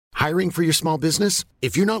Hiring for your small business?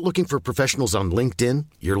 If you're not looking for professionals on LinkedIn,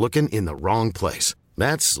 you're looking in the wrong place.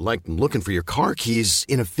 That's like looking for your car keys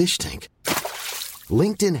in a fish tank.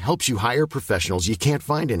 LinkedIn helps you hire professionals you can't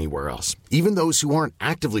find anywhere else, even those who aren't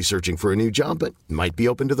actively searching for a new job but might be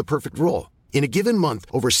open to the perfect role. In a given month,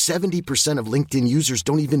 over 70% of LinkedIn users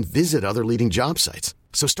don't even visit other leading job sites.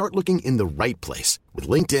 So start looking in the right place. With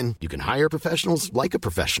LinkedIn, you can hire professionals like a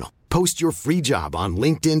professional. Post your free job on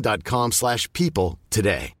linkedin.com/people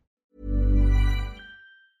today.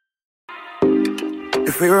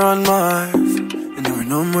 If we were on Mars, and there were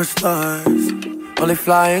no more stars, only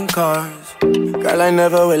flying cars, girl, I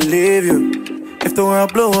never will leave you. If the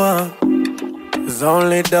world blew up, there's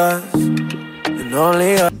only dust, and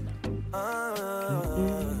only us.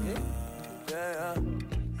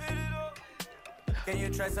 Can you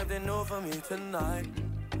try something new for me tonight?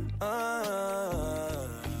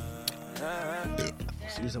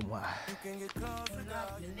 Season why.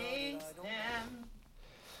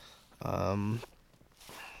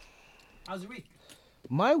 How's your week?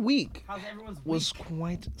 My week How's everyone's week? was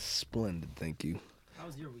quite splendid, thank you. How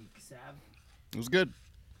was your week, Sav? It was good.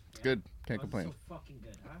 It's good. Can't Why was complain. it so fucking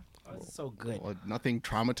good, huh? Why was it so good? Well, nothing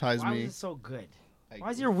traumatized Why me. was it so good? Why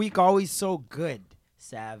is your week always so good,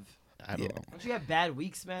 Sav? I don't know. Don't you have bad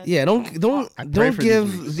weeks, man? Yeah, don't I pray for these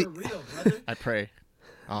give weeks. the For real, brother. I pray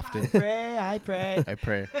often. I pray. I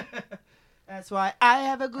pray. That's why I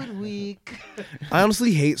have a good week. I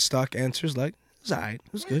honestly hate stock answers like it's alright,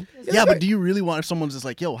 it was good. Yeah, but do you really want if someone's just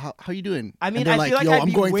like, yo, how you doing? I mean, and they're I like, feel like yo, I'd I'm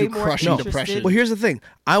be going way through more crushing interested. depression. Well, here's the thing.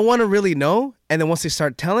 I want to really know, and then once they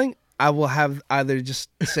start telling, I will have either just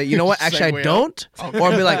say, you know what, actually I Segue don't, or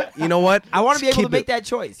be like, you know what, I want to be able to keep make it. that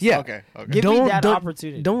choice. Yeah. Okay. Give me that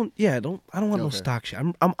opportunity. I don't want no Okay. stock shit.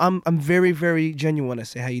 I'm very, very genuine when I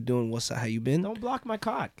say how you doing, what's up, how you been? Don't block my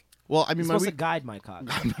cock. Well, I You're mean, my supposed to week. guide my cock.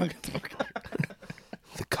 I'm not gonna talk.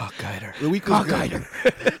 The cock guider. The week was good.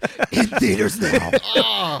 In theaters now.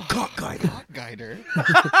 Cock guider.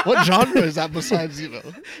 What genre is that besides, you know?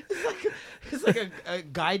 It's like a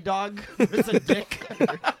guide dog. It's a dick.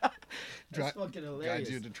 That's fucking hilarious.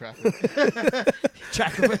 Guides you to traffic.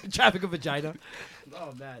 Traffic of vagina.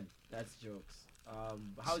 Oh man, that's jokes.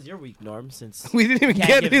 How's your week, Norm? Since We didn't even Can't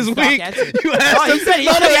get give his him stock week. answers. You asked he him. said he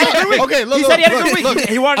had a good week. Okay, look, he said he had a look, good week. look.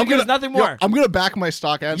 He wanted to give us nothing more. I'm gonna back my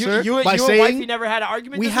stock answer You by and saying wifey never had an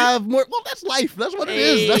argument. we this have more. Well, that's life. That's what it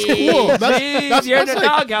is. That's Hey, cool. jeez, you're in the like-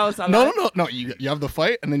 doghouse. I like. No. You have the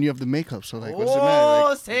fight and then you have the makeup. So like, what's the Oh, matter?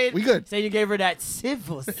 Like, say we good. Say you gave her that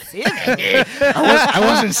civil. I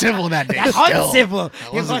wasn't civil that day. That still. uncivil. I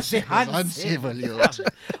You wasn't must say uncivil. uncivil.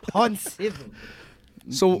 Uncivil.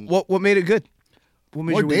 So what made it good? What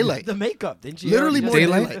made More your week daylight. The makeup, didn't you? Literally You more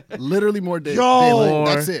just- daylight. Literally more Yo. daylight.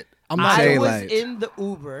 That's it. I'm not I saying Daylight. was in the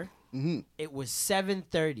Uber. Mm-hmm. It was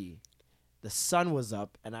 7:30. The sun was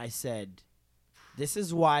up, and I said, "This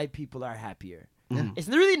is why people are happier." It's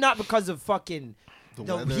really not because of fucking the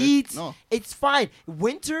weather. heat. No. It's fine.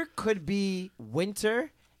 Winter could be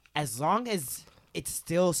winter as long as it's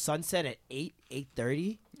still sunset at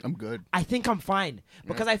 8:30. I'm good. I think I'm fine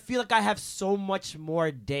because I feel like I have so much more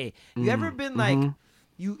day. You ever been like,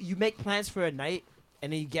 you make plans for a night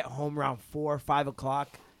and then you get home around 4 or 5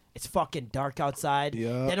 o'clock. It's fucking dark outside.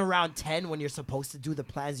 Yeah. Then around 10 when you're supposed to do the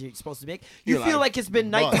plans you're supposed to make, you You're feel like, like it's been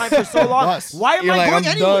bust. nighttime for so long. Bust. Why am You're I like, going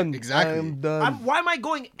I'm anywhere? done. Exactly. I'm done. Why am I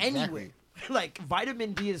going anywhere? Exactly. Like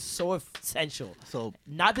vitamin D is so essential. So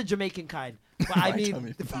Not the Jamaican kind, but I mean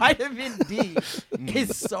Vitamin D. vitamin D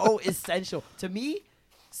is so essential to me.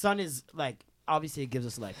 Sun is like obviously it gives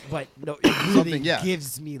us life, but no, it really Something, yeah.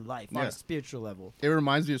 gives me life on Yeah. a spiritual level. it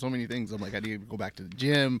reminds me of so many things. I'm like, I need to go back to the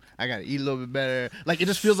gym. I gotta eat a little bit better. Like it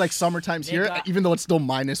just feels like summertime's here, Nigga. even though it's still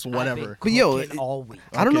minus I've whatever. been But yo, cooking all week.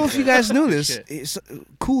 I don't know if you guys knew this. Shit. It's a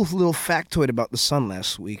cool little factoid about the sun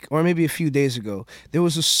last week, or maybe a few days ago. There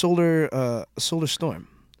was a solar storm.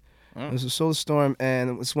 It was a solar storm,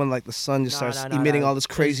 and it's when like the sun just starts emitting all this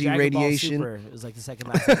crazy Dragon Ball radiation. Super. It was like the second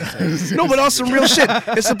last episode. No, but also some real shit.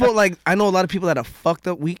 It's about like I know a lot of people that have fucked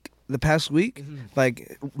up week the past week,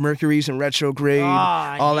 like Mercury's in retrograde,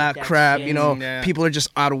 I all hate that that crap. shit. You know, Yeah. people are just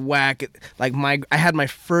out of whack. Like I had my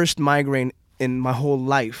first migraine in my whole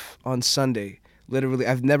life on Sunday. Literally,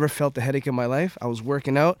 I've never felt a headache in my life. I was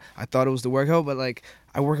working out. I thought it was the workout, but like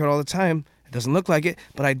I work out all the time. It doesn't look like it,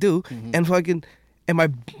 but I do. And my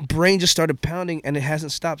brain just started pounding, and it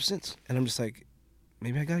hasn't stopped since. And I'm just like,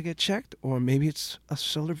 maybe I gotta get checked, or maybe it's a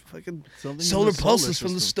solar Something in the solar solar pulses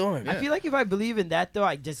from the system. storm. I feel like if I believe in that though,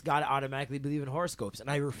 I just gotta automatically believe in horoscopes, and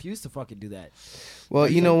I refuse to fucking do that. Well,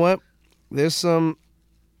 you know what? There's some.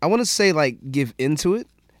 I want to say like give into it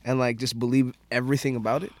and like just believe everything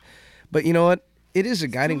about it, but you know what? It is a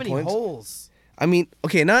Too guiding many point. holes. I mean,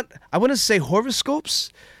 okay, I wouldn't say horoscopes,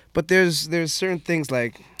 but there's certain things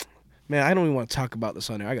like, man, I don't even want to talk about this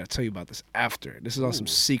on there. I gotta tell you about this after. This is on some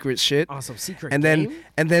secret shit. On some secret and game?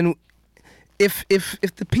 then if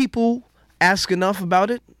the people ask enough about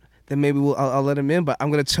it, then maybe I'll let them in. But I'm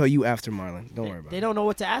gonna tell you after, Marlon. Don't worry about They it. don't know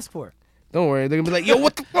what to ask for. Don't worry. They're gonna be like, yo,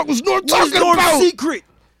 what the fuck was Norm talking about? secret?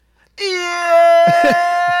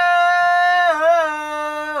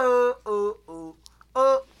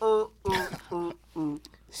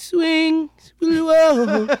 Swing,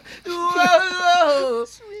 whoa,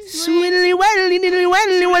 swingly, wildly, diddly,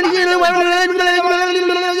 wildly, wildly,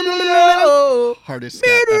 Hardest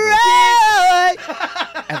scat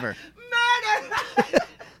ever.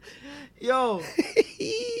 Yo,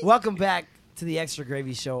 welcome back to the Extra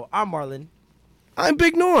Gravy Show. I'm Marlon, I'm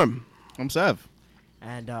Big Norm. I'm Sev.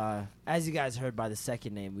 and as you guys heard by the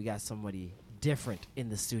second name, we got somebody different in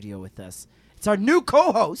the studio with us. It's our new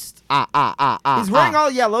co-host. He's wearing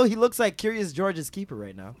all yellow. He looks like Curious George's keeper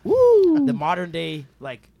right now. Woo. The modern day,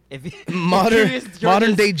 like, if Modern Curious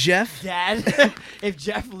George's day Jeff. dad. If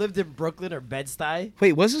Jeff lived in Brooklyn or Bed-Stuy,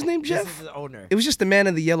 Wait, what's his name, this Jeff? is the owner. It was just the man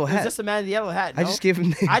in the yellow He was hat. just a man in the yellow hat. I no? just gave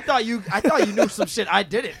him. I thought you knew some shit. I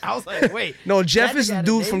didn't. I was like, wait. No, Jeff that is the nigga had a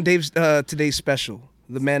dude name? from Dave's Today's Special.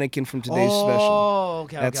 The mannequin from Today's Special. Oh,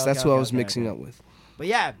 okay. That's who I was mixing up with. But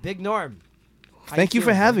yeah, Big Norm. How Thank you for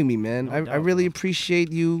feeling, bro? having me, man. No I doubt, really bro.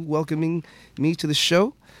 appreciate you welcoming me to the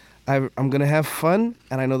show. I'm gonna have fun,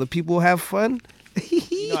 and I know the people will have fun.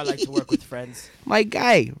 You know I like to work with friends. My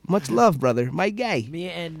guy, much love, brother. My guy. Me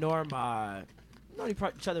and Norm known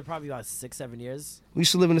each other probably about 6-7 years. We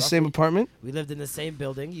used to live in the same Roughly. apartment. We lived in the same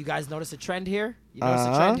building. You guys notice a trend here? You notice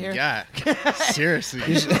a trend here? Yeah. Seriously.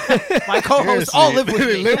 My co-hosts all live with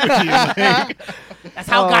me. Live with you. Like, That's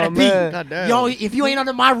how it gotta man. be. goddamn. Yo, if you ain't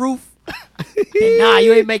under my roof, then nah,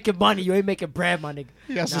 you ain't making money. You ain't making bread, my nigga.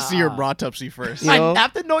 he has to Nah. see your bra tupsy first. You know? I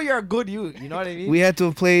have to know you're a good you. You know what I mean? We had to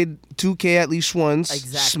have played 2K at least once.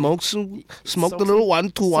 Exactly. Smoke Some- the little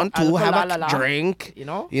 1-2-1-2. Have la, la, la. a drink. You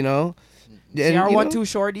know? You know. CR And, you know, 1-2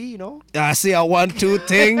 shorty, you know? I see a 1-2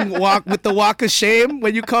 thing. Walk with the walk of shame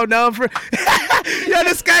when you come down for. Yeah,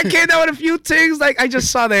 this guy came down with a few things. Like I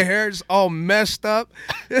just saw the hair just all messed up.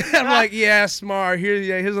 I'm like, yeah, smart. Here's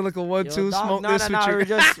a little 1-2. Yo, dog, Smoke no, this no, with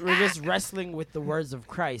no. your. We're just wrestling with the words of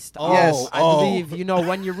Christ. Yes. I believe, you know,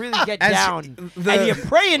 when you really get As down the- and you're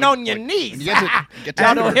praying on your knees. You get to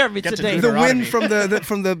Y'all don't hear me get to today. The wind Deuteronomy.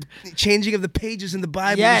 from the changing of the pages in the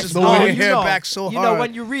Bible Yes, was just no, blowing your you hair know, back so you hard. know,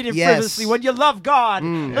 when you read it Yes. frivolously, when you love God,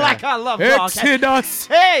 like I love God. Exodus.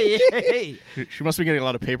 Hey, hey. She must be getting a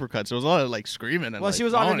lot of paper cuts. There was a lot of like screaming and Well, like, she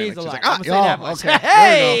was on her moaning. knees a Like, lot. she's I'm like, gonna say that much. okay.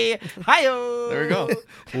 Hey, hi-yo. There we go.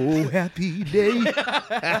 Oh, happy day.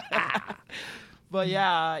 But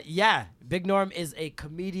yeah, Big Norm is a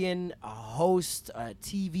comedian, a host, a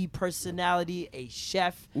TV personality, a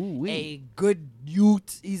chef, Ooh-wee. a good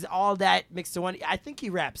youth. He's all that mixed in one. I think he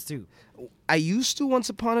raps too. I used to once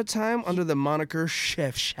upon a time under the moniker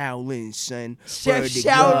Chef Shaolin, son. Chef Word to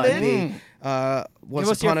God, Shaolin? man.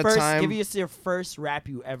 Once upon a time. Give us your first rap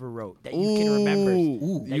you ever wrote that you can remember.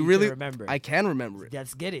 Ooh, That you can really? remember? I can remember it.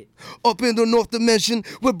 Let's get it. Up in the North Dimension,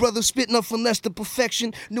 where brothers spitting up finesse to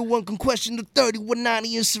perfection. No one can question the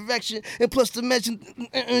 3190 insurrection. And plus to mention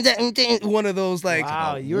one of those like.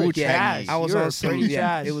 Wow, you're Wu-Tang. trash. I was You're on some. pretty Yeah,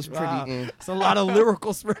 trash. it was pretty. Wow. mm. It's a lot of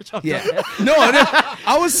lyrical spiritual. Yeah. No,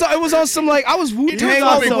 I was. I was on some like I was Wu Tang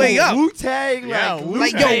all the way up. Wu-Tang, Yeah, like, Wu-Tang.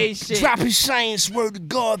 Like, Wu-Tang yo, shit. dropping science, word to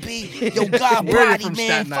God, be. Yo, God Word body, from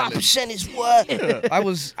man. Staten Island. 5% is what?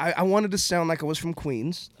 I wanted to sound like I was from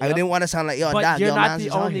Queens. I Yep. didn't want to sound like, yo, But dog, you're yo, not Nas the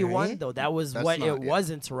is on only here, one, eh? though. That was That's what not- it yeah. was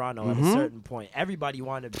in Toronto at a certain point. Everybody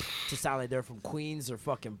wanted to sound like they're from Queens or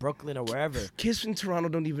fucking Brooklyn or wherever. Kids in Toronto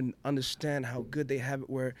don't even understand how good they have it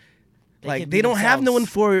where They like can they be don't have no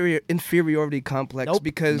themselves. inferiority complex Nope.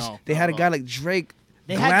 because No, they not had a at guy all. like Drake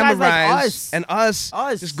They had guys like glamorize us. and us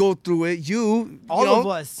just go through it. All you know, of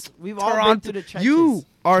us. We've all been Toronto, through the trenches. you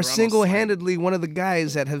are Toronto single-handedly one of the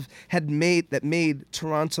guys that made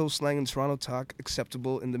Toronto slang and Toronto talk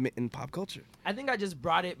acceptable in pop culture. I think I just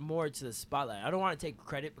brought it more to the spotlight. I don't want to take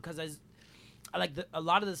credit because I like a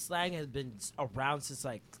lot of the slang has been around since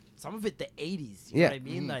like some of it the 80s. You know Yeah. what I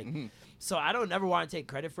mean? Like, so I don't never want to take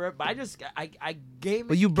credit for it, but I came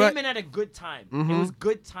But you brought- in at a good time. It was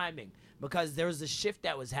good timing because there was a shift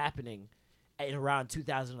that was happening in around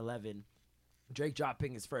 2011. Drake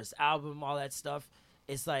dropping his first album, all that stuff.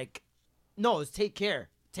 It's like, no, it's Take Care.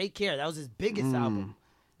 Take Care. That was his biggest album.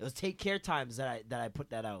 It was Take Care times that I put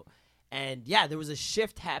that out. And yeah, there was a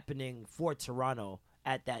shift happening for Toronto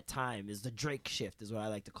at that time is the Drake shift, is what I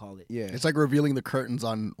like to call it. Yeah. It's like revealing the curtains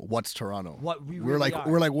on what's Toronto. What we we're really like, are.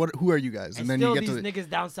 we're like, what? Who are you guys? And then still you get these to niggas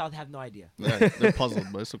down south have no idea. yeah, they're puzzled,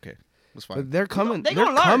 but it's okay. It's fine. But they're coming. they They're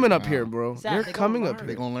gonna learn. coming up here, bro. Sad, They're they gonna coming up learn.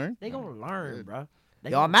 They here. gonna learn. They gonna learn, bro.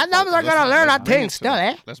 Yo, man, them are gonna learn a thing still,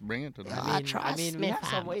 eh? Let's bring it to them. I mean, we have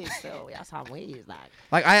some ways still. We have some ways, like.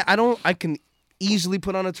 Like I can easily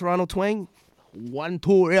put on a Toronto twang. 1,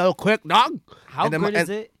 2, real quick, dog. How And then good my- is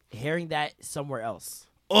it hearing that somewhere else?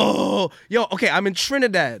 Oh, yo, okay, I'm in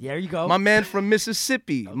Trinidad. There you go. My man from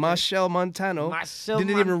Mississippi, Marshall Montano, Marshall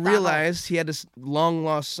didn't even Montano. realize he had this long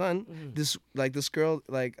lost son. This girl,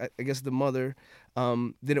 like I guess the mother,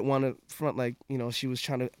 didn't want to front, like, you know, she was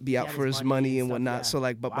trying to be out had for his his money money and and stuff, whatnot. yeah. So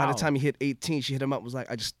like, but by Wow. the time he hit 18, she hit him up, was like,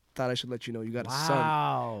 I just thought I should let you know you got a son,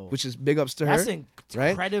 Wow. which is big ups to That's her,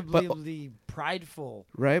 right? incredibly prideful.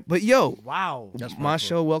 Right? But yo, Wow.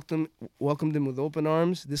 Marshall welcomed him with open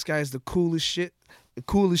arms. This guy is the coolest shit. The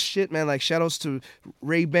coolest shit, man. Like, shout outs to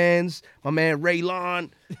Ray Bans, my man Ray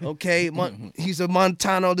Lon. Okay, he's a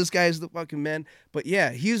Montano. This guy is the fucking man. But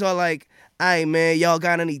yeah, he's all like, "Hey man, y'all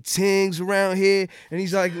got any tings around here?" And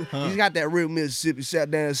he's like, he's got that real Mississippi sat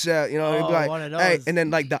down south, you know. He'd be like, one of "Hey," those. and then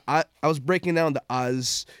like I was breaking down the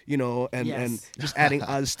Oz, you know, and Yes. just adding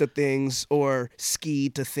Oz to things or ski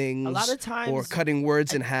to things. A lot of times- or cutting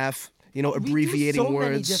words in half. You know, We do abbreviating so many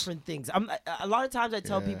words. different things. A lot of times I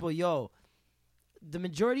tell Yeah. people, yo, the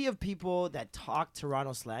majority of people that talk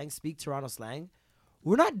Toronto slang, speak Toronto slang,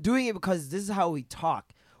 we're not doing it because this is how we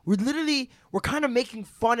talk. We're kind of making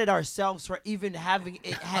fun at ourselves for even having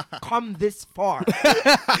it come this far.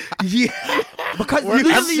 Yeah. Because We're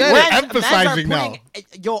literally, emphasizing mans are now.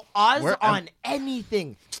 putting, yo, Oz We're on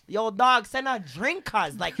anything. Yo, dog, send a drink,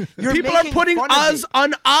 cuz. Like, you're People are making putting fun of Oz it.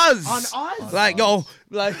 on Oz. On Oz. Like, yo,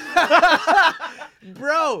 like,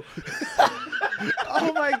 bro.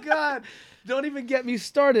 Oh my God. Don't even get me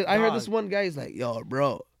started. I heard this one guy, he's like, yo,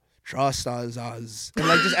 bro, trust Oz. And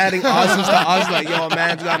like just adding Oz into Oz, like, yo,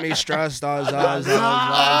 man's got me stressed Oz. And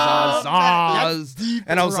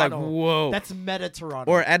I was like, Toronto. whoa. That's meta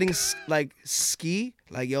Toronto. Or adding like ski,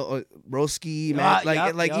 like yo, broski, man,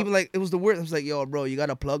 yup. even like it was the word. I was like, yo, bro, you got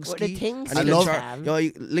a plug What ski? the things I need you a have. yo,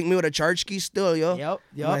 you link me with a charge ski still, yo. Yep.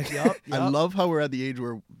 Like- I love how we're at the age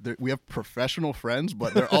where we have professional friends,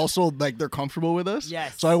 but they're also like they're comfortable with us.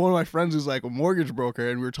 Yes. So I one of my friends is like a mortgage broker,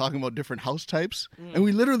 and we were talking about different house types, and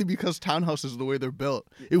we literally, because townhouses the way they're built,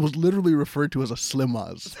 it was literally referred to as a slim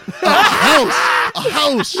Oz. a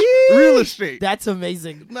house, real estate. That's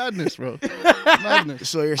amazing. Madness, bro. Madness.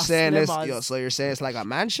 So you're saying slim this, Oz. yo? So you're saying it's like a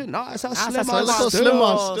mansion? No, it's a That's slim a Oz. little still. slim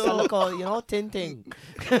Oz It's a little, you know, tinting.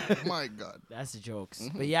 My God. That's the jokes.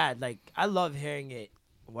 But yeah, like, I love hearing it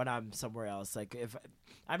when I'm somewhere else. Like, if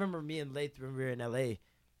I remember me and Lath when we were in LA, we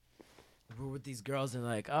were with these girls and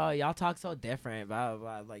like, oh, y'all talk so different, blah,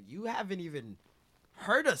 blah, blah. Like, you haven't even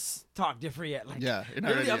heard us talk different yet. Like, Yeah, you're not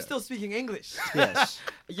literally, ready I'm yet. still speaking English. Yes.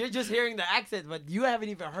 You're just hearing the accent, but you haven't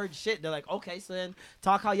even heard shit. They're like, okay, so then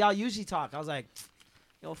talk how y'all usually talk. I was like,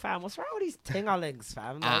 yo, fam, what's wrong with these tingalings,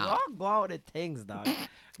 fam? Like, oh, go out with the tings, dog.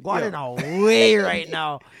 Go out in a way right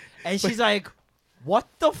now. And she's like, what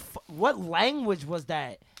what language was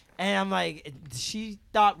that? And I'm like, she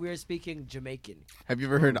thought we were speaking Jamaican. Have you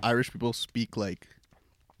ever heard Irish people speak like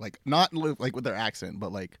not like with their accent,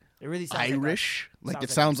 but like It really sounds Irish? Like Like us.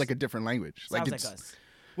 it sounds like a different language. Sounds Like like it's us.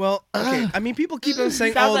 Well, okay. I mean, people keep on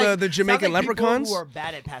saying, Sounds oh, like- the Jamaican sounds like people leprechauns. who are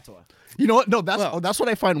bad at patois. you know what? No, that's Well- that's what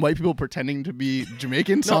I find white people pretending to be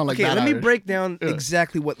Jamaican sound like okay, that. let me Irish. break down Yeah.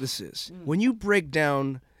 exactly what this is. When you break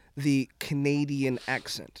down the Canadian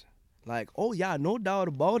accent, like, oh yeah, no doubt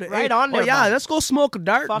about it. Right Hey, on there, Oh yeah, bud. let's go smoke a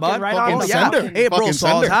dart, Fucking bud. right on oh, the yeah. sender. Hey, bro, Fucking so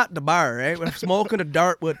I was sender. at the bar, right? We're smoking a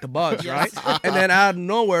dart with the buds, Yes. right? And then out of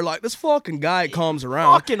nowhere, like this fucking guy comes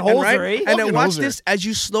around, Fucking and, right? hoser, eh? And then Fucking watch hoser. this as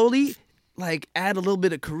you slowly. Like add a little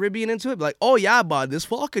bit of Caribbean into it, like, oh yeah, bud, this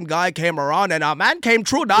fucking guy came around and a man came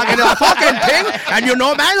through, dog, and a fucking thing, and you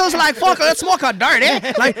know, man was like, fuck, let's smoke a dart,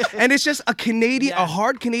 eh? Like, and it's just a Canadian, Yeah. a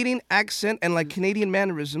hard Canadian accent and like Canadian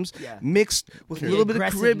mannerisms Yeah. mixed with a The little bit of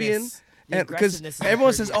Caribbean. aggressiveness. The And because aggressiveness of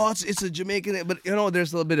everyone the says, Caribbean. oh, it's a Jamaican, but you know,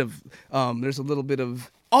 there's a little bit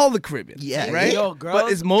of all the Caribbean, right? Yo, but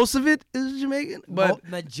girls- is most of it is Jamaican, but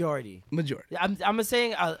majority. majority. I'm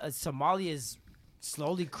saying Somali is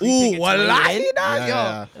slowly creeping Ooh, its way wallahi, in. dog,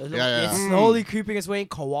 yo. Yeah. It's slowly creeping its way in.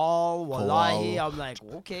 Kawal, wallahi. Kawal. I'm like,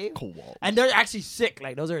 okay. Kawal. And they're actually sick.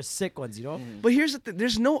 Like, those are sick ones, you know? But here's the thing: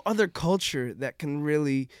 there's no other culture that can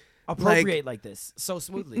really Appropriate like this so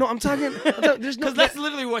smoothly. No, I'm talking. There's no. Because that's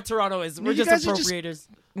literally what Toronto is. We're you just guys are just- appropriators.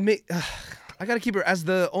 I gotta keep it as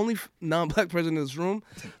the only non-black person in this room.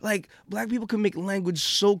 Like, black people can make language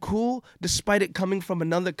so cool, despite it coming from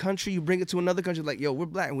another country. You bring it to another country, like, yo, we're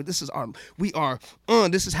black, and this is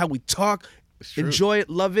this is how we talk. Enjoy it,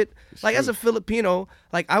 love it. Like, as a Filipino,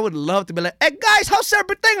 like, I would love to be like, hey guys, how's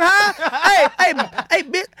everything, huh?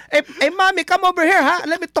 hey, mommy, come over here, huh?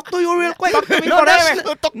 Let me talk to you real quick.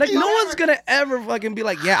 No one's gonna ever fucking be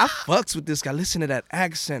like, yeah, I fucks with this guy. Listen to that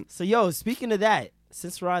accent. So, yo, speaking of that,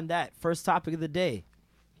 since we're on that, first topic of the day,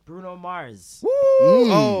 Bruno Mars. Woo!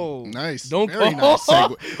 Oh, nice. Don't Very nice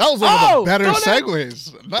segue. That was one of the better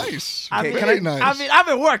segues. Nice. Nice. I've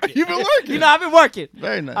been working. You've been working. You know, I've been working.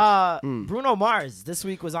 Very nice. Bruno Mars this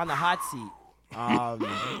week was on the hot seat.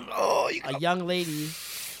 A young lady,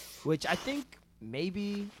 which I think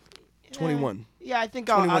maybe 21. Yeah, I think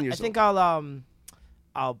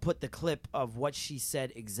I'll put the clip of what she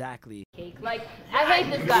said exactly. Like, I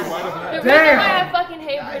hate this guy. The reason why I fucking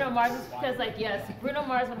hate Bruno Mars is because, like, yes, Bruno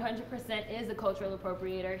Mars 100% is a cultural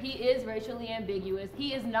appropriator. He is racially ambiguous.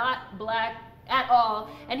 He is not black at all,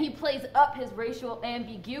 and he plays up his racial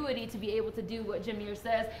ambiguity to be able to do what Jameer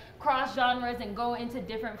says, cross genres and go into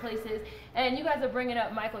different places. And you guys are bringing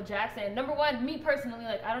up Michael Jackson. Number one, me personally,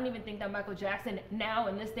 like, I don't even think that Michael Jackson now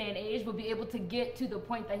in this day and age will be able to get to the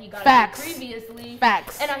point that he got to previously.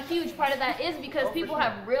 Facts. And a huge part of that is because people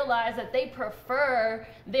have realized that they prefer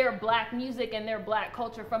their black music and their black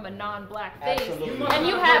culture from a non-black face. And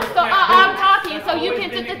you have, so I'm talking, so you can,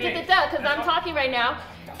 because I'm talking right now.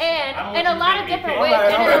 And in a lot of different ways,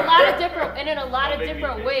 and in a lot of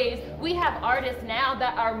different ways, we have artists now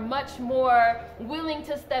that are much more willing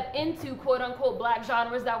to step into quote unquote black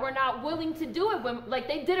genres that were not willing to do it when, like,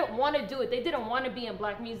 they didn't want to do it. They didn't want to be in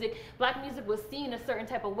black music. Black music was seen a certain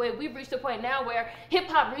type of way. We've reached a point now where hip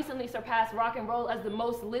hop recently surpassed rock and roll as the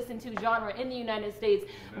most listened to genre in the United States.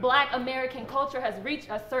 Black American culture has reached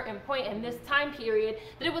a certain point in this time period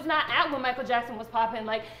that it was not at when Michael Jackson was popping.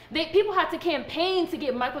 Like, people had to campaign to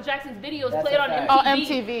get Michael Jackson's videos played on MTV. Oh,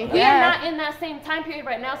 MTV. We are not in that same time period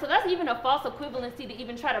right now, so that's even a false equivalency to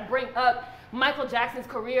even try to bring up Michael Jackson's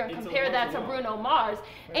career and compare that to Bruno Mars.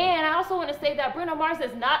 And I also want to say that Bruno Mars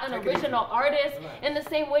is not an original artist in the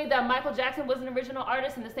same way that Michael Jackson was an original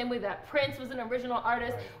artist, in the same way that Prince was an original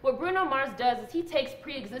artist. What Bruno Mars does is he takes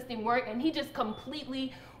pre-existing work and he just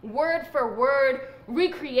completely, word for word,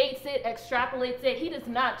 recreates it, extrapolates it. He does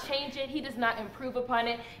not change it. He does not improve upon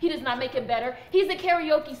it. He does not make it better. He's a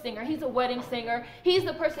karaoke singer. He's a wedding singer. He's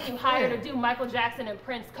the person you hire to do Michael Jackson and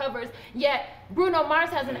Prince covers. Yet Bruno Mars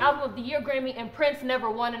has an Album of the Year Grammy and Prince never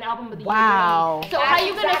won an Album of the Year Grammy. So how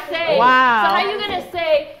you gonna say? Wow. So how you gonna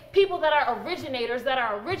say people that are originators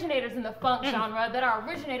in the funk genre, that are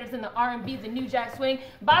originators in the R&B, the New Jack Swing?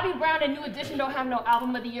 Bobby Brown and New Edition don't have no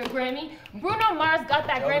Album of the Year Grammy. Bruno Mars got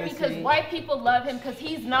that Grammy because white people love him because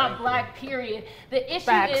he's not black, period. The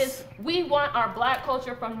issue is we want our black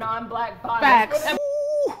culture from non-black bodies. And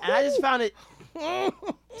I just found it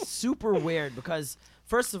super weird because,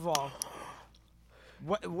 first of all,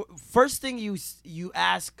 first thing you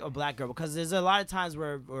ask a black girl, because there's a lot of times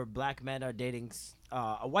where black men are dating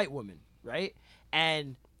a white woman, right?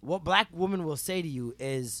 And what black woman will say to you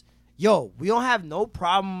is, yo, we don't have no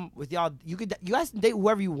problem with y'all. You guys can date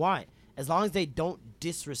whoever you want as long as they don't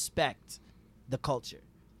disrespect the culture.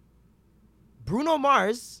 Bruno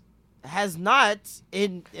Mars has not,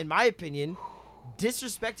 in my opinion,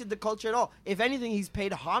 disrespected the culture at all. If anything, he's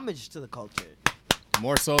paid homage to the culture.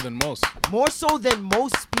 More so than most. More so than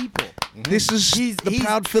most people. Mm-hmm. This is the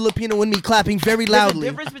proud Filipino in me clapping very loudly.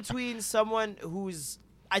 There's a difference between someone who's,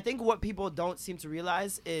 I think what people don't seem to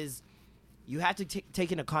realize is you have to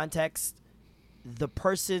take into context the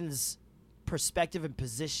person's perspective and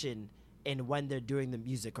position in when they're doing the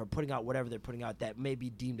music or putting out whatever they're putting out that may be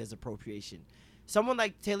deemed as appropriation. Someone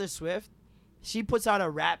like Taylor Swift, she puts out a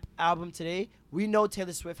rap album today. We know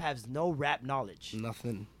Taylor Swift has no rap knowledge.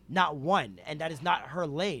 Nothing. Not one. And that is not her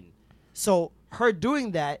lane. So her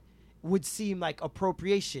doing that would seem like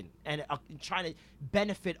appropriation and trying to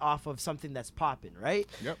benefit off of something that's popping, right?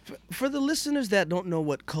 Yep. For the listeners that don't know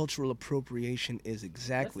what cultural appropriation is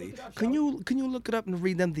exactly, can you look it up and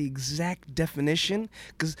read them the exact definition?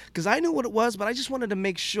 Because I knew what it was, but I just wanted to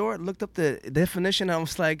make sure. I looked up the definition. And I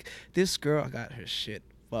was like, this girl got her shit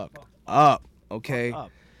fucked up. Okay. Fucked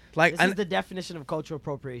up. Like, this is the definition of cultural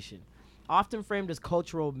appropriation. Often framed as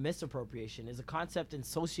cultural misappropriation, is a concept in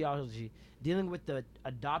sociology dealing with the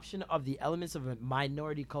adoption of the elements of a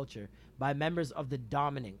minority culture by members of the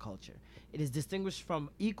dominant culture. It is distinguished from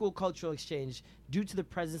equal cultural exchange due to the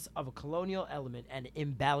presence of a colonial element and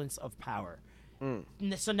imbalance of power.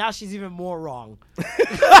 So now she's even more wrong.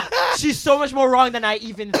 She's so much more wrong than I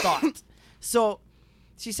even thought. So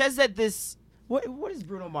she says that this What is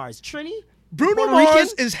Bruno Mars? Trini? Bruno Puerto Mars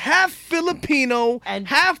Rican? is half Filipino And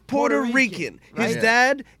half Puerto Puerto Rican. Rican, His right?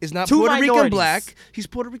 dad is not Two Puerto Rican minorities. black. He's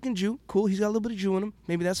Puerto Rican Jew. Cool. He's got a little bit of Jew in him.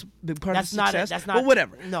 Maybe that's a big part That's of his not it. success. That's not- But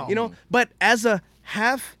whatever. no. You know. But as a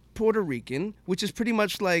half Puerto Rican, which is pretty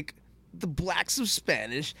much like the blacks of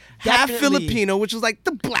Spanish, half Definitely. Filipino, which is like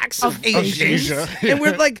the blacks of Asia. and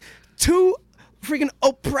we're like two freaking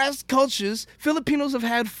oppressed cultures. Filipinos have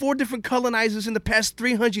had 4 different colonizers in the past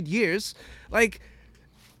 300 years. Like,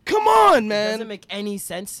 come on, It man. doesn't make any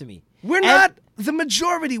sense to me. We're And not the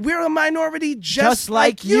majority. We're a minority just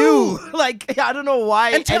like you. Like, I don't know why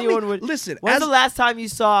And tell me- anyone would. listen, When's as- the last time you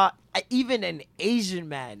saw even an Asian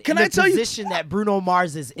man Can in I the tell you- position that Bruno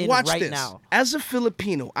Mars is in Watch right this. now? As a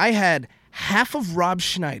Filipino, I had half of Rob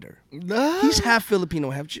Schneider. He's half Filipino,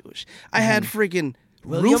 half Jewish. I had freaking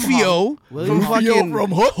William Rufio Hung. William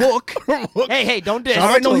from Hung. fucking from Hook. Hey, don't diss. All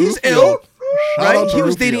right, no, he's Rufio. ill. Shout Right, out to he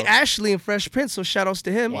was Rufio. dating Ashley in Fresh Prince, so shout outs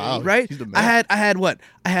to him. Wow, Right, he's the man. I had what?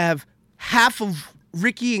 I have half of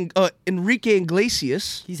Enrique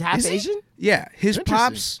Iglesias. He's half Is he? Asian? Yeah, his Interesting.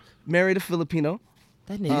 pops married a Filipino.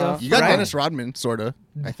 That nigga. You got Right. Dennis Rodman, sorta.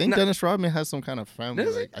 I think No. Dennis Rodman has some kind of family.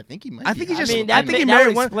 Does he? Like, I think he might. I be think he half. just- I mean, I that, think he that married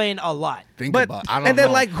would one- explain a lot. Think But about. I don't and then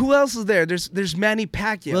know. like who else is there? There's Manny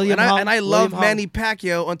Pacquiao. William and Hung. I love William Manny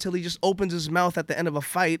Pacquiao until he just opens his mouth at the end of a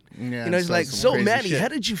fight. Yeah, you know, and he's like, says some "So crazy Manny, shit." how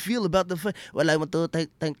did you feel about the fight?" Well, I want to thank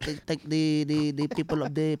the people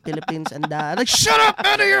of the Philippines and like, shut up,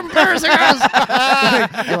 Manny, you're embarrassing us.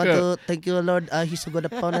 I want to thank you, Lord. He's a good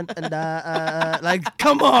opponent and like,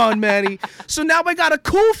 come on, Manny. So now I got a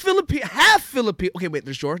cool half Filipino. Okay, wait,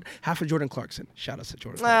 there's Jordan, half of Jordan Clarkson. Shout out to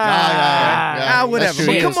Jordan. Clarkson. Whatever. That's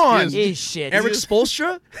But true. come He on. is. He's shit. Eric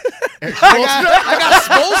Spoelstra. I got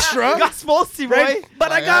Spoelstra. got Spolsty, Right? boy.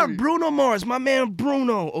 But I got Miami. Bruno Mars, my man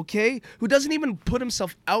Bruno, okay? Who doesn't even put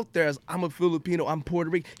himself out there as I'm a Filipino, I'm Puerto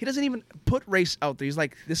Rican. He doesn't even put race out there. He's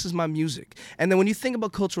like, this is my music. And then when you think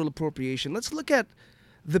about cultural appropriation, let's look at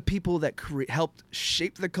the people that helped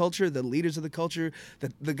shape the culture, the leaders of the culture,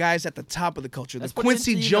 the guys at the top of the culture, Let's the put it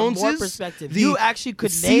Quincy into even more Joneses, perspective. the You actually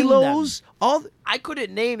could name them. CeeLos, all. I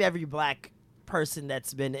couldn't name every black person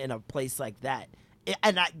that's been in a place like that.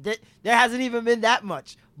 And there hasn't even been that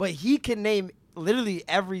much. But he can name literally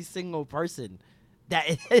every single person that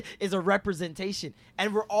is a representation.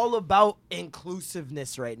 And we're all about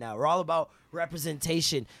inclusiveness right now. We're all about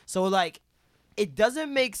representation. So, like, it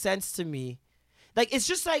doesn't make sense to me. Like, it's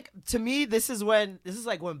just like, to me, this is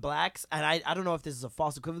like when blacks, and I don't know if this is a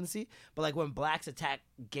false equivalency, but like when blacks attack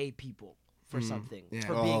gay people for something, yeah.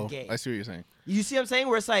 for being gay. I see what you're saying. You see what I'm saying?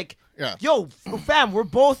 Where it's like, Yeah. yo, fam,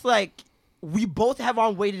 we both have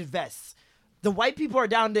on weighted vests. The white people are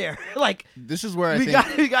down there. Like, This is where I we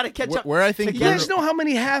think got to catch up. where I think You together. guys know how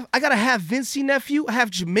many I got a half Vinci nephew, a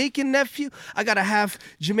half Jamaican nephew, I got a half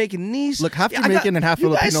Jamaican niece. Look, half Yeah, I Jamaican and half you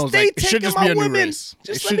guys Filipino is stay like, it should taking just my be a new women. race.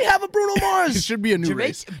 Just It let should- me have a Bruno It Mars. should be a new Jamaican-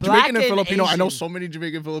 race. black Jamaican and and Filipino. I know Asian. so many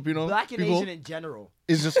Jamaican Filipino Black and people. Asian in general.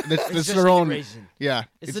 It's just it's just their a own. new Asian. Yeah,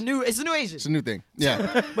 It's a new Asian. It's a new thing.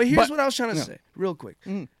 Yeah, But here's But- what I was trying to yeah. say, real quick.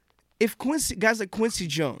 If guys like Quincy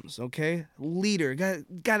Jones, okay, leader, guy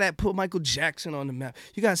that put Michael Jackson on the map.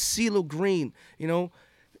 You got CeeLo Green, you know,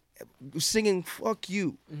 singing "Fuck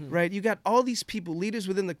You," right? You got all these people, leaders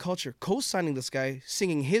within the culture, co-signing this guy,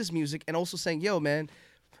 singing his music, and also saying, "Yo, man,"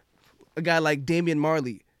 a guy like Damian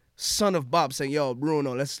Marley, son of Bob, saying, "Yo,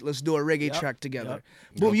 Bruno, let's do a reggae track together."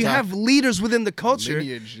 Boom, you Top. have leaders within the culture.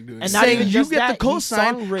 lineage doing And that. not saying even you just get that, the he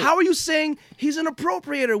cosign. songwrote- How are you saying he's an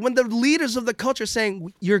appropriator when the leaders of the culture are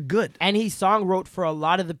saying you're good? And he song wrote for a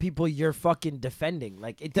lot of the people you're fucking defending.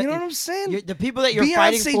 Like, it, You know what I'm saying? The people that you're Beyonce,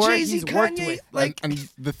 fighting for, Jay-Z, he's worked Kanye, with. like- and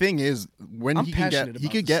the thing is, when I'm he can passionate get, he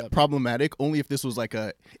about could this get subject. problematic only if this was like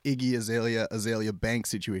a Iggy Azalea Banks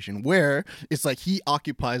situation, where it's like he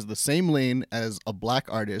occupies the same lane as a black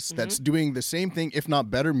artist that's doing the same thing, if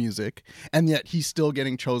not better music, and yet he's still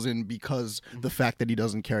getting chosen because the fact that he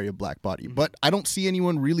doesn't carry a black body. But I don't see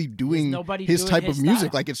anyone really doing nobody his doing type his of music.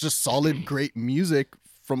 style. Like, it's just solid, great music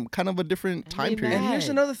from kind of a different time Amen. period. And here's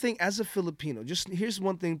Right. another thing, as a Filipino, here's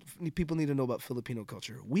one thing people need to know about Filipino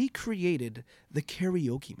culture. We created the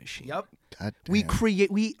karaoke machine. Yep. God We damn.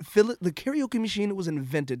 the karaoke machine was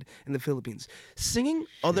invented in the Philippines. Singing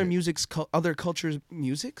other other cultures'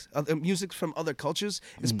 musics from other cultures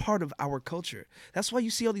is part of our culture. That's why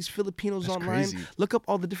you see all these Filipinos That's online. crazy. Look up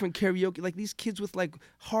all the different karaoke, like these kids with like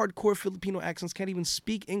hardcore Filipino accents can't even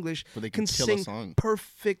speak English, But they can can kill a sing song.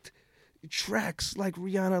 perfect tracks like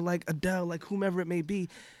Rihanna, like Adele, like whomever it may be.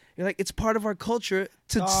 You're like, it's part of our culture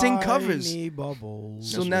to sing covers. Tiny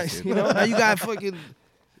bubbles. So now you know now you got fucking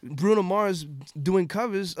Bruno Mars doing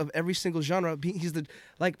covers of every single genre. He's the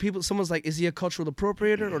someone's like, is he a cultural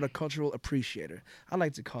appropriator or a cultural appreciator? I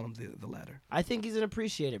like to call him the latter. I think he's an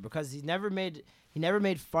appreciator because he never made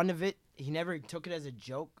fun of it. He never took it as a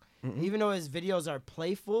joke. Even though his videos are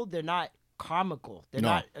playful, they're not comical. They're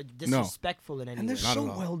not disrespectful in any way. And they're so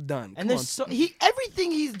well done. And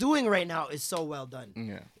everything he's doing right now is so well done.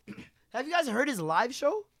 Yeah. Have you guys heard his live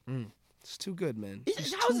show? It's too good, man.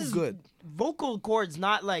 How is his vocal cords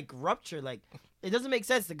not like rupture? Like, it doesn't make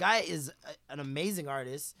sense. The guy is an amazing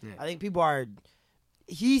artist. Yeah. I think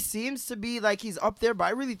he seems to be like he's up there, but I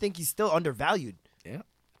really think he's still undervalued. Yeah.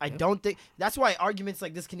 I don't think that's why arguments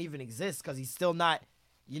like this can even exist, because he's still not,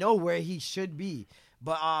 where he should be.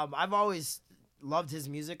 But I've always loved his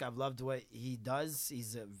music. I've loved what he does.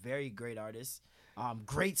 He's a very great artist.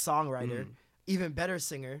 Great songwriter. Even better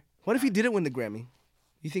singer. What if he didn't win the Grammy?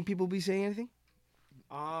 You think people will be saying anything?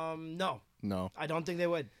 No. No. I don't think they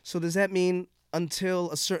would. So does that mean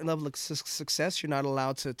until a certain level of success, you're not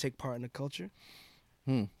allowed to take part in the culture?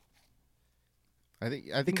 I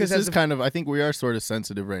think because I think we are sort of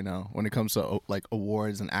sensitive right now when it comes to like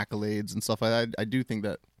awards and accolades and stuff like that. I do think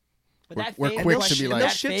that we're quick to be like,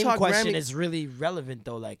 that fame question is really relevant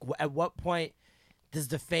though. Like, at what point does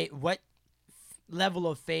what level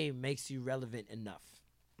of fame makes you relevant enough?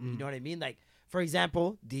 You know what I mean? Like, for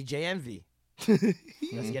example, DJ Envy.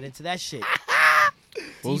 Let's get into that shit.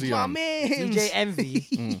 DJ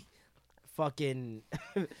Envy. Fucking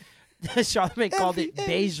Charlamagne called it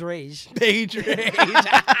beige rage. Beige rage.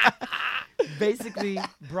 Basically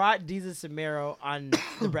brought Deezus and Mero on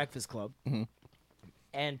The Breakfast Club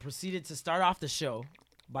and proceeded to start off the show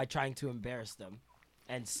by trying to embarrass them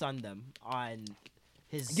and sun them on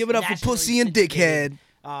his Give it up for Pussy and Dickhead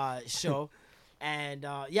show. And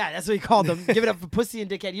that's what he called them. Give it up for Pussy and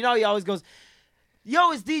Dickhead. You know, he always goes,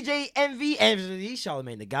 yo, it's DJ Envy,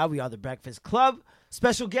 Charlamagne the God. We are The Breakfast Club.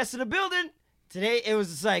 Special guest in the building. Today, it was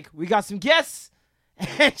just like, we got some guests.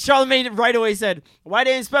 And Charlamagne right away said, why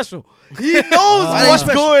they ain't special? He knows what's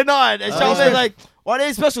going on. And Charlamagne like, why they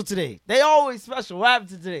ain't special today? They always special. What happened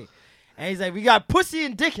to today? And he's like, we got Pussy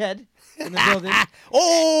and Dickhead in the building.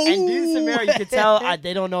 And Deezus and Mero, you can tell,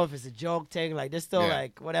 they don't know if it's a joke thing. Like, they're still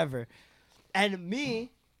like, whatever. And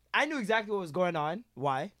me, I knew exactly what was going on.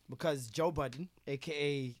 Why? Because Joe Budden,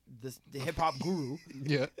 a.k.a. the hip-hop guru,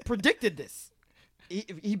 predicted this.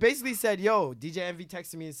 He basically said, yo, DJ Envy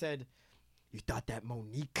texted me and said, you thought that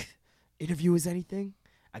Monique interview was anything?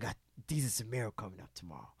 I got Deezus and Mero coming up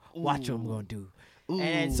tomorrow. Watch what I'm going to do.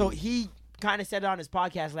 And so he kind of said it on his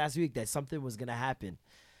podcast last week that something was going to happen.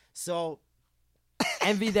 So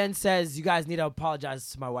Envy then says, you guys need to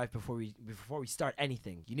apologize to my wife before we start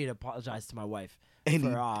anything. You need to apologize to my wife.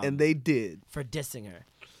 And they did. For dissing her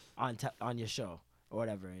on your show or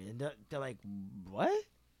whatever. And they're like, what?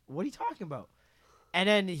 What are you talking about? And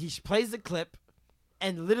then he plays the clip,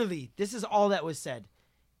 and literally, this is all that was said.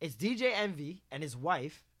 It's DJ Envy and his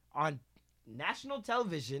wife on national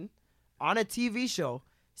television on a TV show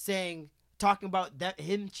talking about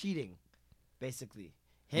him cheating, basically.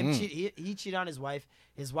 He cheated on his wife.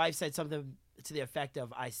 His wife said something to the effect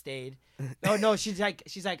of, I stayed. Oh, no, she's like,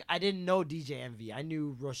 I didn't know DJ Envy. I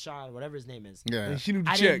knew Roshan, whatever his name is. Yeah. She knew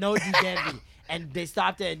I didn't know DJ Envy. And they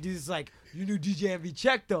stopped it, and dude's like, you knew DJ Envy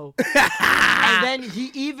check, though. And then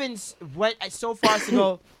he even went so far as to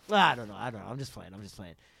go, I don't know. I'm just playing.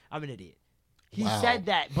 I'm an idiot. He said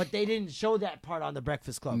that, but they didn't show that part on The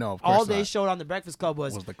Breakfast Club. No, of course All they not. showed on The Breakfast Club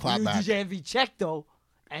was the clapback. DJ Envy check, though.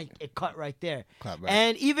 And it cut right there. Clapback.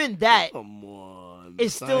 And even that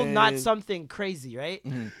is son. still not something crazy, right?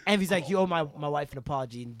 Envy's like, you owe my wife an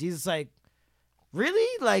apology. And Deezus like,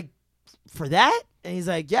 really? Like, for that? And he's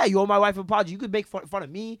like, yeah, you owe my wife an apology. You could make fun of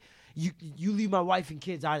me. You leave my wife and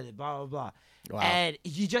kids out of it, blah, blah, blah. Wow. And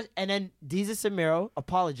then Deezus and Mero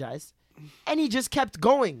apologized. And he just kept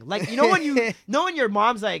going. Like, when your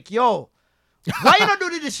mom's like, yo, why you don't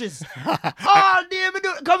do the dishes? Oh, damn,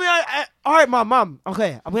 come here. All right, mom.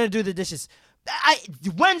 Okay, I'm going to do the dishes.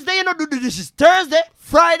 Wednesday, you don't do the dishes. Thursday,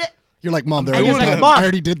 Friday. You're like, Mom, they're And already you're like, done. Mom, I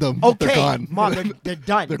already did them. Okay, They're gone. Mom, they're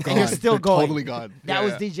done. They're And gone. you're still They're going. totally gone. That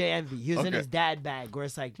was Yeah. DJ Envy. He was in his dad bag where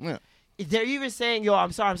it's like, Yeah. they're even saying, yo,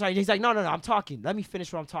 I'm sorry. He's like, no, I'm talking. Let me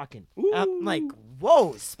finish what I'm talking. I'm like,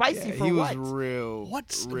 whoa, spicy for he what? was real.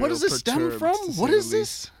 What real does this stem perturbed, from? to say What the is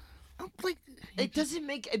least. this? I'm like, It doesn't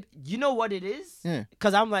make you know what it is? Yeah.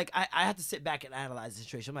 Because I'm like, I have to sit back and analyze the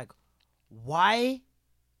situation. I'm like, why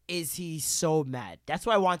is he so mad? That's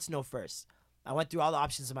what I want to know first. I went through all the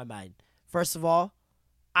options in my mind. First of all,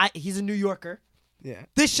 he's a New Yorker. Yeah.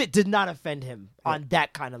 This shit did not offend him on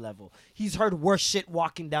that kind of level. He's heard worse shit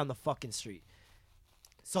walking down the fucking street.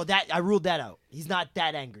 So that I ruled that out. He's not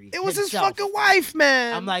that angry. It was his himself. fucking wife,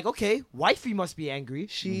 man. I'm like, okay, wifey must be angry.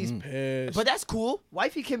 she's pissed. But that's cool.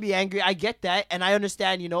 Wifey can be angry. I get that. And I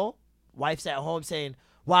understand, wife's at home saying,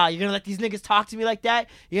 wow, you're going to let these niggas talk to me like that?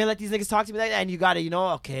 You're going to let these niggas talk to me like that? And you got to,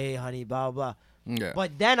 okay, honey, blah, blah. Yeah.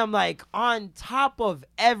 But then I'm like, on top of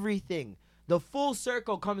everything, the full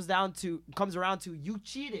circle comes around to you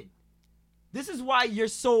cheated. This is why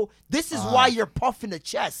why you're puffing the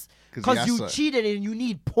chest. 'Cause Because you yes, sir. cheated and you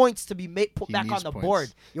need points to be put He back on needs the points.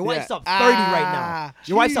 board. Your wife's Yeah. up 30 right now.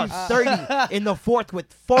 Your wife's up 30 in the fourth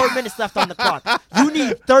with 4 minutes left on the clock. You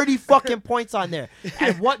need 30 fucking points on there.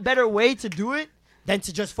 And what better way to do it than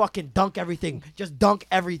to just fucking dunk everything. Just dunk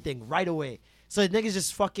everything right away. So the nigga's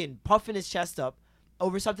just fucking puffing his chest up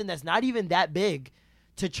over something that's not even that big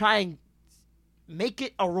to try and make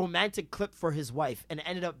it a romantic clip for his wife, and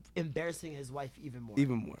ended up embarrassing his wife even more.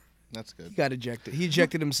 Even more. That's good. He got ejected. He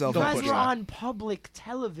ejected himself. You Don't guys push were that. on public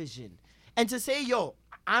television, and to say, "Yo,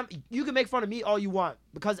 you can make fun of me all you want,"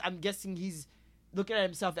 because I'm guessing he's looking at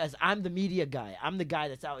himself as I'm the media guy. I'm the guy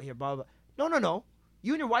that's out here. Blah blah. No.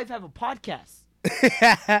 You and your wife have a podcast.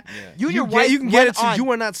 You and your wife. You can get went it. So on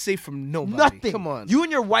you are not safe from nobody. nothing. Come on. You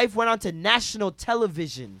and your wife went on to national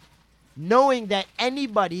television, knowing that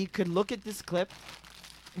anybody could look at this clip,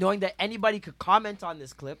 knowing that anybody could comment on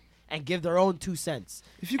this clip and give their own 2 cents.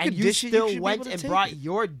 If you and could you dish it, you still should be went able to and take brought it.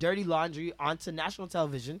 your dirty laundry onto national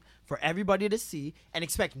television for everybody to see and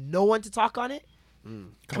expect no one to talk on it.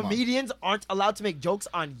 Come on. Comedians aren't allowed to make jokes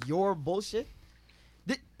on your bullshit.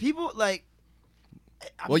 People like.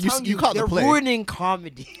 I'm Well, you telling you caught the they're play. ruining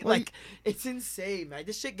comedy. Well, Like, it's insane, man.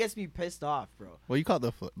 This shit gets me pissed off, bro. Well, you caught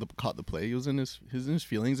caught the play. He was in his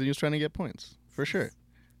feelings and he was trying to get points for sure.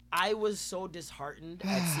 I was so disheartened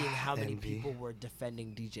at seeing how many Envy. people were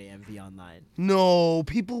defending DJ Envy online. No,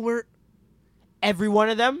 people were. Every one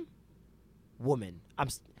of them, woman.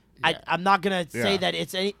 I'm not gonna say Yeah. that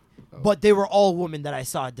it's any, but they were all women that I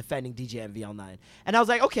saw defending DJ Envy online, and I was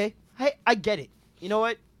like, okay, I get it. You know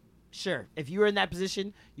what? Sure, if you were in that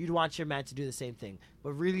position, you'd want your man to do the same thing.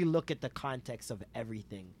 But really look at the context of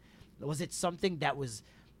everything. Was it something that was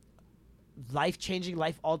life-changing,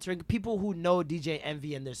 life-altering? People who know DJ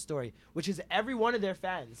Envy and their story, which is every one of their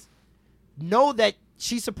fans, know that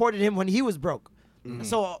she supported him when he was broke.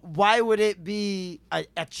 So why would it be a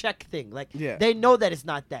check thing? Like, Yeah. they know that it's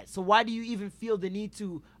not that. So why do you even feel the need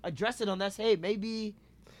to address it unless, hey, maybe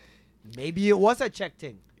it was a check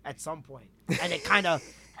thing at some point, and it kind of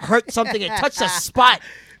hurt something. It touched a spot.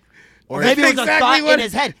 Or maybe it was a Exactly thought what- in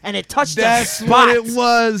his head, and it touched a That's spot. what it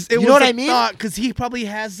was. It You was know what a I mean? Because he probably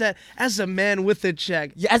has that as a man with a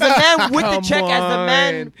check. Yeah, as a man with the Come check, as the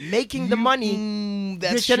man on. making the money,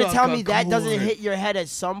 That you're gonna tell struck me a that doesn't chord. hit your head at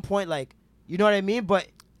some point, like, you know what I mean? But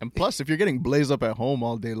And plus, if you're getting blazed up at home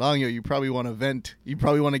all day long, you probably want to vent. You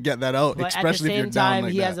probably want to get that out, But especially at if the you're same time, down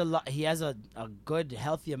like that. he has a good,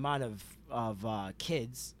 healthy amount of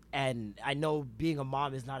kids, and I know being a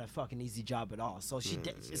mom is not a fucking easy job at all. So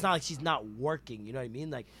it's not like she's not working. You know what I mean?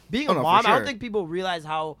 Like, being Oh, a no, for mom, I sure. don't think people realize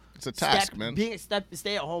how It's a task, man. Being a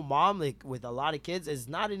stay-at-home mom, like with a lot of kids, is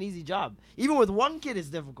not an easy job. Even with one kid, it's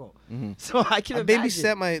difficult. Mm-hmm. So I can I imagine.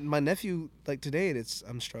 babysat my nephew like today, and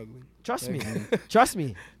I'm struggling. Trust me, trust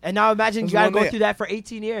me. And now imagine you There's gotta one go day- through that for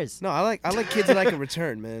 18 years. No, I like kids that I can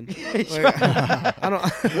return, man. Like,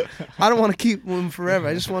 I don't want to keep them forever.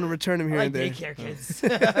 I just want to return them I here like and there. daycare kids.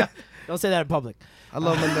 Don't say that in public. I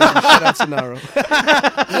love my nephew. Shout out to Naro.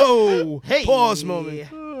 Whoa! Hey, Pause moment.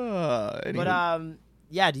 But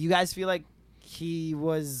yeah. Do you guys feel like he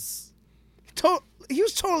was? He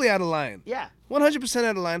was totally out of line. Yeah. 100%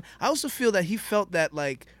 out of line. I also feel that he felt that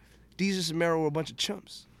like Jesus and Mero were a bunch of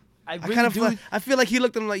chumps. I I really kind of do. I feel like he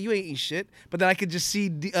looked at him like, you ain't eating shit. But then I could just see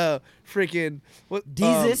freaking what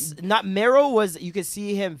Jesus, not Mero was. You could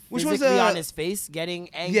see him Which was, physically on his face getting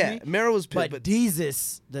angry. Yeah, Mero was pissed, but but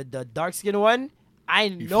Jesus, the dark skinned one, I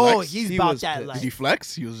know flexed? he's He about was that pissed. like. Did he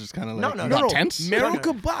flex? He was just kind of like, No, he no, got no. tense? Mero No.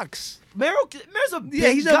 could box. Mero's a big Yeah,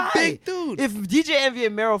 he's a guy. big dude. If DJ Envy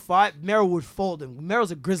and Mero fought, Mero would fold him.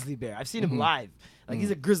 Mero's a grizzly bear. I've seen him live. Like,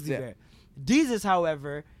 he's a grizzly Yeah. bear. Jesus,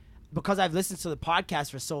 however, because I've listened to the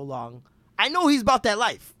podcast for so long, I know he's about that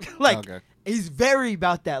life. Like, Okay. he's very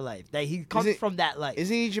about that life. That he comes it- from that life.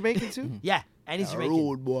 Isn't he Jamaican too? Yeah, and he's Jamaican.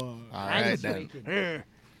 Rude boy. All And right, he's then. Jamaican.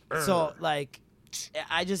 So, like,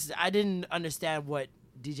 I didn't understand what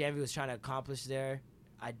DJ Envy was trying to accomplish there.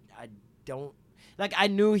 I don't, like, I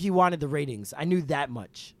knew he wanted the ratings. I knew that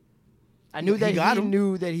much. I knew He that got he 'em.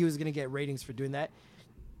 knew that he was going to get ratings for doing that.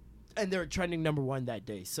 And they were trending #1 that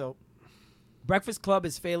day. So, Breakfast Club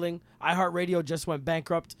is failing. iHeartRadio just went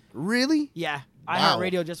bankrupt. Really? Yeah. Wow.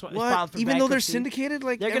 iHeartRadio just went filed What? for Even though they're bankruptcy. syndicated,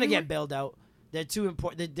 like They're going to everywhere? get bailed out. They're too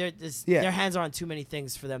important. Yeah. Their hands are on too many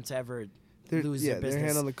things for them to ever lose their business. their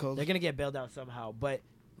hand on the culture. They're gonna get bailed out somehow. But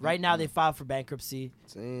right now they filed for bankruptcy.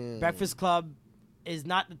 Damn. Breakfast Club is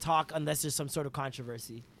not the talk unless there's some sort of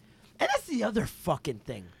controversy. And that's the other fucking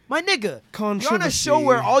thing. My nigga, you're on a Controversy. show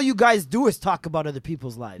where all you guys do is talk about other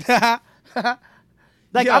people's lives.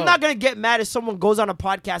 Like, Yo. I'm not going to get mad if someone goes on a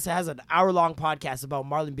podcast that has an hour-long podcast about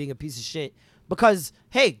Marlon being a piece of shit. Because,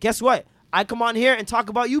 hey, guess what? I come on here and talk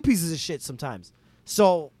about you pieces of shit sometimes.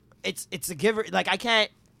 So, it's a giver. Like, I can't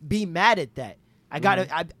be mad at that.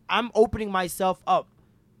 I'm opening myself up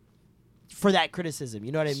for that criticism.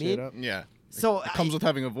 You know what I mean? up. Yeah. So It comes with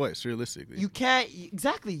having a voice, realistically. you can't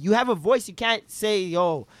exactly. You have a voice. You can't say,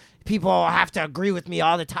 "Yo, people have to agree with me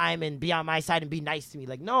all the time and be on my side and be nice to me."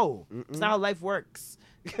 Like, no, it's not how life works.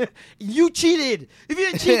 You cheated. If you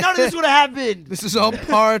didn't cheat, none of this would have happened. This is all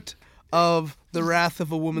part of the wrath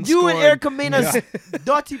of a woman. You and scorned. Erica Mena's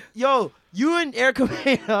daughter. Yo, you and Erica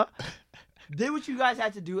Mena did what you guys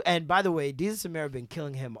had to do. And by the way, Jesus and Mary have been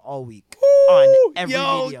killing him all week on every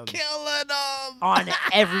medium. Killing them. On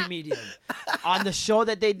every medium. On the show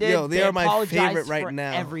that they did, Yo, they are my apologized favorite right for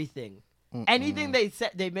now. everything. Anything they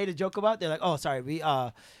said, they made a joke about. They're like, "Oh, sorry, we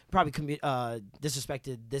probably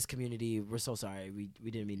disrespected this community. We're so sorry. We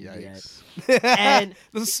didn't mean to do that." And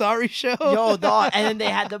The sorry show. yo, dog. And then they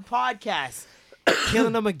had the podcast,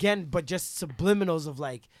 killing them again, but just subliminals of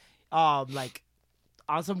like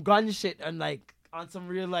on some gun shit and like on some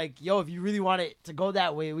real like, yo, if you really want it to go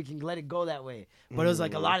that way, we can let it go that way. But it was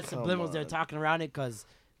like a lot of come subliminals they're on. talking around it because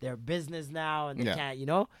they're business now and they Yeah. can't, you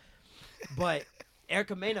know. But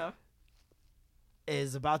Erica Mena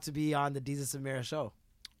is about to be on the Jesus and Mira show.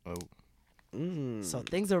 Oh. So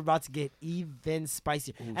things are about to get even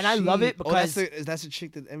spicier. And I love it because that's a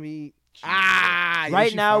chick that Emmy.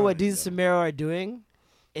 right now what Jesus and Mira are doing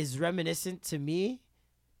is reminiscent to me.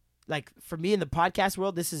 Like, for me in the podcast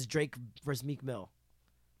world, this is Drake versus Meek Mill.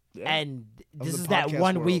 And this the is that podcast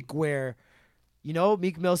one world. week where, you know,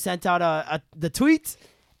 Meek Mill sent out the tweet,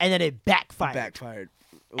 and then it backfired. Backfired.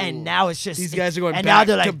 And Ooh. now it's just... These guys are going and back now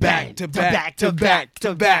they're like, to back bang, to back to back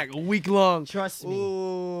to back, a week long. Trust me.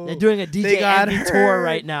 Ooh. They're doing a They DJ got Envy hurt. tour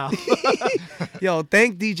right now. Yo,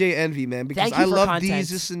 thank DJ Envy, man, because Thank you I for love content.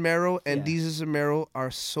 Jesus and Mero, and Yeah. Jesus and Mero are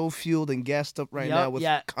so fueled and gassed up right Yup, now with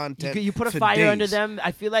yeah. content. You put a for fire under days. them.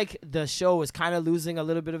 I feel like the show is kind of losing a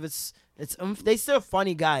little bit of its oomph. They still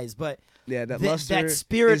funny guys, but Yeah, that that luster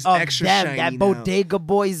spirit is of extra them, shiny that now. Bodega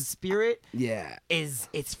Boys spirit, Yeah. it's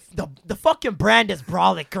the fucking brand is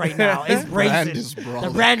brolic right now. It's Brand racist. is brolic. The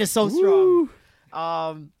brand is so strong.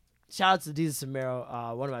 Shout out to Jesus and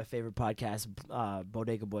Mero, one of my favorite podcasts,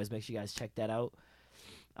 Bodega Boys. Make sure you guys check that out.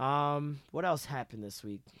 What else happened this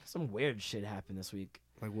week? Some weird shit happened this week.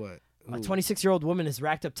 Like what? A 26-year-old woman has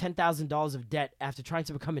racked up $10,000 of debt after trying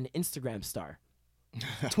to become an Instagram star.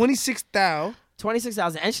 26,000.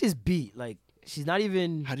 26,000, and she's beat. Like, she's not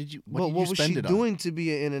even. How did you? What What did you was spend she it on? doing to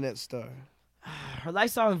be an internet star? Her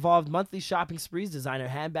lifestyle involved monthly shopping sprees, designer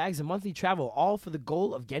handbags, and monthly travel, all for the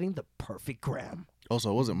goal of getting the perfect gram. Also,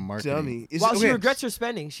 it wasn't marketing. Dummy. While she regrets her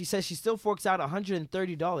spending, she says she still forks out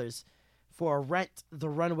 $130 for a Rent the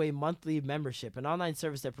Runway monthly membership, an online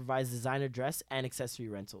service that provides designer dress and accessory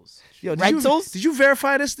rentals. Yo, Rentals? Did you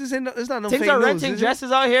verify this? This ain't. It's not no Things fake are news, renting is it?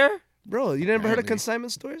 dresses out here. Bro, you never heard of Apparently.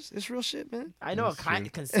 consignment stores? It's real shit, man. I know a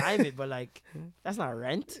consignment, but like, that's not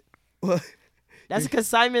rent. Well, That's a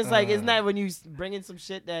consignment. It's like, isn't that when you bring in some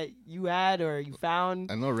shit that you had or you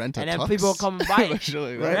found? I know rent a And then tux. people come and buy it.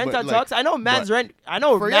 Actually, right? Rent But, a like, tux. I know man's but- rent. I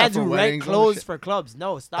know for man's for who rent weddings, all clothes shit. for clubs.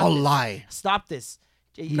 No, stop. I'll this. lie. Stop this.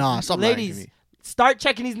 Nah, stop lying to Ladies, me. start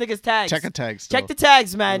checking these niggas' tags. Check a tag still. Check the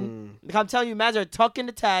tags, man. Like I'm telling you, mans are tucking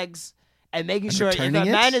the tags and making And sure if returning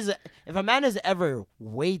a man is ever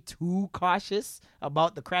way too cautious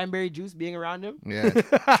about the cranberry juice being around him, Yeah.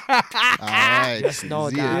 All right. just know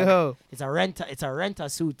easy. that Yo. it's a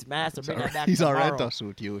renta suit. Man has to bring that back. He's a tomorrow. rent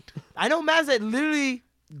suit, youth. I know mans that literally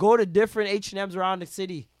go to different H&Ms around the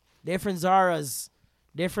city, different Zaras,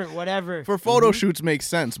 different whatever. For photo shoots makes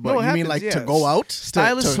sense, but No, it you mean happens, like to yeah. go out?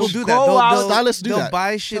 Stylists to will do go that. out- Stylists do they'll that.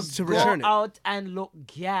 buy shit to go return it. out and look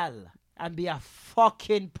gal and be a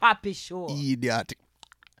fucking poppy show. Idiot.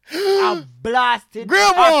 A blasted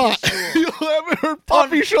Grandma! poppy show. You haven't heard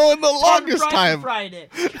Poppy Show in the longest On time. Friday.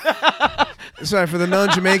 Sorry for the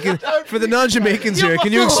non-Jamaicans You here.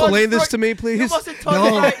 Can you must have explain told this to me, You please? must have told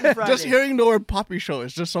me right on Friday. Just hearing the word Poppy Show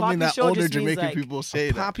is just something Poppy that show older just means, Jamaican like, people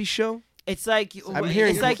say. that. Poppy show. It's like I'm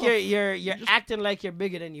hearing it's like it. you're acting like you're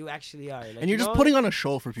bigger than you actually are. Like, And you're just know, putting on a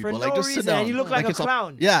show for people. for like, no just reason, sit down. and you look like a it's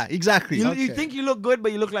clown. Yeah, exactly. You think you look good,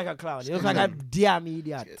 but you look like a clown. You look like a damn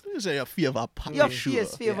idiot. You say a fee of a Poppy Your Show.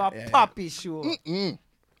 face feel of a yeah. poppy show.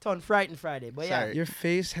 on Frightened Friday. But yeah, Sorry. Your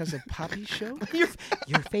face has a poppy show.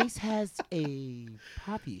 your face has a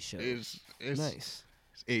poppy show. It's Nice.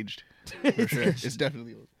 It's aged. For sure. It's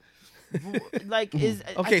definitely old. Like is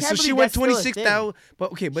I Okay, can't so she believe went that's still a 26,000. thing.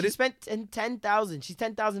 But okay, but She it's spent $10,000. She's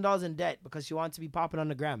 $10,000 in debt because she wanted to be popping on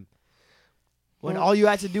the gram. When all you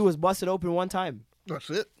had to do was bust it open one time. That's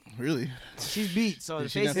it. Really. She's beat, so the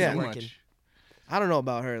She face got isn't too working. much. I don't know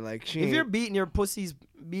about her. Like she. If ain't- you're beat and your pussy's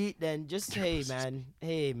beat, then just hey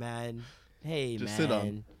man. Just sit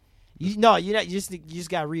on. You not. You just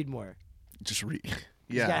gotta read more. Just read.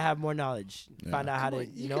 You just gotta Yeah. have more knowledge. Find out how Come to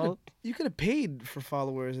on, you know. you could have paid for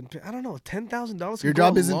followers, and I don't know, $10,000. Your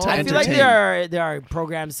job isn't to I feel like entertain. there are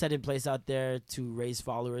programs set in place out there to raise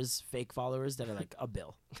followers, fake followers that are like a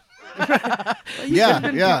bill.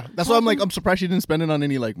 Yeah. That's why I'm surprised she didn't spend it on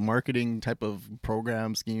any like marketing type of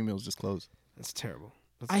program scheme. It was just closed. That's terrible.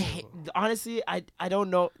 That's I hate, terrible. honestly, I don't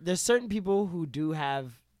know. There's certain people who do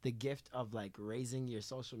have the gift of like raising your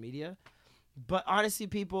social media, but honestly,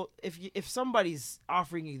 people, if somebody's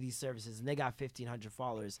offering you these services and they got 1,500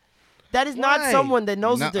 followers, that is not Why? someone that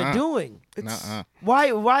knows what they're Nuh-uh. doing. It's, Nuh-uh.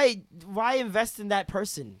 Why invest in that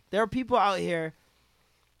person? There are people out here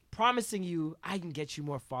promising you, I can get you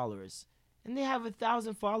more followers, and they have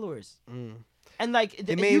 1,000 followers, and like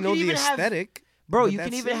They may you know can the even have. aesthetic. Bro, but you can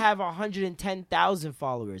that's even it. have 110,000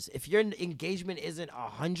 followers. If your engagement isn't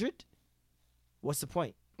 100, what's the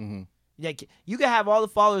point? Mhm. Like you can have all the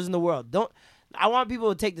followers in the world. I want people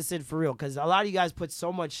to take this in for real because a lot of you guys put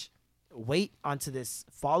so much weight onto this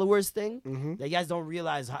followers thing that you guys don't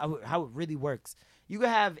realize how it really works. You can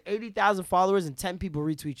have 80,000 followers and 10 people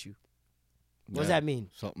retweet you. What does Yeah. that mean?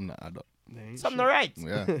 Something that I don't. Something all right.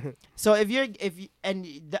 Yeah. So if you and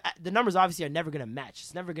the numbers obviously are never gonna match.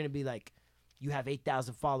 It's never gonna be like you have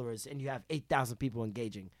 8,000 followers and you have 8,000 people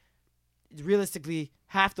engaging. Realistically,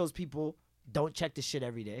 half those people don't check the shit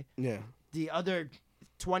every day. Yeah. The other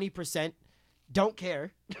 20% don't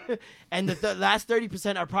care, and the last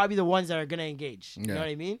 30% are probably the ones that are gonna engage. You know Yeah. what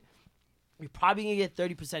I mean? You're probably gonna get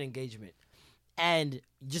 30% engagement, and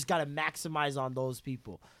you just gotta maximize on those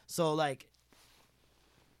people. So like.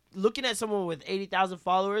 Looking at someone with 80,000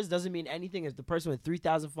 followers doesn't mean anything if the person with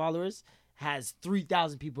 3,000 followers has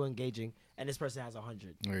 3,000 people engaging and this person has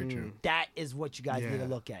 100. Very true. That is what you guys need to Yeah.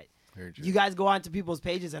 look at. Very true. You guys go onto people's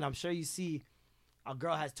pages and I'm sure you see a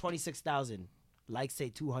girl has 26,000, likes say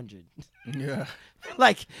 200. Yeah.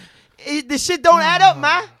 Like, the shit don't add up,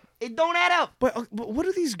 man. It don't add up. But what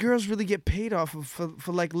do these girls really get paid off of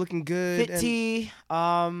for like looking good? Fit Tea,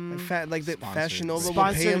 and like the Sponsored. Fashion Nova will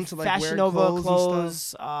pay them sponsored to like Fashion wear Nova clothes and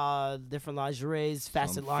stuff. clothes, different lingeries,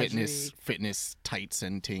 facet lingerie. Fitness tights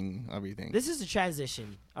and ting, everything. This is a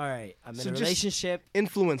transition. All right, I'm in So a just relationship.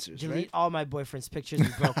 Influencers, Delete right? all my boyfriend's pictures. We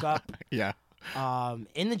broke up. Yeah.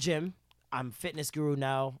 In the gym. I'm fitness guru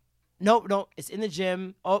now. No, it's in the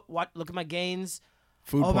gym. Oh, what? Look at my gains.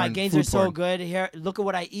 Food My porn, gains food are so porn. good. Here, look at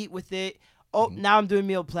what I eat with it. Oh, now I'm doing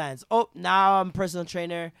meal plans. Oh, now I'm a personal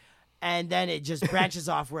trainer. And then it just branches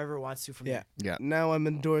off wherever it wants to from Yeah. Yeah. Now I'm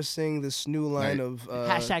endorsing this new line Right. of there.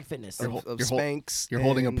 Hashtag fitness. of You're Spanx. You're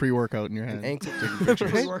holding a and- pre-workout in your hand. and ankle.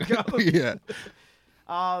 Pre-workout. Yeah.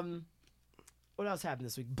 What else happened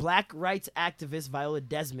this week? Black rights activist Viola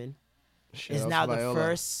Desmond Shout is out now to the Viola.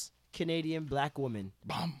 first Canadian black woman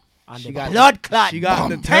Bomb. on She the got- blood clot. she got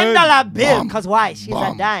the $10 bill. Bomb. Cause why? She's a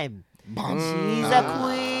Bomb. dime. Bomb. She's a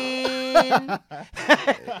queen.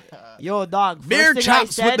 Yo, dog. First Beer thing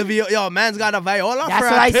chops I said, with the yo man's got a viola. that's for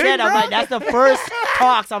what a I pig, said. I'm bro. like, that's the first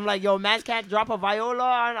talks. I'm like, yo, man can't drop a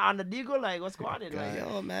viola on the deagle. Like, what's going on? Like,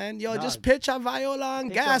 Yo man, yo Dog. just pitch a viola on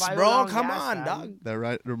Pitch a gas, viola bro. on Come gas, on, fam. dog.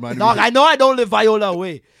 That reminded dog, me. I know I don't live viola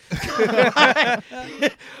away.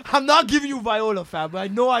 I'm not giving you viola, fam, but I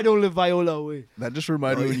know I don't live viola away. That just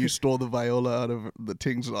reminded me when you stole the viola out of the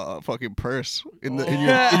Ting's fucking purse in your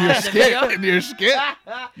The skit. video? In your skit.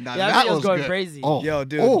 Now that that video's was going good. crazy. Oh, Yo,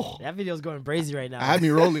 dude. Oh, That video's going crazy right now. I had me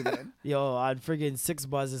rolling, man. Yo, on friggin' Six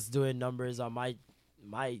Buzz is doing numbers on my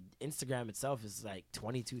Instagram itself is like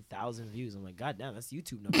 22,000 views. I'm like, god damn, that's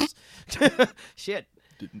YouTube numbers. Shit.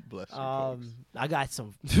 Didn't bless you. folks. I got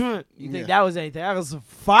some. You think Yeah. that was anything? I got some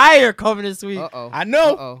fire coming this week. Uh-oh. I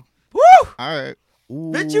know. Uh-oh. Woo! All right.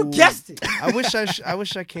 Bitch, you guessed it. I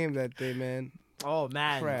wish I came that day, man. Oh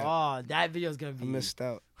man. Crap. Oh, that video's gonna be. I missed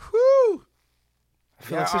out. Whew. I feel,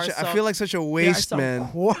 There like such are I some- feel like such a There are waste some man.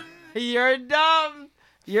 You're dumb.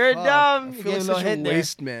 You're Fuck, dumb. I You feel gave a like little such a hint there.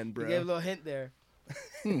 waste man, You bro. gave a little hint there.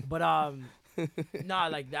 But nah,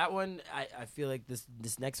 like that one, I feel like this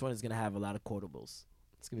next one is gonna have a lot of quotables.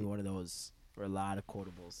 It's gonna be one of those for a lot of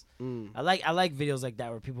quotables. I like videos like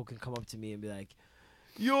that where people can come up to me and be like,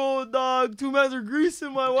 "Yo, dog, two mans are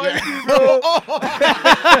greasing my wifey, bro."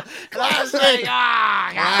 Classic.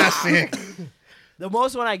 Classic. The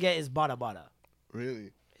most one I get is Bada Bada.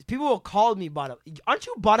 Really? People will call me Bada. Aren't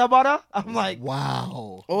you Bada Bada? I'm like,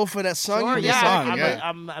 Wow. Oh, for that song? sure, you yeah, song, I'm, yeah.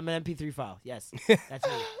 I'm an MP3 file. Yes, that's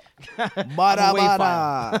me. Bada I'm a wave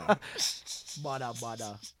bada.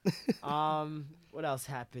 Bada Bada. What else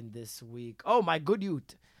happened this week? Oh, my good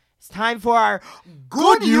youth. It's time for our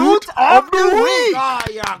good youth of the week. Oh,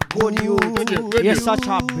 you're a good youth. You're such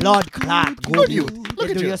a blood clot good youth. Look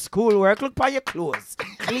You at do you. your schoolwork. Look by your clothes.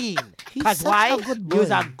 Clean. Because why? You're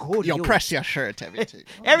a good Yo, youth. press your shirt, everything.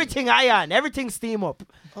 Everything iron. Everything steam up.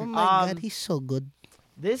 Oh my God, he's so good.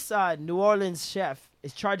 This New Orleans chef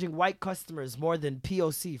is charging white customers more than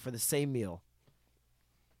POC for the same meal.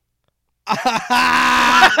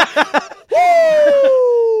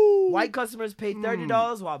 White customers pay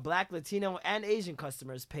 $30 while black, Latino, and Asian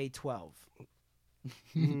customers pay $12.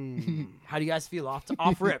 How do you guys feel off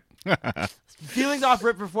rip? Feelings off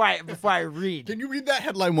rip before I read. Can you read that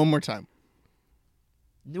headline one more time?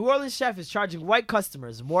 New Orleans chef is charging white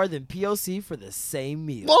customers more than POC for the same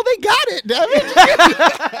meal. Well, they got it, damn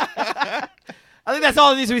it. I think that's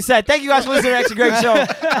all that needs to be said. Thank you guys for listening to Extra Great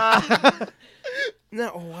Show.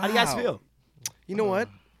 No, wow. How do you guys feel? You know what?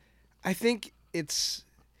 I think it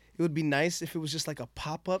would be nice if it was just like a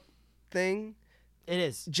pop-up thing. It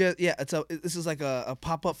is. This is like a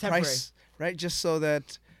pop-up Temporary. price, right? Just so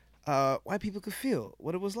that white people could feel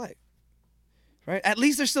what it was like, right? At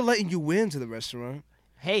least they're still letting you in to the restaurant.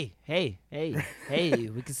 Hey, we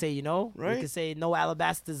could say, Right? we could say no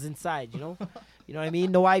alabasters inside, you know what I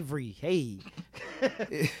mean? No ivory, hey.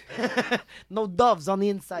 No doves on the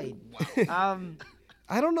inside.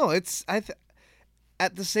 I don't know.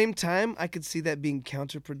 At the same time, I could see that being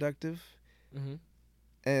counterproductive,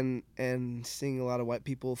 and seeing a lot of white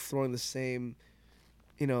people throwing the same,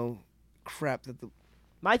 crap that the.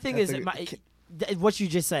 My thing is, what you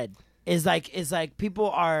just said is like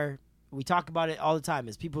people are, we talk about it all the time,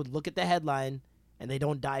 is people look at the headline and they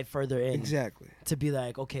don't dive further in. Exactly. To be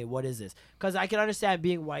like, okay, what is this? Because I can understand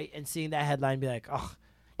being white and seeing that headline and be like, oh,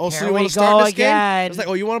 Oh, so here you want we to start go this game? again. It's like,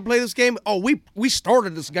 oh, you want to play this game? Oh, we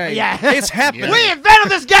started this game. Yeah. It's happening. Yeah. we invented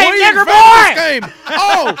this game, We nigger invented boy! this game.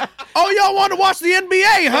 Oh, y'all want to watch the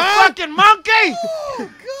NBA, You huh? fucking monkey! Oh,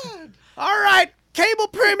 God. All right, cable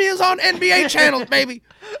premiums on NBA channels, baby.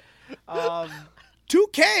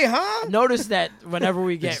 2K, huh? Notice that whenever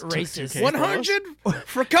we get racist, 100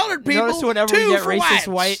 for colored people. notice whenever 2 we get for racist whites.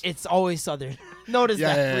 white, it's always Southern. Notice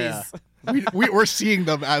that, please. We're seeing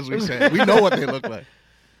them as we say it. We know what they look like.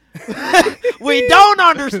 We don't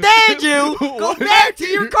understand you. Go back to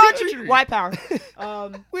your country. White power.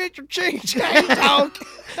 Where'd your change, dog?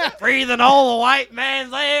 Breathing all the white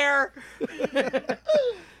man's air.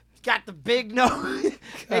 Got the big nose.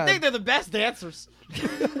 They think they're the best dancers.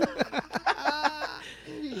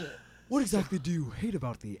 What exactly do you hate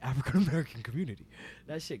about the African American community?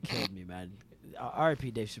 That shit killed me, man.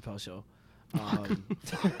 R.I.P. Dave Chappelle show.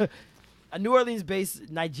 A New Orleans-based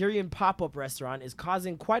Nigerian pop-up restaurant is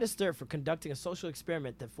causing quite a stir for conducting a social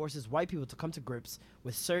experiment that forces white people to come to grips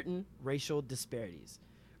with certain racial disparities.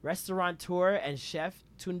 Restaurateur and chef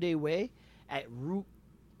Tunde Wei at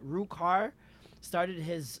Rukar started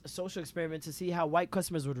his social experiment to see how white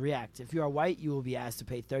customers would react. If you are white, you will be asked to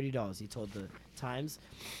pay $30, he told the Times.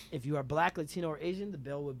 If you are black, Latino, or Asian, the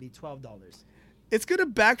bill would be $12. It's going to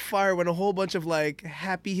backfire when a whole bunch of,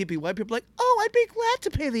 happy hippie white people are like, oh, I'd be glad to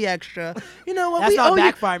pay the extra. You know what? That's we not owe you,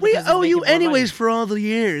 backfiring we because he's owe you making more anyways money. for all the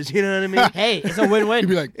years. You know what I mean? Hey, it's a win-win. You'd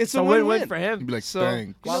be like, It's a win-win for him. you'd be like, So-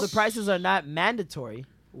 dang. While the prices are not mandatory,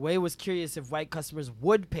 Wei was curious if white customers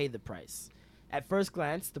would pay the price. At first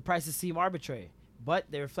glance, the prices seem arbitrary, but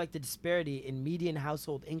they reflect the disparity in median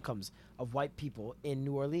household incomes of white people in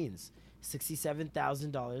New Orleans.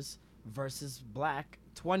 $67,000 versus black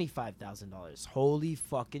 $25,000. Holy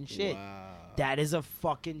fucking shit. That is a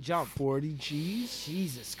fucking jump. 40 G's?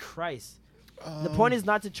 Jesus Christ. The point is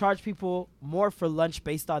not to charge people more for lunch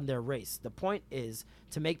based on their race. The point is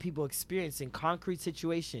to make people experience in concrete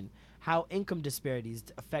situation how income disparities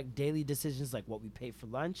affect daily decisions like what we pay for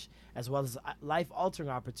lunch, as well as life-altering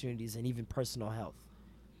opportunities and even personal health.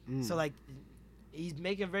 So, he's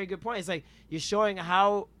making a very good point. It's like you're showing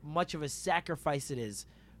how much of a sacrifice it is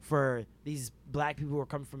for these black people who are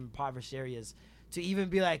coming from impoverished areas to even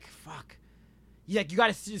be like, fuck. You got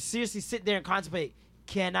to seriously sit there and contemplate,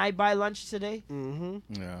 can I buy lunch today?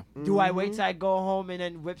 Yeah. Do I wait till I go home and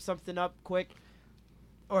then whip something up quick?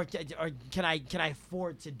 Or can I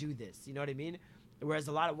afford to do this? You know what I mean? Whereas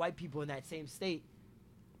a lot of white people in that same state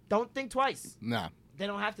don't think twice. Nah. They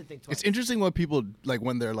don't have to think twice. It's interesting what people like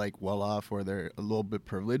when they're like well off or they're a little bit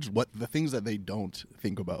privileged. What the things that they don't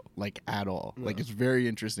think about like at all. Like it's very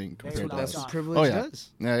interesting compared to That's us. what privilege Oh, yeah. does.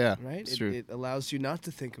 Yeah, Right? It's true. It allows you not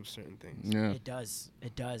to think of certain things. Yeah. It does.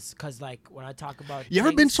 It does. Because, like, when I talk about. You ever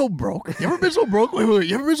been things- so broke? You ever been so broke? Wait.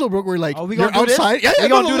 You ever been so broke where like Oh, we you're gonna do this? outside? Yeah, We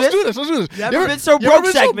no, gonna do let's this? do this. Let's do this. You ever been so you ever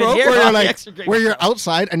broke segment here where on you're the like Extra Great where Show. you're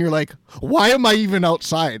outside and you're like, why am I even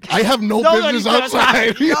outside? I have no No, business you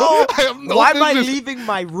outside. You know? No. I have no Why am I business. leaving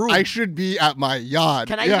my room? I should be at my yard.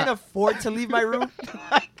 Can I Yeah. even afford to leave my room?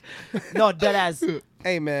 No, dead ass.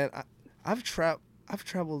 Hey man, I've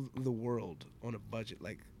traveled the world on a budget.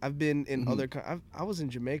 Like I've been in other. I was in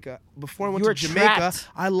Jamaica before I went You were to Jamaica. trapped.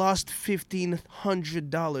 I lost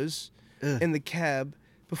 $1,500 in the cab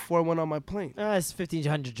before I went on my plane. It's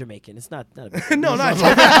 1,500 Jamaican. It's not a big No, not.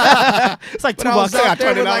 It's like But $2. I was out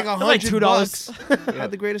there with $20. like It's like $100. I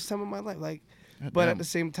had the greatest time of my life. Like, but damn. at the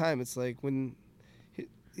same time, it's like when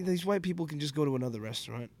these white people can just go to another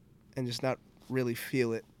restaurant and just not really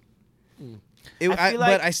feel it. I feel like-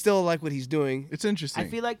 But I still like what he's doing. It's interesting. I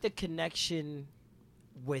feel like the connection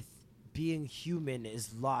with being human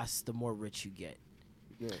is lost the more rich you get.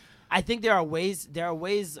 Yeah. I think there are ways,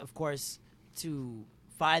 of course, to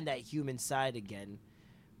find that human side again.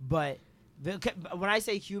 But when I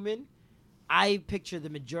say human, I picture the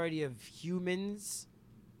majority of humans,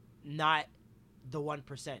 not the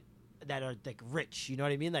 1% that are like rich. You know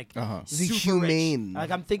what I mean? Like Uh-huh. The super humane. rich.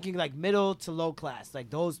 Like I'm thinking like middle to low class. Like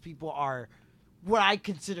those people are what I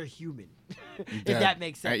consider human. If Yeah. that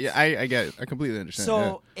makes sense. I get it. I completely understand.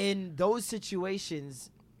 So in those situations,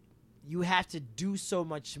 you have to do so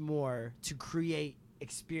much more to create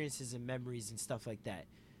experiences and memories and stuff like that.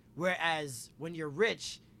 Whereas when you're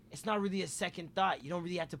rich, it's not really a second thought. You don't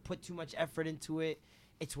really have to put too much effort into it.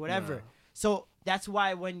 It's whatever. No. So that's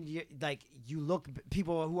why when you look,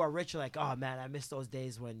 people who are rich are like, oh man, I miss those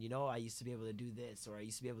days when, I used to be able to do this or I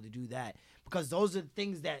used to be able to do that. Because those are the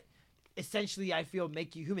things that essentially I feel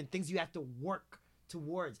make you human, things you have to work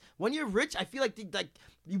towards. When you're rich, I feel like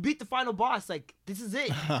you beat the final boss. Like, this is it.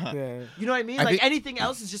 Yeah. You know what I mean? I Like think- anything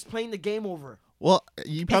else is just playing the game over. well,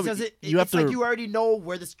 you probably you have it's to. like you already know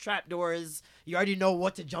where this trap door is. You already know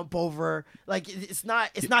what to jump over. Like it's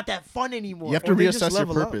not that fun anymore. you have to Or they just reassess your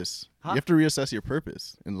level up. purpose. Huh? You have to reassess your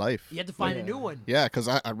purpose in life. You have to find a new one. Yeah, because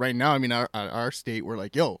right now, I mean, our state, we're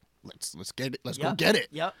like, yo, let's get it. Let's go Yep. get it.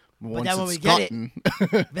 Yep. Once But then when it's we get it,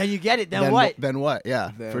 gotten, then you get it. Then then what? Then what?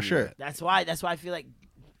 Yeah, Then for sure. what? That's why I feel like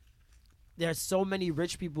there's so many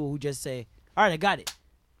rich people who just say, all right, I got it.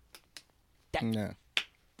 Yeah.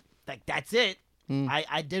 Like that's it.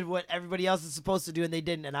 I did what everybody else is supposed to do and they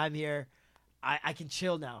didn't, and I'm here. I can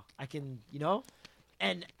chill now. I can,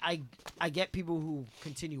 and I get people who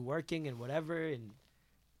continue working and whatever, and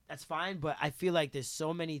that's fine. But I feel like there's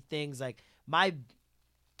so many things. Like my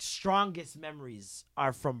strongest memories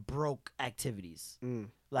are from broke activities.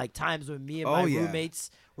 Like times when me and my Oh, yeah. roommates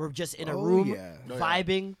were just in a Oh, room yeah. Oh, yeah.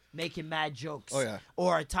 vibing, making mad jokes. Oh, yeah.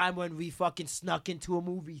 Or a time when we fucking snuck into a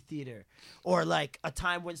movie theater. Or like a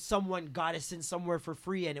time when someone got us in somewhere for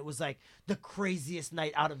free and it was like the craziest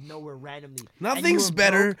night out of nowhere randomly. And you Nothing's were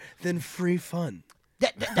better broke. than free fun.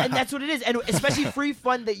 And that's what it is. And especially free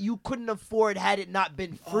fun that you couldn't afford had it not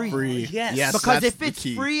been free. Free. yes. Yes, Because that's if the it's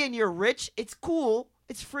key. free and you're rich, it's cool.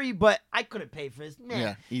 It's free, but I couldn't pay for this. Nah.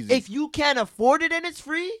 Yeah, easy. If you can't afford it and it's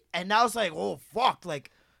free, and now it's like, oh fuck,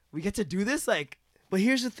 like we get to do this, like But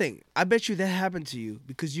here's the thing. I bet you that happened to you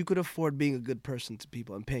because you could afford being a good person to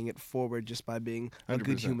people and paying it forward just by being a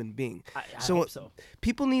good 100%. human being. I hope so.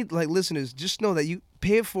 People need, like, listeners, just know that you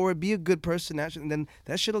pay it forward, be a good person, and then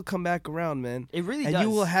that shit will come back around, man. It really and does. you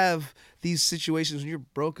will have these situations when you're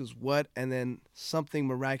broke as what, and then something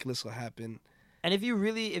miraculous will happen. And if you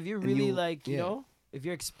really you- like, you yeah. know, if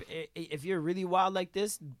you're really wild like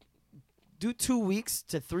this, do 2 weeks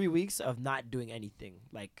to 3 weeks of not doing anything,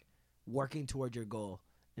 like working toward your goal,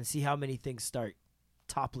 and see how many things start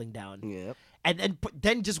toppling down. Yep. And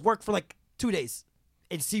then just work for like 2 days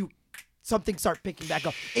and see something start picking back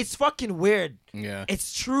up. It's fucking weird. Yeah.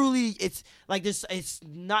 It's truly, it's like this. It's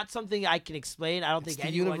not something I can explain. I don't It's think the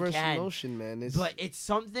anyone universal can. motion, man. It's, But it's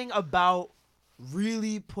something about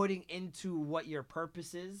really putting into what your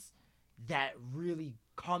purpose is that really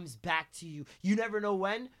comes back to you. You never know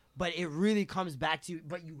when, but it really comes back to you.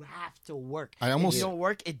 But you have to work. I almost- if you don't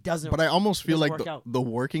work, it doesn't. But I almost feel doesn't like work out. the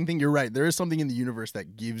working thing, you're right. There is something in the universe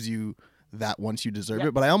that gives you that once you deserve Yeah.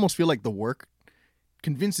 it. But I almost feel like the work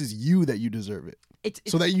convinces you that you deserve it. It's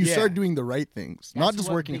So that you yeah. start doing the right things, not That's just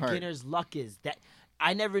what working hard. beginner's luck is. That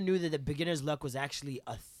I never knew that the beginner's luck was actually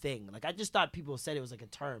a thing. Like I just thought people said it was like a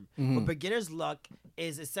term. Mm-hmm. But beginner's luck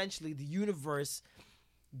is essentially the universe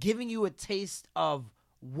giving you a taste of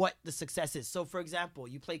what the success is. So, for example,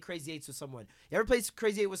 you play Crazy Eights with someone. You ever play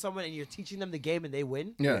Crazy Eight with someone and you're teaching them the game and they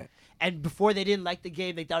win? Yeah. And before they didn't like the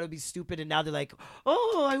game, they thought it would be stupid, and now they're like,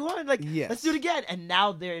 "Oh, I won! Like, let's do it again." And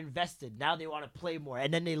now they're invested. Now they want to play more,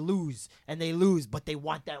 and then they lose, but they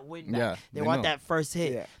want that win back. Yeah, they they want know. that first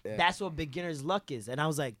hit. Yeah. That's what beginner's luck is. And I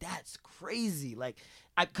was like, "That's crazy!" Like,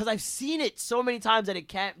 because I've seen it so many times that it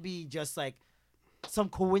can't be just like some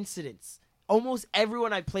coincidence. Almost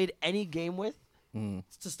everyone I played any game with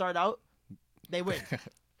to start out, they win.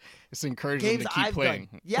 It's encouraging Games to keep I've playing.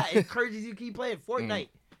 done. Yeah, it encourages you to keep playing. Fortnite.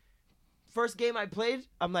 First game I played,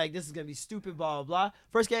 I'm like, this is gonna be stupid, blah blah blah.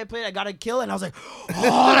 First game I played, I got a kill, and I was like,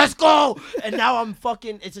 oh, let's go. And now I'm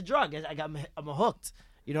fucking. It's a drug. I'm hooked.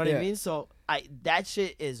 You know what I mean? So that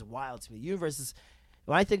shit is wild to me. Universe is.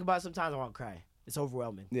 When I think about it, sometimes I want to cry. It's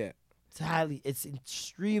overwhelming. Yeah. It's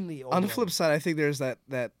extremely overwhelming. On the flip side, I think there's that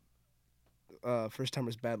first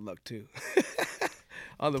timer's bad luck too.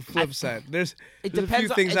 On the flip side, there's a few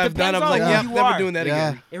things I've done. I'm like, yeah, never doing that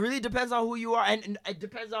again. It really depends on who you are, and it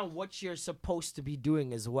depends on what you're supposed to be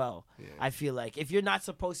doing as well. Yeah. I feel like if you're not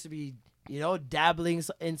supposed to be, dabbling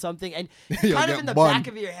in something, and kind of in the back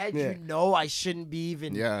of your head, I shouldn't be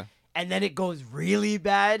even. Yeah. And then it goes really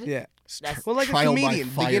bad. Yeah. That's like a comedian.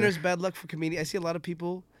 Beginner's bad luck for comedian. I see a lot of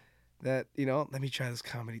people that, let me try this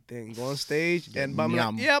comedy thing. Go on stage, and I'm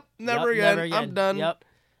like, yep, never again. I'm done. Yep.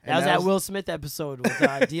 That was that Will Smith episode with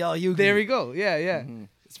DL Hughley. There we go. Yeah. Mm-hmm.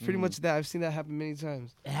 It's pretty much that. I've seen that happen many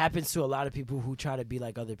times. It happens to a lot of people who try to be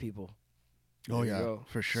like other people. Oh, yeah.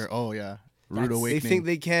 For sure. Oh, yeah. Rude awakening. They think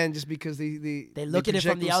they can just because they look at it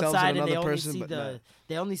from the outside and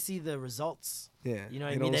they only see the results. Yeah. You know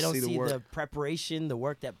what I mean? They don't see the preparation, the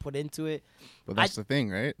work that put into it. But that's the thing,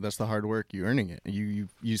 right? That's the hard work. You earning it.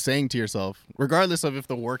 You saying to yourself, regardless of if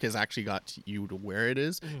the work has actually got you to where it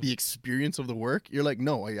is, the experience of the work, you're like,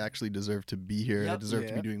 no, I actually deserve to be here. Yep. I deserve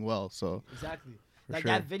to be doing well. So exactly. Like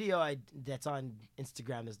that video that's on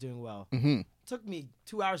Instagram that's doing well. Mm-hmm. Took me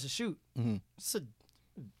 2 hours to shoot. Mm-hmm. It's a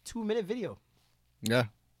 2-minute video. Yeah.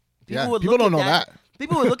 People don't know that.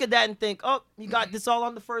 People would look at that and think, oh, you got this all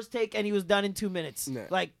on the first take and he was done in 2 minutes. Nah.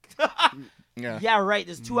 Like, yeah, right.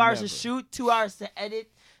 There's 2 hours to shoot, 2 hours to edit,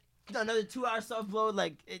 another 2 hours to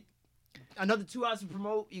upload, another 2 hours to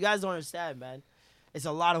promote. You guys don't understand, man. It's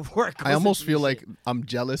a lot of work. I almost feel like I'm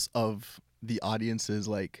jealous of the audience's,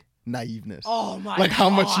 naiveness. Oh, my God. How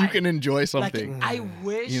much you can enjoy something. I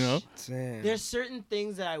wish, there's certain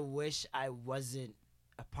things that I wish I wasn't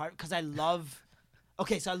a part, because I love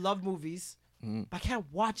movies, but I can't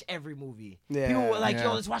watch every movie. Yeah. People were like,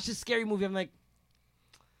 yo, let's watch this scary movie. I'm like,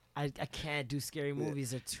 I can't do scary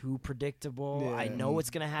movies. They're too predictable. Yeah. I know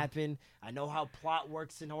what's going to happen. I know how plot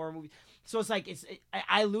works in horror movies. So it's like,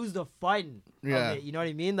 I lose the fun of it. You know what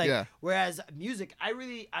I mean? Whereas music,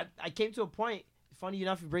 I came to a point, funny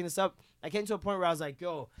enough, you bring this up, I came to a point where I was like,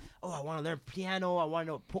 I want to learn piano. I want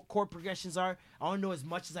to know what chord progressions are. I want to know as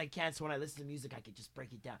much as I can, so when I listen to music, I can just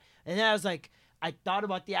break it down. And then I was like, I thought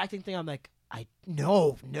about the acting thing. I'm like, I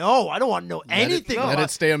don't want to know anything. Let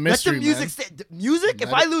it stay a mystery, let the music stay. Music,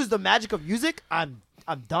 if I lose the magic of music, I'm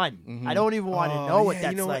done. Mm-hmm. I don't even want to know what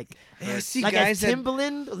that's like. Yeah, see, like guys,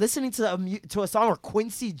 Timbaland listening to a song, or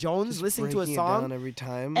Quincy Jones listening to a song. Every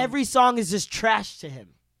time. Every song is just trash to him.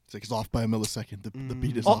 It's like it's off by a millisecond. The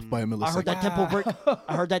beat is off by a millisecond. I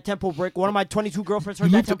heard that tempo break. One of my 22 girlfriends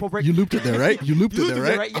heard that tempo break. You looped it there, right? You looped it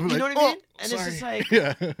there, right? You know what I mean? And it's just like,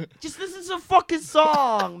 just listen to a fucking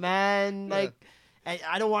song, man. Like, and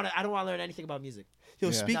I don't want to learn anything about music.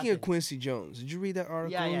 Yo, speaking of Quincy Jones, did you read that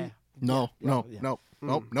article? Yeah. Nope,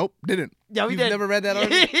 didn't. Yeah, we You've did. never read that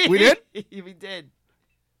article? We did? We did.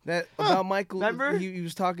 That about Michael. Remember? He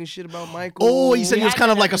was talking shit about Michael. Oh, he said he was kind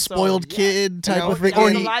of like a spoiled kid type of thing. Or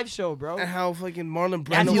he live show, bro. And how fucking Marlon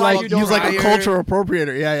Brando. And he was like a culture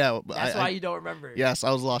appropriator. Yeah. That's why you don't remember. Yes, I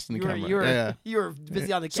was lost in the camera. You were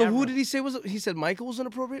busy on the camera. So who did he say he said Michael was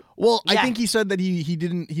inappropriate? Well, I think he said that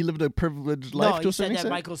he lived a privileged life to a certain extent. He said that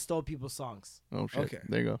Michael stole people's songs. Oh shit. Okay.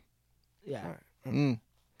 There you go. Yeah.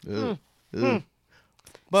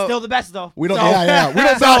 But still the best though. We don't.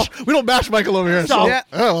 We don't bash Michael over here.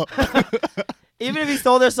 Even if he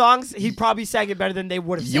stole their songs, he probably sang it better than they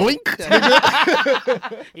would have. Yoink.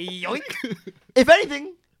 Yoink. If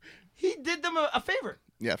anything, he did them a favor.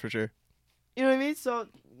 Yeah, for sure. You know what I mean? So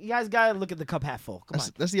you guys gotta look at the cup half full. Come on.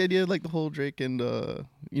 That's the idea of the whole Drake and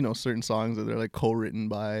certain songs that they're co-written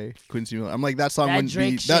by Quincy Miller. I'm like, that song wouldn't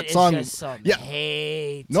Drake be that song. Is just some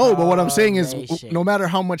hate. No, but what I'm saying is, no matter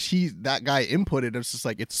how much that guy inputted, it's just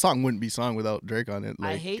its song wouldn't be song without Drake on it.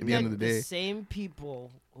 I hate at the end of the day. The same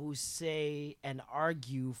people who say and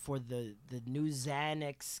argue for the new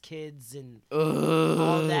Xanax kids and Ugh.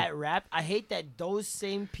 all that rap. I hate that those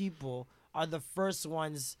same people are the first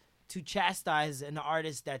ones to chastise an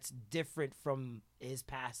artist that's different from his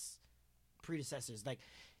past predecessors. Like,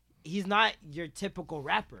 he's not your typical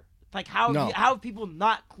rapper. Like, how have people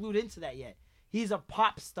not clued into that yet? He's a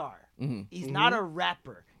pop star. Mm-hmm. He's not a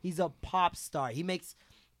rapper. He's a pop star. He makes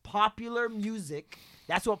popular music.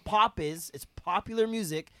 That's what pop is. It's popular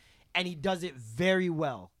music, and he does it very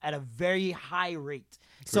well at a very high rate.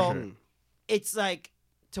 It's like,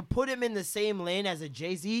 to put him in the same lane as a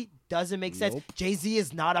Jay-Z doesn't make sense. Jay-Z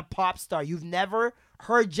is not a pop star. You've never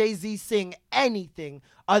heard Jay-Z sing anything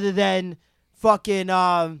other than fucking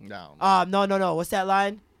no. What's that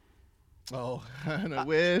line? Oh, and I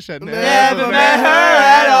wish I'd Never met her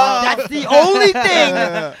at all. That's the only thing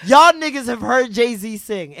y'all niggas have heard Jay-Z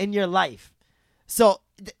sing in your life. So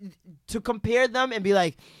to compare them and be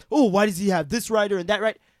like, oh, why does he have this writer and that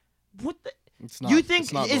right? What the? You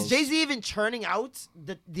think is Jay-Z even churning out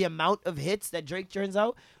the amount of hits that Drake churns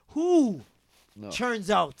out? Who churns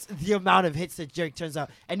out the amount of hits that Drake turns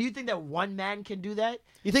out? And do you think that one man can do that?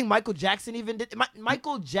 You think Michael Jackson even did?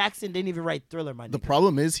 Michael Jackson didn't even write Thriller, my nigga. The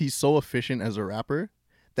problem is he's so efficient as a rapper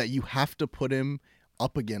that you have to put him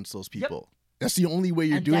up against those people. Yep. That's the only way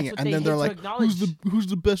you're doing it. And then they're like, who's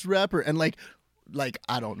the best rapper? And like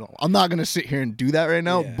I don't know. I'm not gonna sit here and do that right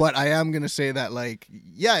now, but I am gonna say that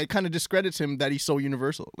it kind of discredits him that he's so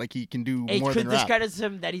universal. Like, he can do more than rap. It discredits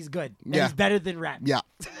him that he's good. That he's better than rap. Yeah,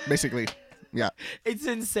 basically. Yeah. It's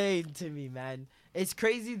insane to me, man. It's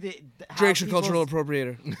crazy that Drake's a cultural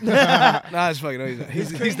appropriator. Nah, it's fucking no, he's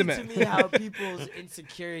the man. It's crazy to me how people's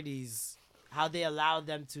insecurities, how they allow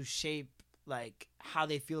them to shape like how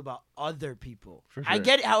they feel about other people. For sure. I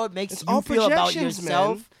get it, how it makes you feel about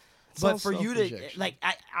yourself. But for you to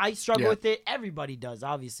I struggle with it. Everybody does,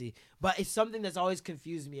 obviously. But it's something that's always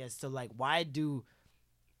confused me as to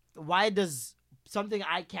why does something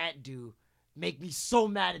I can't do make me so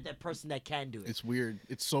mad at that person that can do it? It's weird.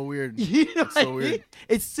 It's so weird. It's so weird.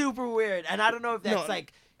 It's super weird, and I don't know if that's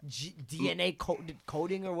DNA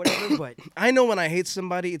coding or whatever. But I know when I hate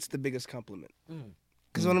somebody, it's the biggest compliment.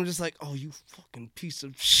 Because when I'm just like, oh, you fucking piece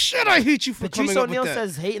of shit, I hate you for coming up with that. Patrice O'Neal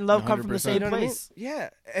says hate and love come from the same place. Yeah,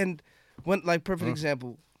 and when perfect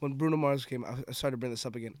example, when Bruno Mars came, I started to bring this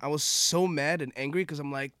up again. I was so mad and angry because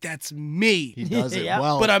I'm like, that's me. He does it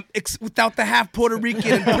well. But I'm without the half Puerto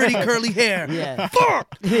Rican and pretty curly hair. Yeah.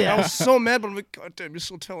 Fuck! Yeah. I was so mad, but I'm like, God damn, you're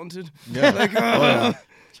so talented. Yeah.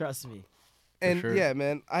 Trust me. And yeah,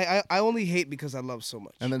 man, I only hate because I love so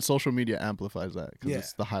much. And then social media amplifies that because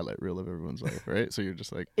it's the highlight reel of everyone's life, right? So you're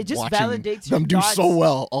just like, it just watching validates them do thoughts so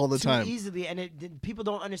well all the time easily, and people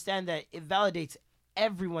don't understand that it validates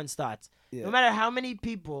everyone's thoughts. Yeah. No matter how many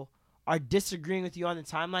people are disagreeing with you on the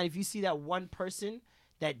timeline, if you see that one person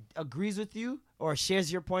that agrees with you or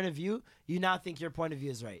shares your point of view, you now think your point of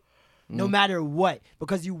view is right. No matter what,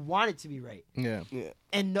 because you want it to be right. Yeah.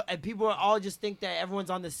 And people all just think that everyone's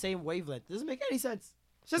on the same wavelength. It doesn't make any sense.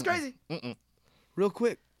 It's just crazy. Real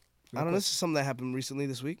quick. I don't know. This is something that happened recently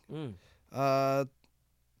this week.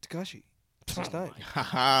 Tekashi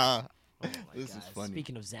 6ix9ine. This is funny.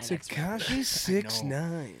 Speaking of Xanax. Tekashi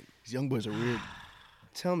 6ix9ine. These young boys are weird.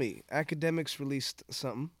 Tell me, Academics released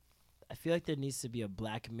something. I feel like there needs to be a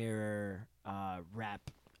Black Mirror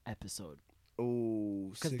rap episode.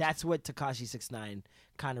 Oh, because that's what Tekashi 6ix9ine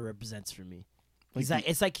kind of represents for me. He's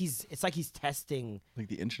it's like he's testing like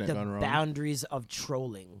the internet gone wrong. Boundaries of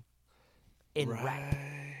trolling in rap.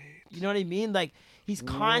 You know what I mean? Like he's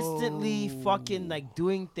constantly fucking like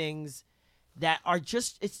doing things that are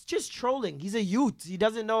it's just trolling. He's a youth. He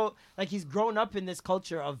doesn't know, like he's grown up in this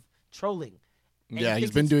culture of trolling. And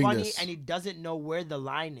he's been doing funny this, and he doesn't know where the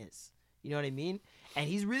line is. You know what I mean? And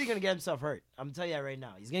he's really gonna get himself hurt. I'm gonna tell you that right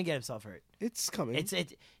now. He's gonna get himself hurt. It's coming.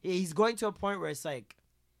 He's going to a point where it's like,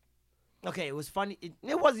 okay, it was funny.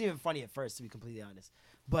 It wasn't even funny at first, to be completely honest.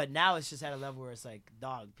 But now it's just at a level where it's like,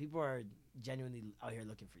 dog, people are genuinely out here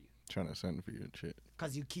looking for you, trying to send for you and shit.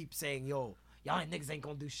 Because you keep saying, yo, y'all niggas ain't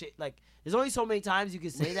gonna do shit. Like, there's only so many times you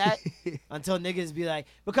can say that until niggas be like,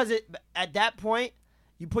 because at that point,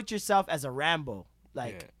 you put yourself as a Rambo.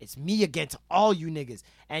 Like, it's me against all you niggas.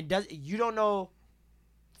 And you don't know,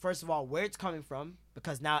 first of all, where it's coming from,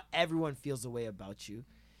 because now everyone feels a way about you.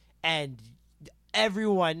 And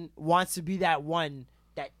everyone wants to be that one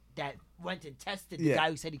that went and tested the guy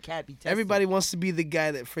who said he can't be tested. Everybody wants to be the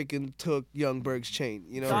guy that freaking took Young Berg's chain,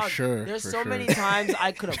 you know? For sure. There's so many times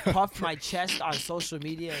I could have puffed my chest on social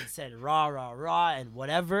media and said rah, rah, rah, and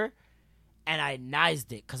whatever. and I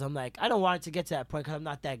niced it because I'm like, I don't want it to get to that point because I'm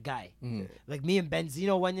not that guy. Like me and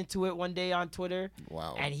Benzino went into it one day on Twitter.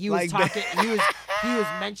 Wow. And he was Like talking, he was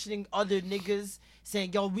mentioning other niggas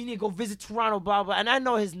saying, yo, we need to go visit Toronto, blah, blah. And I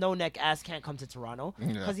know his no-neck ass can't come to Toronto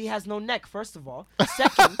because he has no neck, first of all.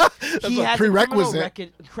 Second, he a has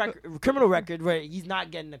prerequisite. a criminal record where he's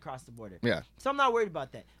not getting across the border. Yeah. So I'm not worried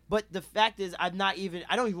about that. But the fact is, I don't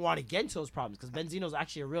even want to get into those problems because Benzino's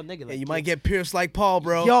actually a real nigga. Yeah, Like, you might get pierced like Paul,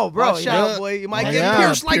 bro. Yo, bro, Watch yeah. out, boy. You might get Yeah,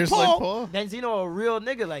 pierced like pierced Paul. Benzino a real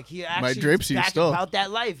nigga. Like, he actually drapes you back still. about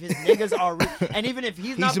that life. His niggas are real. And even if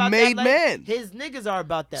he's not He's a about made that life, man. his niggas are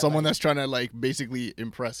about that Someone life. that's trying to like basically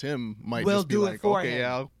impress him might Will just be do it like, for okay, him.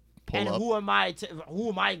 yeah, I'll pull And up. who am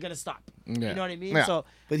I gonna stop? Yeah. You know what I mean? Yeah. So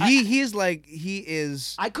But he's like, he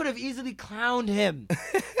is. I could have easily clowned him.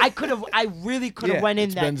 I really could have Yeah, went in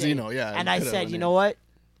it's that Benzino, day. yeah, And you I coulda said, went you in. know what?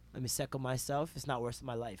 Let me second myself. It's not worth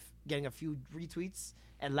my life. Getting a few retweets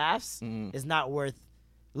and laughs is not worth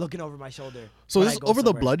looking over my shoulder. So when this I go over the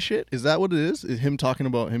somewhere. blood shit? Is that what it is? Is him talking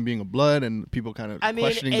about him being a blood and people kind of I mean,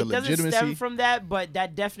 questioning it the doesn't legitimacy? stem from that, but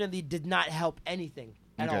that definitely did not help anything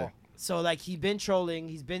at Okay. all. So like he's been trolling,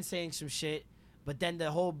 he's been saying some shit, but then the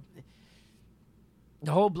whole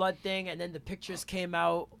blood thing, and then the pictures came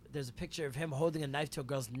out. There's a picture of him holding a knife to a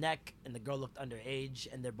girl's neck, and the girl looked underage,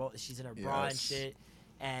 and she's in her bra and Yes. shit,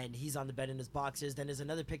 and he's on the bed in his boxers. Then there's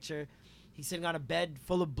another picture, he's sitting on a bed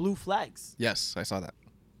full of blue flags, Yes, I saw that.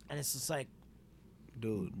 and it's just like,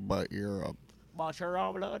 Dude. But you're a "But your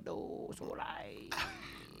own blood knows what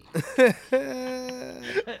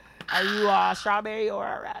Are you a strawberry or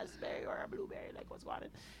a raspberry or a blueberry? Like, what's going on?"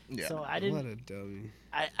 Yeah. So I What didn't. a dummy.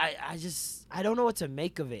 I don't know what to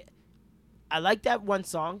make of it. I like that one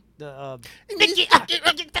song, the in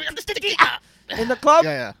the club.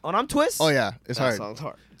 Yeah, yeah. On Twist. Oh yeah, it's That hard. song's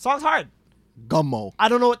hard. Song's hard. Gummo. I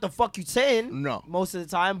don't know what the fuck you saying. No. Most of the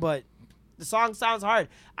time, but the song sounds hard.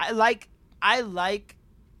 I like.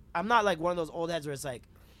 I'm not like one of those old heads where it's like,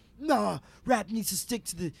 nah, rap needs to stick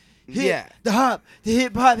to the hit, Yeah. the hop, the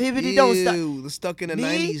hip hop, hippity don't stop. Ew, the stuck in the Me?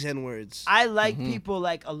 90s N words. I like people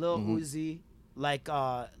like a Lil Uzi,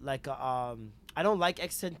 I don't like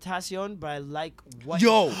Extentacion, but I like what.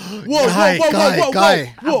 Yo, Guy. But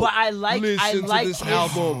I like Listen to this his,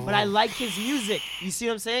 album. But I like his music. You see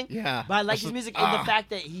what I'm saying? Yeah. But I like That's his what- music in the fact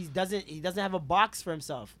that he doesn't have a box for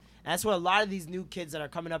himself. And that's what a lot of these new kids that are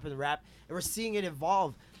coming up in rap, and we're seeing it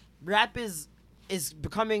evolve. Rap is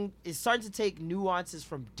starting to take nuances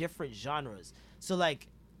from different genres. So like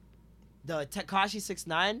the Tekashi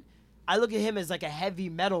 6ix9ine, I look at him as like a heavy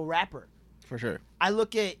metal rapper. For sure. I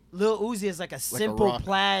look at Lil Uzi as like a simple rock.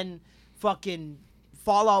 plan, fucking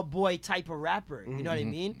Fallout Boy type of rapper. You know what I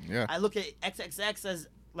mean? Yeah. I look at XXX as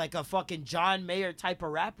like a fucking John Mayer type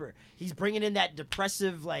of rapper. He's bringing in that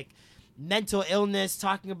depressive, like, mental illness,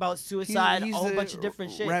 talking about suicide, He's a whole the bunch of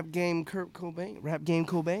different shit. Rap game Kurt Cobain. Rap game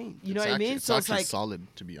Cobain. You know what I mean? It's So it's actually like,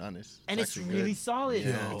 solid, to be honest. and it's actually really good. solid.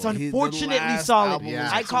 Yeah. It's Yo, the unfortunately last solid. album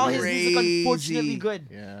was I call his music crazy. unfortunately good.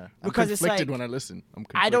 Yeah. Because I'm it's conflicted like- when I listen.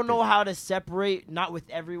 I don't know how to separate, not with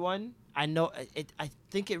everyone. I know it. I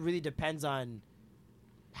think it really depends on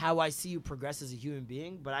how I see you progress as a human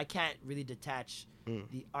being, but I can't really detach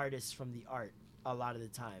the artist from the art a lot of the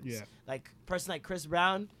times. Yeah. Like a person like Chris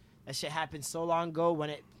Brown, that shit happened so long ago when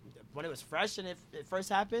it was fresh and it first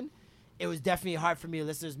happened. It was definitely hard for me to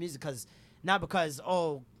listen to his music because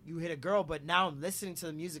you hit a girl, but now I'm listening to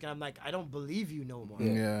the music and I'm like, I don't believe you no more.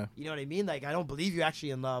 Yeah. You know what I mean? Like, I don't believe you're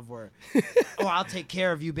actually in love, or I'll take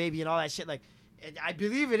care of you, baby, and all that shit. Like, I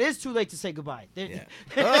believe it is too late to say goodbye.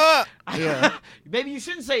 Yeah. Maybe you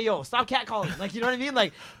shouldn't say yo. Stop catcalling. Like, you know what I mean?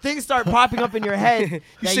 Like, things start popping up in your head. You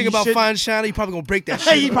that sing about shouldn't- Fine Shine, you probably gonna break that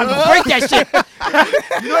Hey, shit. you probably gonna break that shit.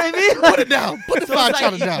 You know what I mean? Put it down. Put the So fire it's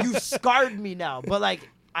channel like, down. you scarred me now. But like,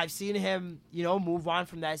 I've seen him, move on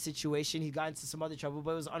from that situation. He got into some other trouble,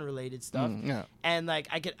 but it was unrelated stuff. Yeah. And like,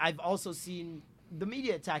 I've also seen the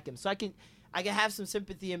media attack him, so I can have some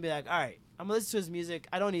sympathy and be like, all right, I'm gonna listen to his music.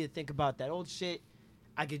 I don't need to think about that old shit.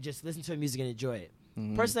 I could just listen to his music and enjoy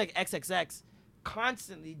it. Person like XXX,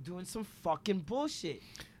 constantly doing some fucking bullshit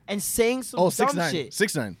and saying some dumb 6ix9ine. shit.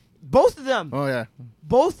 6ix9ine. Both of them. Oh yeah.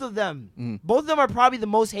 Both of them. Both of them are probably the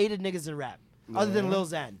most hated niggas in rap, other than Lil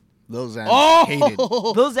Xan. Lil Xan. Oh! Hated.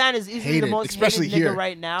 Lil Xan is easily Hated. the most Especially hated here. nigga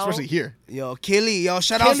right now. Especially here. Yo, Killy. Yo,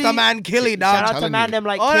 shout out to Killy. man Killy, dog. Shout out to telling man you. them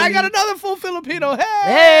like Oh, and I got Killy. another full Filipino. Hey!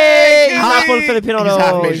 Hey, he's not Killy. full Filipino He's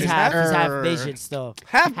half though. Asian. He's half Err. Asian still.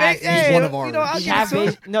 Half Half- Asian. He's one of You ours. know, I'll He's give it half to him.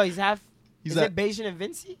 Asian. No, he's half. He's Is that. it Bayesian and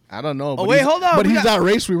Vinci? I don't know. But wait, he's- hold on, But we he's got- that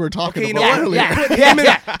race we were talking Okay, you know about what?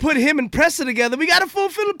 earlier. Put him and Pressa together. We got a full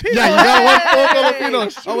Filipino. Yeah, you got one full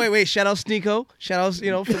Filipino. Oh wait, shout out Sneeko. Shout out,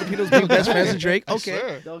 Filipinos being best friends with Drake.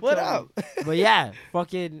 Okay, Don't what kill up? me. But yeah,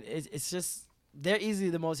 fucking, it's just they're easily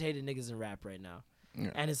the most hated niggas in rap right now. Yeah.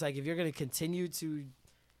 And it's like if you're gonna continue to,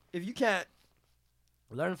 if you can't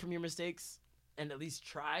learn from your mistakes and at least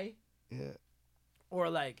try, Yeah. or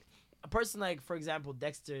like a person like, for example,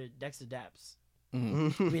 Dexter Daps.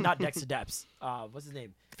 Mhm. I mean, not Dexter Daps. What's his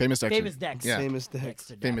name? Famous Dexter. Famous Dex. Yeah. Famous Dex.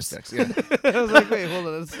 Dexter Daps. Famous Dex. Yeah. I was like, wait, hold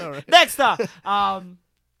on, that's all right. Next up,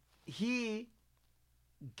 he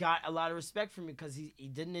got a lot of respect from me because he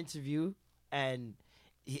did an interview, and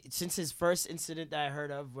since his first incident that I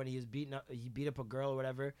heard of when he beat up a girl or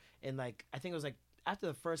whatever, and like I think it was like after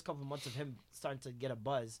the first couple months of him starting to get a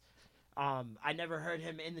buzz, I never heard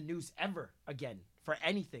him in the news ever again for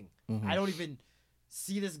anything. I don't even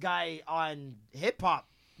see this guy on hip hop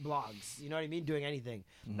blogs. You know what I mean? Doing anything.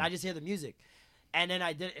 I just hear the music. And then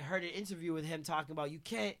I heard an interview with him talking about you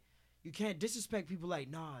can't disrespect people like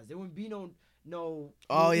Nas. There wouldn't be no Oh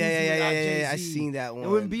Uzi yeah. without I Jay-Z. seen that one.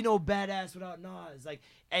 There wouldn't be no badass without Nas. Like,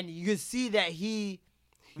 and you could see that he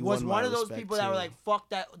was won one my of those respect, people that were too. like, fuck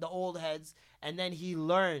that, the old heads. And then he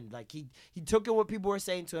learned. Like he took in what people were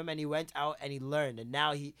saying to him, and he went out and he learned. And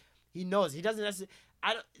now he knows. He doesn't necessarily.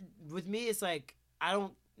 With me, it's like I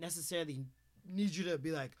don't necessarily need you to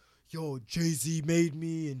be like, yo, Jay-Z made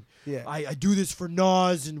me, and Yeah. I do this for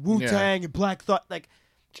Nas and Wu-Tang and Black Thought. Like,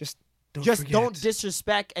 Just don't forget.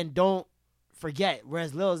 disrespect and don't forget.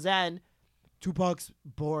 Whereas Lil Xan, Tupac's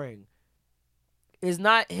boring. Is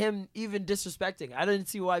not him even disrespecting. I didn't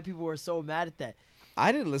see why people were so mad at that.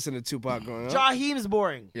 I didn't listen to Tupac growing up. Jaheim's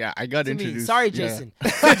boring Yeah, I got to me. introduced. Sorry, yeah. Jason.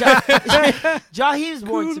 Jaheim's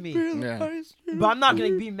boring to me. Yeah. But I'm not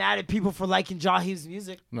going to be mad at people for liking Jaheim's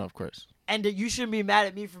music. No, of course. And that you shouldn't be mad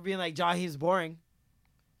at me for being like, Jaheim's boring.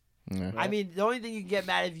 Yeah. I mean, the only thing you can get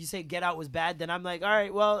mad if you say Get Out was bad, then I'm like, all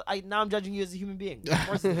right, well, now I'm judging you as a human being. Of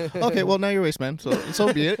course it is. Okay, well now you're waste man,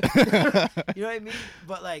 so be it. You know what I mean?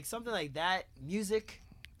 But like something like that, music.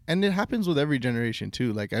 And it happens with every generation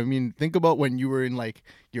too. Like, I mean, think about when you were in like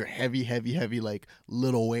your heavy like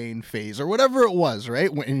Lil Wayne phase or whatever it was,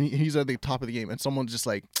 right? When he's at the top of the game, and someone's just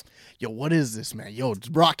like, "Yo, what is this, man? Yo,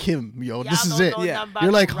 rock him. Yo, this is it." Yeah.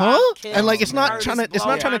 You're like, "Huh?" And like, it's not Artist trying to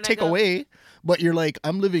blow, take nigga. away, but you're like,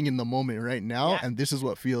 "I'm living in the moment right now, Yeah. and this is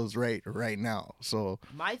what feels right now." So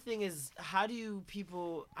My thing is, how do you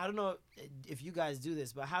people? I don't know if you guys do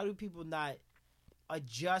this, but how do people not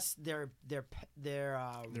adjust their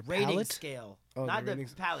rating palate? scale? Oh, Not their the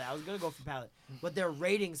rating palette. I was gonna go for palette, but their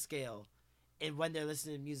rating scale, and when they're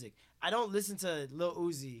listening to music. I don't listen to Lil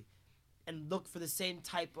Uzi and look for the same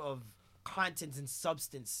type of content and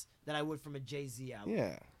substance that I would from a Jay-Z album.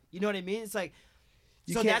 Yeah. You know what I mean? It's like,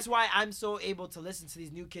 You so can't- that's why I'm so able to listen to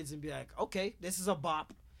these new kids and be like, okay, this is a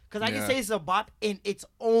bop. Because I Yeah. can say it's a bop in its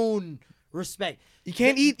own respect. You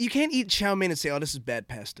can't eat chow mein and say, "Oh, this is bad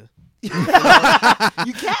pasta."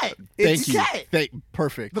 You can't. thank you. Can't.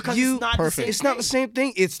 Perfect. Because You- it's not perfect. the same It's not the thing. same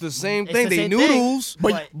thing. It's the same It's thing. the They same noodles, thing,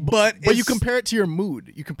 but But you it's- compare it to your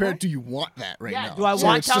mood. You compare it to you want that right Yeah, now. do I So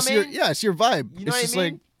want it's chow just your, mein? yeah, it's your vibe. You know it's what I just mean?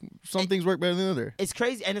 like some things work better than other. It's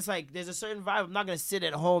crazy. And it's like, there's a certain vibe. I'm not going to sit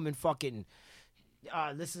at home and fucking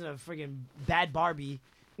listen to friggin' Bad Barbie.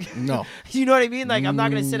 No. You know what I mean? Like, I'm not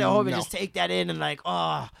going to sit at home and No. just take that in and like,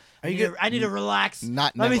 oh, you I need to relax.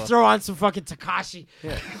 Not Let me never. throw on some fucking Takashi.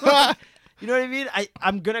 You know what I mean?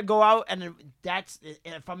 I'm going to go out and that's,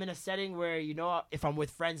 if I'm in a setting where, if I'm with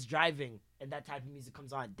friends driving and that type of music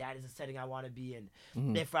comes on, that is a setting I want to be in.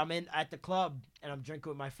 Mm-hmm. If I'm at the club and I'm drinking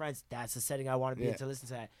with my friends, that's the setting I want to be in Yeah. to listen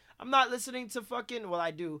to that. I'm not listening to fucking, well, I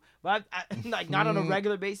do, but I like not on a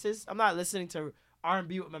regular basis. I'm not listening to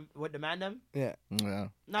R&B with the man them. yeah. Yeah.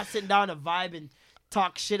 I'm not sitting down to vibe and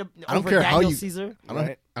talk shit I don't over care how Daniel you- Caesar.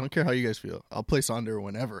 I don't care how you guys feel. I'll play Sonder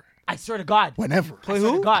whenever. I swear to God. Whenever. I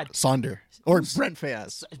swear to God. Sonder. Or Brent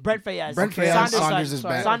Fayez. Brent Fayez. Brent Fayez. Saunders' Saunders son. is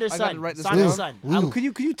bad. Saunders' I gotta son. write this Saunders' down. son. Could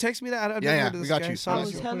you text me that? I Yeah, never heard of we this got guy. you. I Saunders,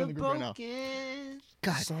 was you'll put it hella in the group right now. broken.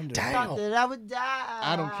 God Sonder. damn. Thought that I would die.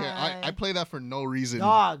 I don't care. I play that for no reason.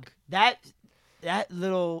 Dog, that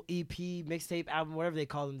little EP, mixtape, album, whatever they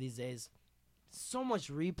call them these days, so much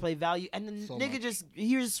replay value. And the So nigga much.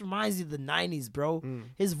 he just reminds you of the 90s, bro. Mm.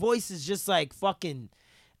 His voice is just like fucking.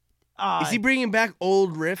 Is he bringing back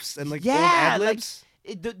old riffs and like Yeah, old ad like libs?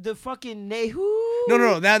 the fucking Nehu.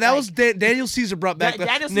 No. That like, was Daniel Caesar brought back. the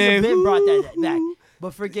Daniel Caesar been brought that back.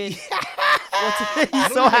 But forget. He's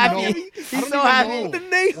so happy. He's so happy.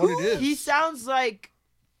 What it is. He sounds like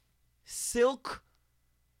Silk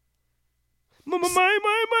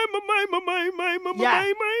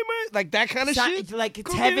Like that kind of shit. Like it's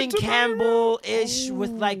Come Tevin into my Campbell-ish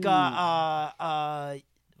with like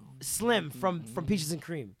Slim from Peaches and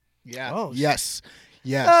Cream. Yeah. Oh, Yes.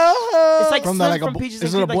 Yes. It's like From Slim that, like from a Peaches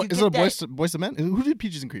is and it a Cream. boy? Like Is you it a get that. boys to men? Who did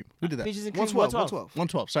Peaches and Cream? Who did that? Peaches and Cream 112. 112.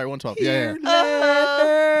 112. Sorry, 112. Yeah,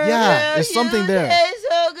 yeah. Yeah, there's something there.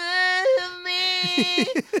 So good to me.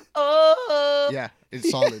 Oh. Yeah, it's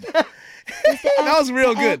solid. That was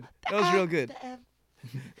real good. That was real good.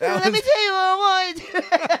 Let me tell you what I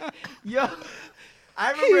want. Yo,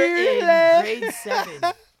 I remember in grade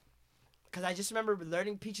 7. Because I just remember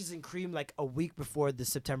learning Peaches and Cream like a week before the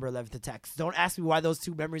September 11th attacks. Don't ask me why those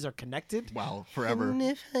two memories are connected. Wow, forever.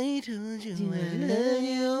 If I told you I love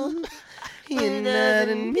you, you're not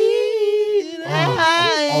in me.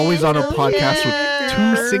 I'm always on a podcast with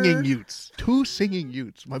two singing Utes. Two singing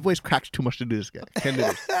Utes. My voice cracks too much to do this, guy. Can't do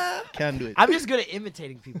it. Can't do it. I'm just good at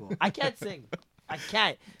imitating people. I can't sing. I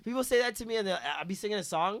can't. People say that to me and I'll be singing a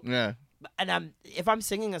song. Yeah. And if I'm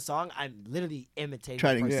singing a song, I'm literally imitating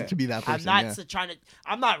Trying the person. to be that person. I'm not yeah. trying to.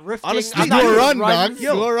 I'm not riffing. Honestly, I'm do not a run, running. dog.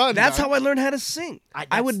 Do a run, That's dog. how I learned how to sing. I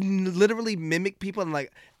that's- would literally mimic people, and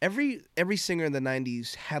like every singer in the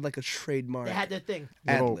 '90s had like a trademark. They had their thing.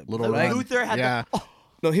 ad-lib, little right? run. Luther had yeah.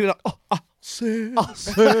 No, he was like, sing,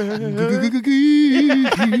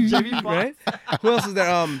 Jamie Foxx. right? Who else is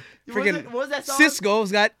there? What was that song?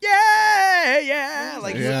 Cisco's got yeah,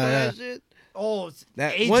 like Yeah, that yeah. shit. Oh,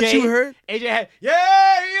 That AJ, once you heard, AJ had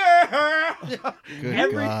yeah. Good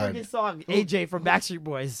Every God. freaking song. AJ from Backstreet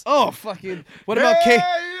Boys. oh fucking. What about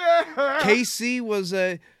Yeah. KC was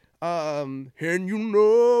a and you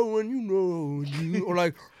know when you know you or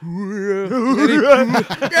like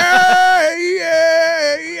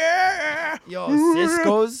yeah. Yo,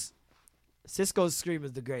 Cisco's scream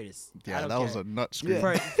is the greatest. I Yeah, don't that was care. a nut scream.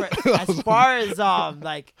 As far as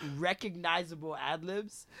like recognizable ad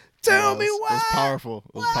libs, Tell me It was why. powerful.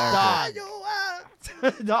 It was powerful.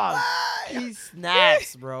 dog, dog, he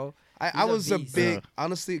snaps, bro. I He's a was a beast. big, Yeah.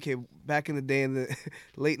 honestly, okay, back in the day in the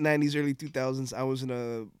late 90s, early 2000s, I was in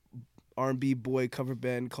a R&B boy cover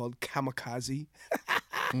band called Kamikaze.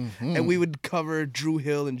 And we would cover Drew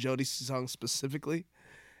Hill and Jody's song specifically.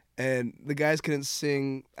 And the guys couldn't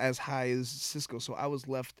sing as high as Cisco, so I was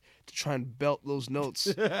left to try and belt those notes.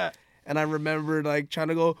 And I remember like trying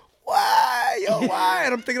to go, why, yo, why?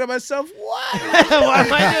 And I'm thinking to myself, why? Why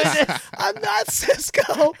am I doing this? I'm not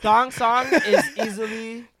Cisco. Thong Song is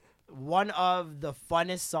easily one of the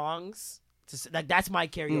funnest songs. Like that's my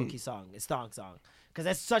karaoke song. It's Thong Song because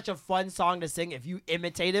that's such a fun song to sing if you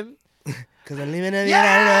imitate him. Because I'm living a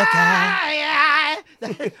Yeah,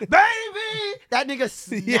 baby, that nigga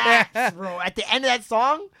snaps, Yeah. bro. At the end of that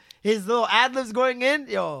song, his little ad libs going in,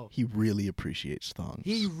 yo. He really appreciates thongs.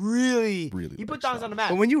 He really Really put likes thongs on the map.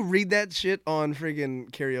 But when you read that shit on friggin'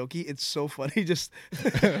 karaoke, it's so funny. Just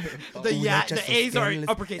the A's are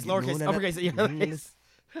uppercase, lowercase, uppercase. Yeah, lowercase.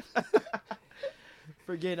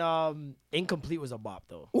 Friggin' Incomplete was a bop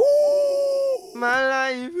though. My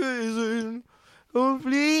life is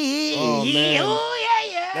incomplete. Oh, man.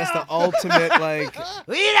 Ooh, yeah. that's the ultimate like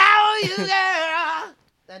Without you, girl.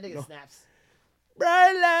 That nigga snaps.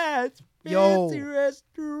 bright lights, Yo. fancy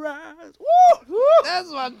restaurants. Woo! That's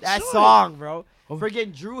my That joint. song, bro.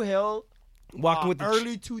 Friggin' Drew Hill. Walking with the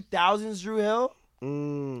early 2000s Drew Hill.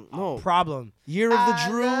 no Problem. year of the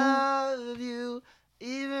Drew. I love you,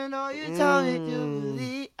 even though you tell me to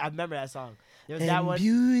believe. I remember that song. There was that And one.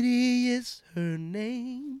 beauty is her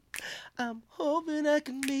name. I'm hoping I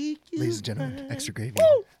can make you. Ladies and gentlemen, mine. extra gravy.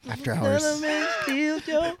 After hours. Element steals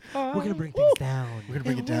your heart. We're gonna bring things down We're gonna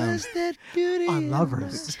bring it And down. what's that beauty on in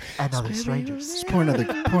lovers and other strangers. Just pour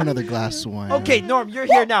another glass of wine. Okay, Norm, you're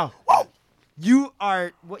here now. You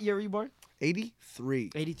are. What year were you born?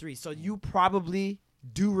 83. 83. So you probably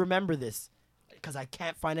do remember this, because I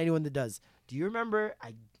can't find anyone that does. Do you remember?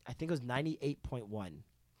 I think it was 98.1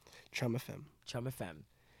 Chum FM. Chum FM.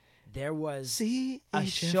 There was See a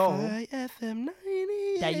show FM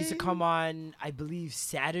 98. that used to come on, I believe,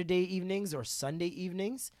 Saturday evenings or Sunday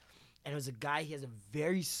evenings, and it was a guy. He has a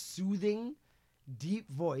very soothing, deep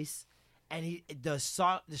voice, and the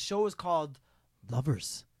show was called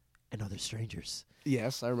Lovers and Other Strangers.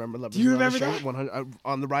 Yes, I remember. Lovers Do you and Other remember Strangers, 100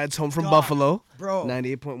 on the rides home from Dog, Buffalo. bro.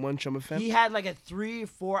 98.1 Chum FM. He had like a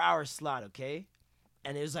 3-4 hour slot, okay,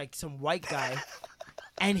 and it was like some white guy,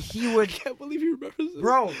 and he would. I can't believe you remember this.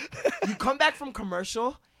 Bro, you come back from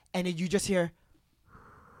commercial and then you just hear.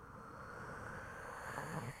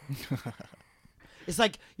 It's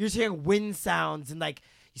like you're just hearing wind sounds and like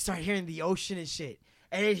you start hearing the ocean and shit.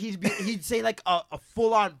 And then he'd say like a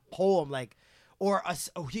full on poem, like, or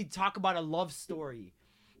he'd talk about a love story,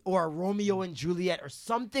 or a Romeo and Juliet or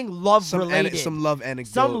something love related. Some love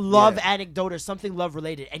anecdote. Some love yeah. anecdote or something love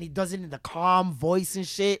related, and he does it in the calm voice and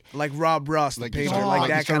shit. Like Rob Ross, the Like, painter, dog, like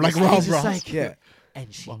that it's kind like of Rob stuff. Ross. Like, Yeah.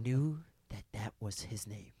 And she knew that was his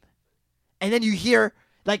name. And then you hear,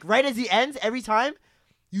 like, right as he ends, every time,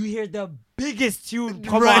 you hear the biggest tune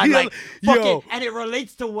come Right, on, yo, like, yo. and it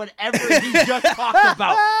relates to whatever he just talked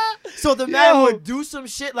about. So the man Yo. would do some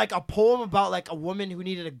shit, like a poem about, like, a woman who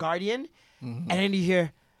needed a guardian, and then you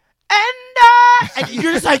hear, and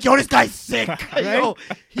you're just like, yo, this guy's sick. Yo,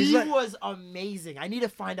 he was amazing. I need to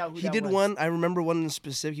find out who He that did was. one. I remember one in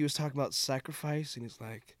specific. He was talking about sacrifice, and he's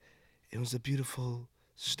like, "It was a beautiful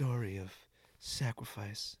story of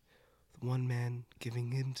sacrifice. One man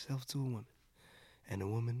giving himself to a woman, and a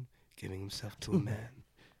woman giving himself to a man.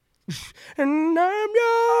 And I'm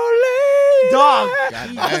your lady." Dog. God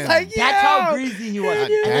He- damn. Like, That's how greasy he was. God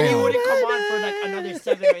And then he damn. wouldn't come on for like another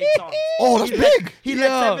 7 or 8 songs. Oh, that's big. He let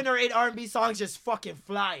Yo. 7 or 8 R&B songs just fucking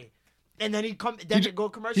fly. And then he'd come, then he'd go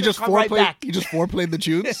commercial, He just come right back. He just foreplayed the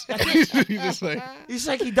tunes. He just like. He's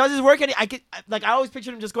like, he does his work, and I always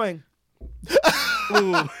pictured him just going,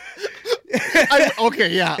 Okay,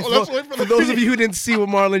 yeah. Well, let's wait For those of you who didn't see what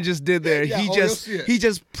Marlon just did there, Yeah, he oh, just you'll see it. he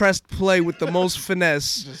just pressed play with the most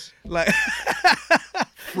finesse. Like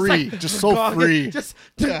free, just so "God," free. Just,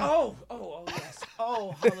 Yeah. oh, yes.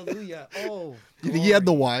 Oh, hallelujah. Oh, You think he had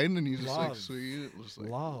the wine and he's just like Love. sweet? It was like,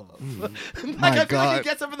 love. My Like, I feel like God. he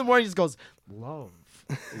gets up in the morning and just goes, love.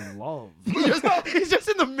 He's just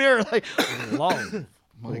in the mirror like, love.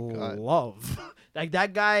 My God. Love. Like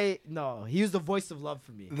that guy, no, he was the voice of love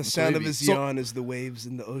for me. the sound of Maybe. his So- yawn is the waves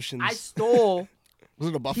in the oceans. I stole. Was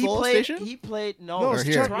it a Buffalo He station? played. No, No, Or it's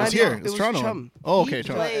here? Toronto. It's here. It It's was Toronto. Chum. Oh, He okay.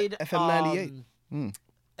 Toronto. played FM 98.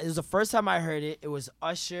 It was the first time I heard it. It was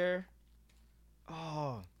Usher.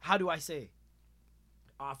 Oh, how do I say?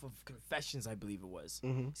 Off of Confessions, I believe it was.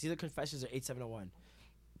 It's either Confessions or 8701.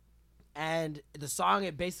 And the song,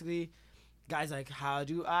 it basically, guys like, how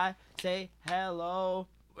do I say hello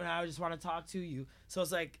when I just want to talk to you? So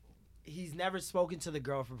it's like, he's never spoken to the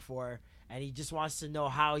girl before, and he just wants to know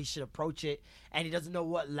how he should approach it, and he doesn't know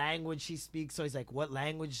what language she speaks, so he's like, what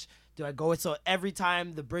language do I go with? So every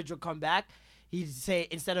time the bridge would come back, he'd say,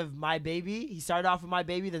 instead of my baby, he started off with my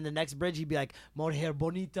baby, then the next bridge he'd be like, mujer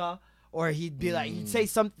bonita, or he'd be like, he'd say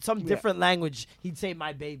some different language, he'd say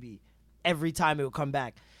my baby every time it would come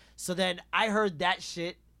back. So then I heard that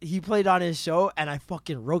shit. He played on his show, and I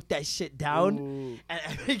fucking wrote that shit down. Ooh. And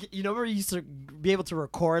I think, you know, where you used to be able to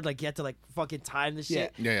record, like you had to like fucking time the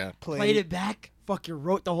shit. Yeah, yeah. Played it back, fucking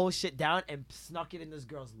wrote the whole shit down, and snuck it in this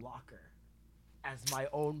girl's locker as my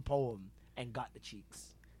own poem, and got the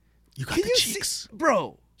cheeks. You got Can the you cheeks, see,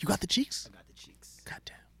 bro? You got the cheeks. I got the cheeks. God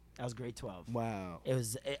damn. That was grade 12. Wow. It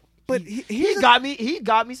was. But he here's the- got me. He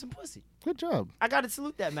got me some pussy. Good job. I gotta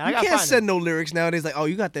salute that man. I You gotta can't find send him. no lyrics nowadays. Like, oh,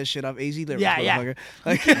 you got that shit off AZ lyrics. Yeah, yeah.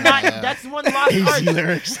 motherfucker. Like, That's one lost Easy art.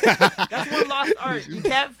 lyrics. That's one lost art. You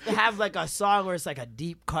can't have like a song where it's like a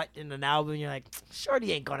deep cut in an album. You're like,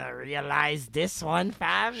 Shorty ain't gonna realize this one,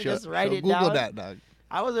 fam. Just write it Google down. that, dog.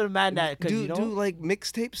 I wasn't mad at that. do You know, do like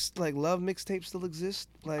mixtapes, like love mixtapes, still exist?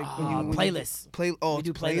 Like when you playlists. Play oh, we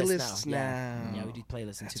do it's playlists now. now. Yeah, we do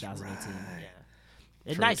playlists in That's 2018. right. Yeah,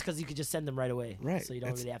 it's nice because you could just send them right away. Right. So you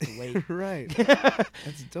don't That's- really have to wait. Right.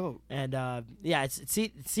 That's dope. And yeah,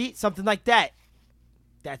 see something like that.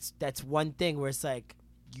 That's one thing where it's like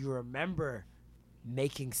you remember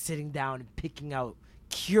sitting down and picking out,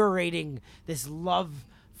 curating this love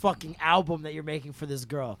fucking album that you're making for this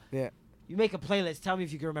girl. Yeah. You make a playlist. Tell me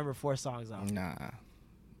if you can remember 4 songs off. Nah.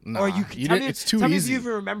 Or you can tell me, It's too tell me if easy. you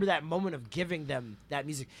even remember that moment of giving them that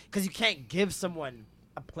music, because you can't give someone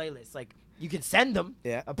a playlist. Like you can send them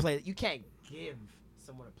a playlist. You can't give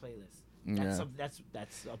someone a playlist.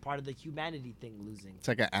 That's a part of the humanity thing losing. It's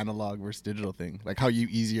like an analog versus digital thing. Like how you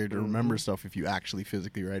easier to remember stuff if you actually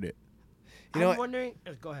physically write it. You know I'm what? wondering.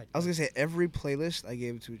 Go ahead. I was gonna say every playlist I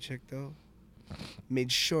gave to a chick though,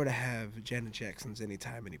 made sure to have Janet Jackson's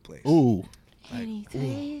 "Anytime, Any Place." Ooh. Any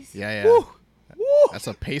taste. Yeah, yeah. Woo! That's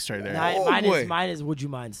a pace right there. boy. Mine is. Would you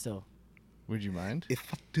mind still? Would you mind? If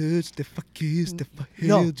I touched, if I kissed, if I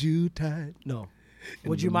No. held you tight. No. in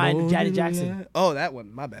Would you the mind Janet morning Jackson? light. Oh, that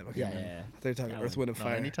one. My bad. Okay. Yeah, man. yeah, yeah. I thought you were talking That Earth, one. Wind, and No,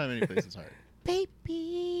 Fire. anytime, any place is hard.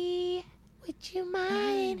 Baby, would you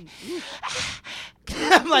mind?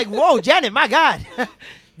 I'm like, whoa, Janet, my God.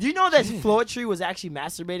 Do you know that Floetry was actually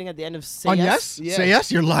masturbating at the end of Say On Yes? yes? Say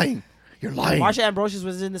yes? You're lying. You're lying. Marsha Ambrosius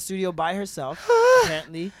was in the studio by herself,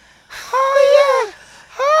 apparently.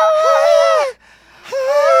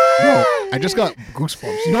 Yo, I just got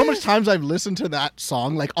goosebumps. You know how much times I've listened to that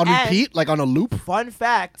song, like on And- repeat, like on a loop? Fun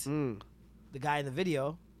fact, the guy in the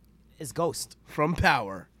video is Ghost. From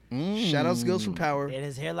Power. Shout out Skills from Power. And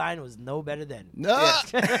his hairline was no better then. Ah!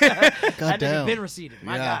 That nigga damn. been receded.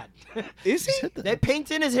 My Yeah. God. Is he? They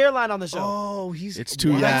painting his hairline on the show. Oh, he's It's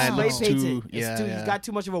too, wow. yeah, Spray it's painted. too, It's yeah, too, yeah. He's got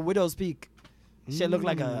too much of a widow's peak. Shit look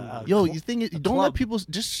like a Yo, you think it, don't club. let people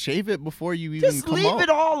just shave it before you even just come leave out. it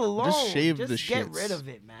all alone. Just shave the Just get shits. rid of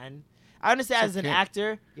it, man. I understand as an okay.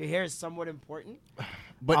 actor, your hair is somewhat important.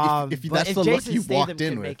 But if but that's if the look Jason you Statham walked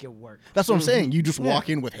can in with, make it work. that's what I'm saying. You just walk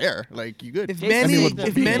in with hair, like you good. If Jason Manny, Statham-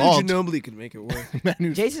 if being Manu bald. Ginobili could make it work.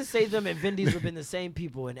 Manu's Jason Statham and Vin Diesel have been the same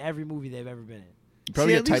people in every movie they've ever been in.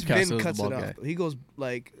 probably See, get at least typecast Vin as cuts the it bald off. guy. Though. He goes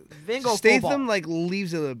like Vin goes full Statham ball. like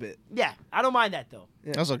leaves it a little bit. Yeah, I don't mind that though.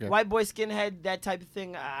 That's okay. White boy skinhead, that type of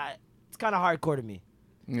thing, it's kind of hardcore to me.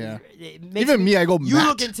 Yeah. It makes Even me, I go You Matt.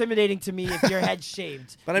 look intimidating to me if your head's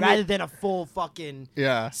shaved, But I mean- rather than a full fucking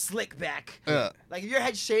Yeah. slick back. Yeah. Like if your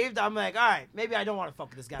head's shaved, I'm like, all right, maybe I don't want to fuck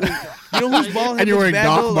with this guy. You know who's bald head And you're looks wearing bad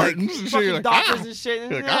Doc though? Like, Martens and shit. Fucking You're like, doctors ah. and shit.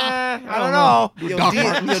 You're like, Nah, ah, I don't know. Yo, Doc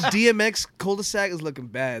DMX cul-de-sac is looking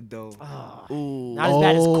bad though. Ooh. Not as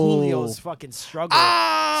bad as Oh. Coolio's fucking struggle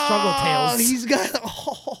tales. He's got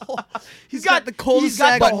He's got the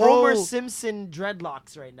cul-de-sac He's got the Homer roll. Simpson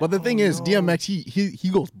dreadlocks right now. But the thing is, DMX, he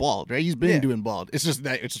goes bald, right? He's been Yeah. doing bald. It's just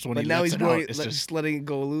that it's just when But he now lets he's it going, out, it's just letting it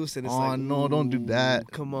go loose, and it's oh like, no, don't do that. ooh,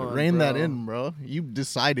 Come on, rein that bro. in, bro. You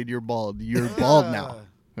decided you're bald. You're bald now.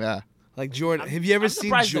 Yeah, Like Jordan, have you ever I'm seen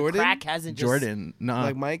surprised Jordan? The crack hasn't just, Jordan, nah,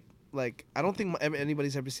 Like Mike, like I don't think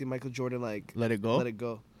anybody's ever seen Michael Jordan like let it go. let it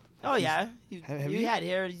go. Oh yeah, Have you you? had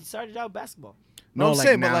hair. You started out basketball. No, I'm like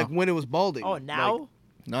saying, now. but like when it was balding. Oh, now? Like,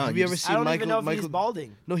 no, have you ever seen I don't Michael? even know if Michael, he's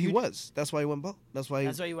balding. No, he was. That's why he went bald. That's why.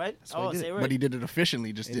 That's why you went. why he Oh, did say it. word. But he did it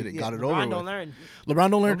efficiently. Just did it. Yeah, Got it LeBron over don't with. learn.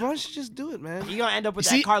 LeBron don't learn. LeBron should just do it, man. You gonna end up with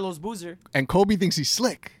See- that Carlos Boozer. And Kobe thinks he's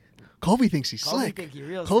slick. Kobe thinks he's Kobe slick. think he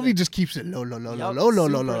real Kobe slick. just keeps it low, low, low, Yup, low, low,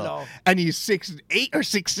 low, super low, low. and he's 6'8" or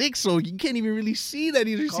 6'6", so you can't even really see that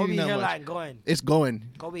he's Kobe receiving that much. hairline going. It's going.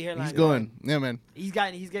 Kobe hairline. He's going. Yeah, man. He's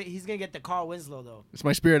gonna get the Carl Winslow though. It's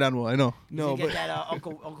my spirit animal. I know. He's No, gonna but get that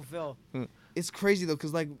Uncle Phil. it's crazy though,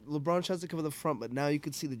 cause like LeBron tries to cover the front, but now you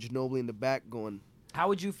can see the Ginobili in the back going. How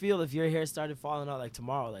would you feel if your hair started falling out like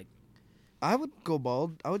tomorrow? Like I would go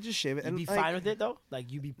bald. I would just shave it. you'd be like, fine with it though.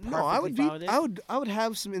 Like you'd be perfectly No, I would be. fine with it. I would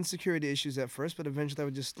have some insecurity issues at first, but eventually I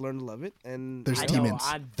would just learn to love it. And There's I know, demons.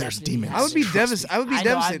 I'm There's definitely demons. I would be having- devastated. I would be I know,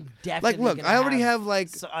 I'm devastated. Like, definitely look, gonna I already have like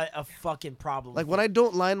a fucking problem. like with when it. I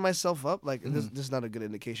don't line myself up. Like this is not a good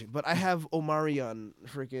indication, but I have Omarion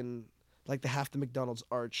freaking like the half the McDonald's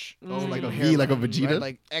arch. Oh, like a hairline, V, like a Vegeta? right?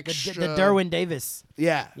 Like the extra. Derwin Davis.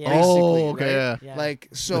 Yeah. Yeah. Basically, Oh, okay, right? yeah. Yeah. Like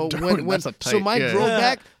so The when Derwin, when that's a so tight- my yeah.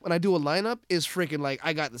 throwback when I do a lineup is freaking like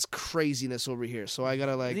I got this craziness over here, so I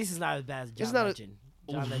gotta At like least it's not as bad as John It's not a- Legend.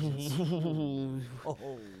 John Legend's.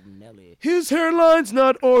 Oh, Nelly. his hairline's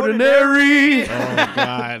not ordinary. Oh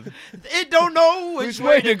God. It don't know which Which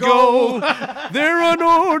way to go? go. They're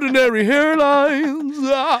unordinary hairlines.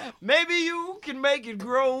 Ah, Maybe you can make it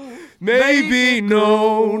grow. maybe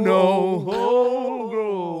no, no. Oh,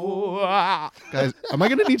 grow. Ah. Guys, am I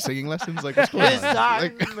gonna need singing lessons? Like, what's going It's on? time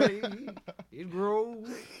Like, to make it grow.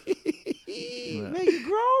 Make it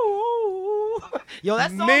grow. Yo,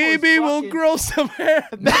 that song Maybe was we'll fucking- grow some hair.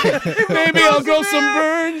 Maybe I'll grow some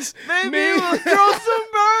burns. Maybe we'll grow some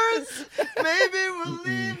birds. Maybe we'll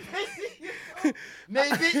leave.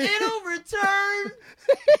 Maybe it'll return.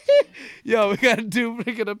 Yo, we gotta do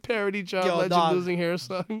freaking a parody John Yo, Legend dog. losing hair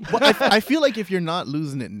song. but I feel like if you're not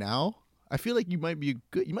losing it now, I feel like you might be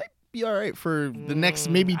good. You might be all right for the next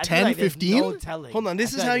maybe I feel 10, like there's 15. no telling. Hold on,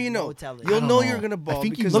 this I is feel how like you there's know. no telling. You'll don't know know. you're gonna I bald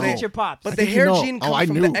think you because know. Look they, at your pops. but I the think you hair know. gene Oh, comes I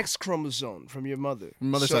from knew. the X chromosome from your mother.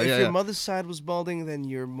 Mother's so side, if yeah, your yeah. mother's side was balding, then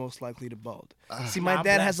you're most likely to bald. See, my I'm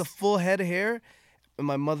dad has a blessed. full head of hair, and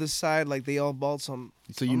my mother's side, like they all bald. So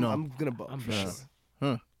So you know. I'm gonna bald. I'm for blessed. sure.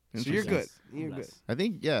 Huh. So you're good. Interesting. You're good. blessed. I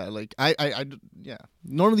think yeah, like yeah.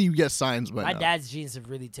 Normally you get signs, but My no. dad's genes have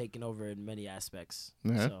really taken over in many aspects.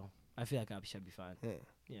 Yeah. So I feel like I should be fine. Yeah.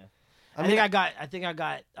 Yeah. I I mean, think I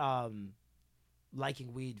got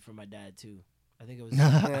liking weed from my dad too. I think it was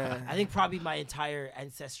Yeah. I think probably my entire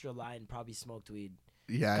ancestral line probably smoked weed.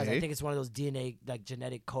 yeah, Because I eh? think it's one of those DNA like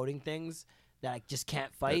genetic coding things that I just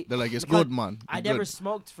can't fight. They're like it's Because good, man. I It's never good.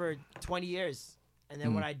 smoked for 20 years. And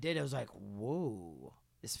then when I did, it was like, whoa,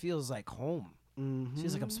 this feels like home.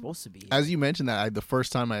 Feels like I'm supposed to be here. As you mentioned that, the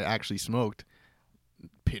first time I actually smoked,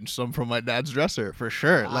 pinched some from my dad's dresser for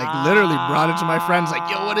sure. Like literally brought it to my friends. Like,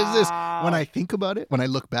 yo, what is this? When I think about it, when I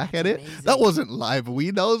look back at it, amazing. that wasn't live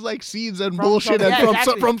weed. That was like seeds and From bullshit some- and yeah, from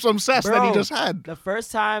exactly. from some cess that he Bro, just had. The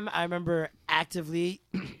first time I remember actively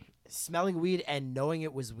smelling weed and knowing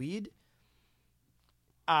it was weed,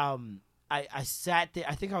 I sat there.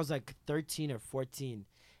 I think I was like 13 or 14,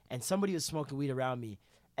 and somebody was smoking weed around me,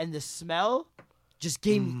 and the smell just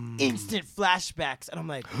gave me instant flashbacks, and I'm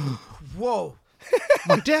like, whoa.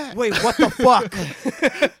 My dad. Wait, what the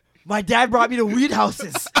fuck? My dad brought me to weed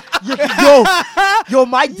houses. Yo,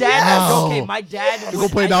 my dad. Wow. Okay, my dad. You go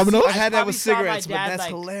play dominoes? I had that probably with saw my cigarettes, but dad, that's like,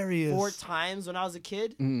 hilarious. 4 times when I was a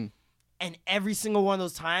kid, Mm. and every single one of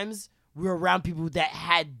those times we were around people that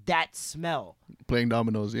had that smell. Playing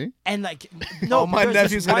dominoes, eh? And like, no, Oh, my there was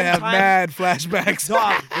nephew's this gonna one have time- mad flashbacks.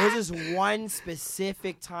 Dog, there was this one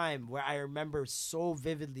specific time where I remember so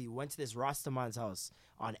vividly. Went to this Rastaman's house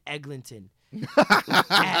on Eglinton,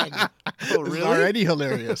 and Oh, really? Already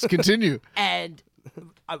hilarious. Continue. and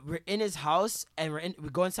we're in his house, and we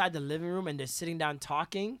go inside the living room, and they're sitting down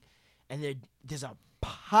talking, and there's a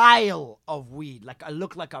pile of weed, like I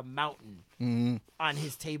look like a mountain on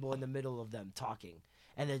his table in the middle of them talking,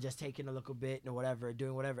 and they're just taking a little bit and whatever,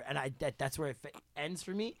 doing whatever, and that's where it ends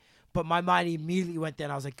for me. But my mind immediately went there,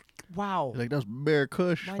 and I was like, wow. Like, that's Bear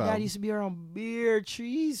Kush, My fam. dad used to be around beer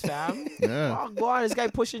trees, fam. Yeah. Oh, go on, this guy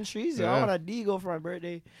pushing trees. Yo. I Yeah. want a Deagle for my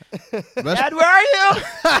birthday. That's- Dad, where are you?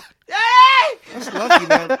 Daddy! That's lucky,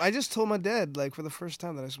 man. I just told my dad, like, for the first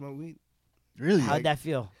time that I smoke weed. really? How'd that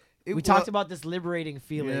feel? It We wa- talked about this liberating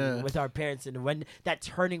feeling Yeah. with our parents, and when that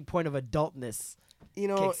turning point of adultness You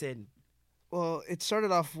know, kicks in. well, it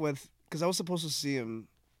started off with, because I was supposed to see him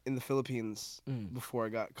in the Philippines before I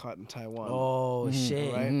got caught in Taiwan. Oh, Mm-hmm.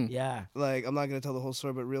 shit. Right? Yeah. Like, I'm not going to tell the whole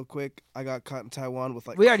story, but real quick, I got caught in Taiwan with,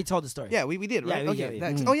 like... We already told the story. Yeah, we did, Yeah, right? we Okay, did,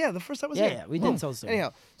 next. Oh, yeah, the first time I was Yeah, here. yeah, we did tell the story.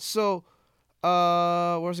 Anyhow, so,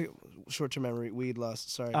 where was it? Short-term memory, weed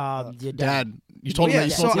lost, sorry. Your Dad, you told Oh, him yeah, that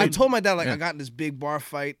you so spoke I to told my dad, like, Yeah. I got in this big bar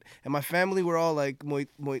fight, and my family were all, like,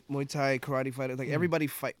 Muay Thai, karate fighters. Like, everybody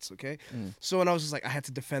fights, okay? So when I was just, like, I had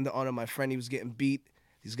to defend the honor of my friend. He was getting beat.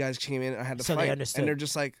 These guys came in, and I had to So they fight. understood. And they're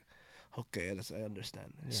just like, okay, I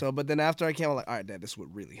understand. So, but then after I came, I'm like, all right, Dad, this is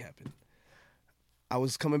what really happened. I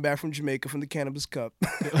was coming back from Jamaica from the Cannabis Cup.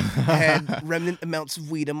 I had remnant amounts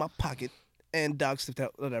of weed in my pocket, and dog sniffed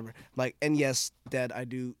out, whatever. Like, and yes, Dad, I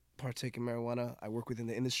do partake in marijuana. I work within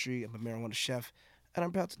the industry. I'm a marijuana chef, and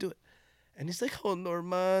I'm proud to do it. And he's like, oh,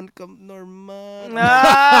 Norman, come, Norman.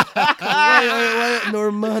 Why,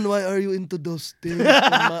 Norman, why are you into those things?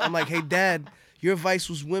 Norman? I'm like, hey, Dad, your vice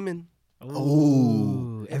was women.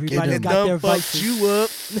 Ooh, everybody's And got done their fucked vices. you up.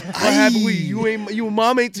 What happened with you? You and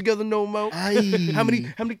mom ain't together no more. Aye. How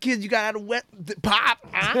many kids you got out of wet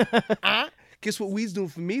pop? Guess what weed's doing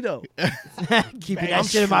for me though? Keeping I'm that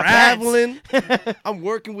shit in my pants. traveling. I'm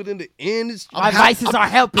working within the industry. My vices are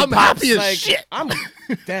helping. I'm Pops. happy as like, shit. I'm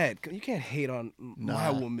Dad. You can't hate on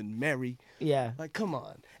my woman, Mary. Yeah. Like, come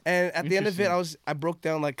on. And at the end of it, I broke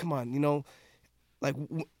down like, come on, you know, like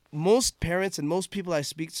most parents and most people I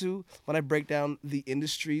speak to, when I break down the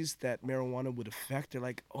industries that marijuana would affect, they're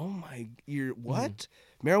like, oh my, you're what?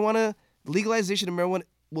 Marijuana, legalization of marijuana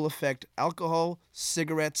will affect alcohol,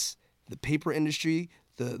 cigarettes, the paper industry,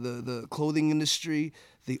 the clothing industry,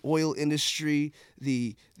 the oil industry,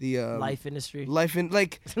 the Life industry. life in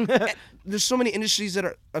like there's so many industries that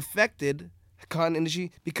are affected, cotton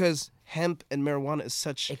industry, because hemp and marijuana is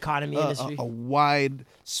such Economy industry. a wide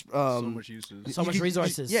So much uses. So much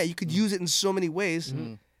resources. yeah, you could use it in so many ways,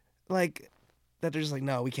 like that. They're just like,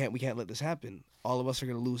 no, we can't let this happen. All of us are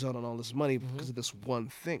gonna lose out on all this money because of this one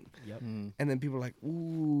thing. Yep. And then people are like,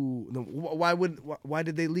 ooh, no, why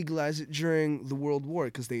did they legalize it during the World War?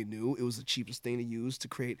 Because they knew it was the cheapest thing to use to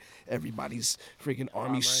create everybody's freaking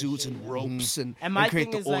army suits and ropes and And my create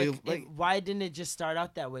thing the is oil. like, why didn't it just start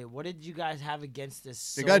out that way? What did you guys have against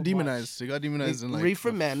this? They so got much? demonized. They got demonized in like reefer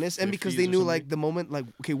the madness, and because 50s they or knew something. like the moment, like,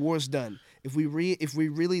 okay, war's done. If we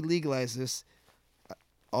really legalize this,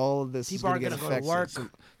 all of this People is aren't gonna gonna get go to affected.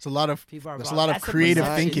 work. It's a lot of People are there's a gone. lot of That's the creative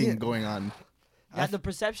perception. thinking Yeah. going on. Yeah, the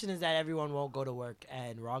perception is that everyone won't go to work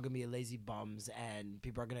and we're all gonna be lazy bums and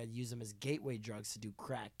people are gonna use them as gateway drugs to do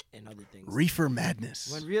crack and other things. Reefer madness.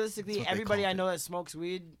 When realistically, That's what they everybody call I know that smokes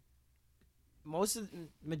weed,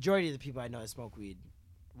 majority of the people I know that smoke weed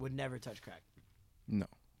would never touch crack No.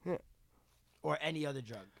 or any other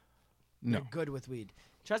drug. No. They're good with weed.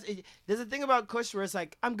 Trust. There's a thing about Kush where it's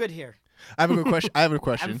like, I'm good here. I have a good question. I have a I'm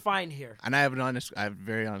question. fine here. And I have a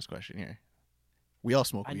very honest question here. We all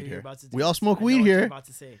smoke I knew weed you were here. about to do We all this. smoke I know weed what you're here. about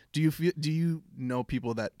to say. Do you know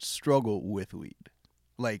people that struggle with weed?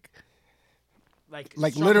 Like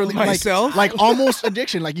Like literally myself? like almost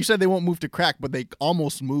addiction. Like you said they won't move to crack, but they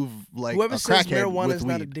almost move like Whoever a says crackhead marijuana with is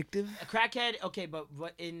not weed. addictive, a crackhead. Okay, but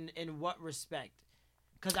what in what respect?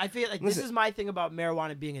 Because I feel like Listen. this is my thing about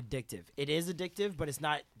marijuana being addictive. It is addictive, but it's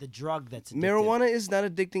not the drug that's addictive. marijuana is not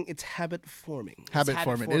addicting. It's habit forming. It's Habit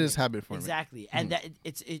forming. It is habit forming. Exactly, and that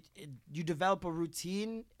you develop a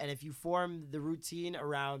routine, and if you form the routine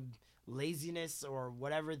around laziness or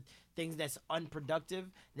whatever things that's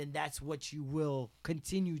unproductive, then that's what you will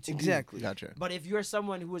continue to do. Exactly. Gotcha. But if you're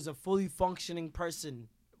someone who is a fully functioning person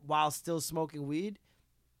while still smoking weed,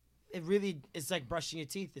 it's like brushing your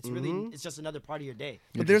teeth. It's it's just another part of your day.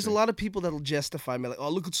 But there's a lot of people that'll justify me, like, oh,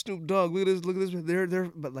 look at Snoop Dogg, look at this.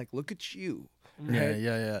 But like, look at you.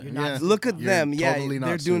 Yeah. You're not- Look at You're them. totally not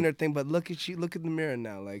They're doing Snoop. their thing, but look at you. Look in the mirror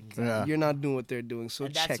now. Like, Yeah. you're not doing what they're doing. So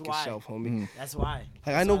And that's check why. yourself, homie. That's why.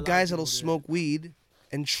 Like, I know guys that'll smoke weed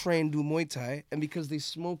and train do Muay Thai, and because they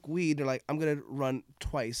smoke weed, they're like, I'm gonna run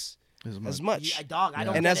twice as much. Yeah, dog, I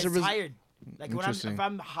don't And get as a tired. Like Interesting. if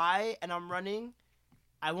I'm high and I'm running,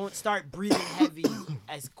 I won't start breathing heavy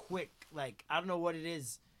as quick. Like I don't know what it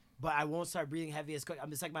is, but I won't start breathing heavy as quick. I'm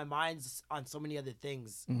just like my mind's on so many other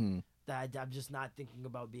things that I'm just not thinking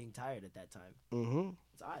about being tired at that time. Mm-hmm.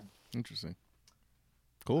 It's odd. Interesting.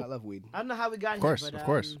 Cool. I love weed. I don't know how we got Of course, here, but of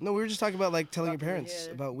course. No, we were just talking about like telling your Fucking, parents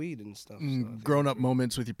yeah. about weed and stuff. Grown up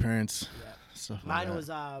moments with your parents. Yeah. Stuff like Mine that. was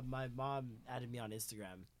my mom added me on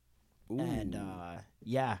Instagram, Ooh. and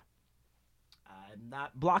yeah, I'm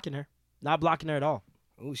not blocking her. Not blocking her at all.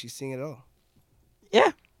 Ooh, she's seeing it all.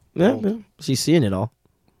 Yeah. Yeah. She's seeing it all.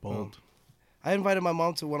 Bold. I invited my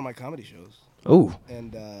mom to one of my comedy shows, Oh,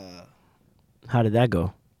 and how did that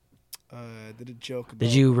go? did a joke about.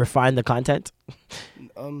 Did you refine the content?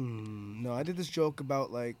 No, I did this joke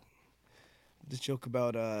about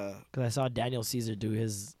Because I saw Daniel Caesar do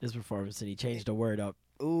his performance and he changed the word up.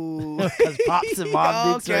 Ooh. Because Pops and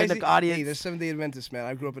Mom Dukes are in I the see. audience. Hey, they're Seventh-day Adventists, man.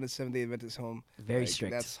 I grew up in a Seventh-day Adventist home. Very Like,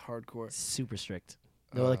 strict. That's hardcore. Super strict.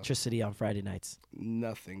 No electricity on Friday nights.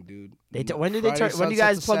 Nothing, dude. When do they turn? When do you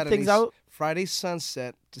guys plug things out? Friday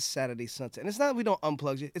sunset to Saturday sunset. And it's not we don't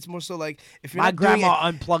unplug it. It's more so like if you're My not doing grandma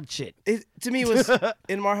unplugged shit. it to me it was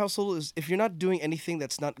in our household is if you're not doing anything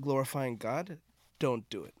that's not glorifying God, don't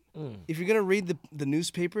do it. If you're gonna read the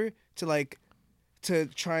newspaper to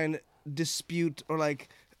try and dispute or like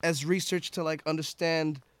as research to like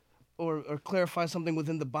understand or clarify something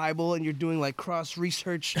within the Bible and you're doing like cross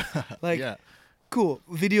research like Yeah. cool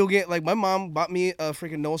video game, like my mom bought me a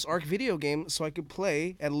freaking Noah's Ark video game so I could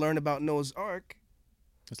play and learn about Noah's Ark.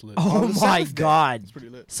 That's lit. Oh the my Sabbath day. God! Pretty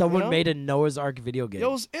lit. Someone You know? made a Noah's Ark video game. It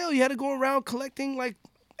was ill. You had to go around collecting like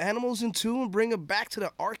animals and two and bring them back to the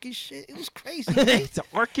ark and shit. It was crazy. It's an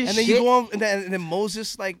ark and And then shit. you go on, and then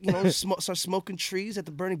Moses, like, you know, start smoking trees at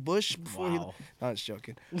the burning bush before he. Wow. No, I'm just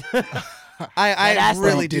joking. I that's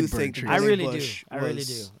really the- do did burn think the trees. I burning really do. bush I really was-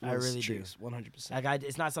 do. I was really do. trees, 100%. Like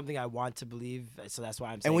it's not something I want to believe, so that's why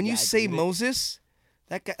I'm saying. And when you yeah, I say believe it. Moses,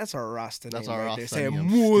 that guy, that's a Rasta That's name our right there. Rasta Saying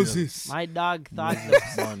name. Moses. My dog thought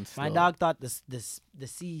One my still. dog thought the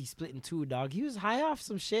sea split in two. Dog, he was high off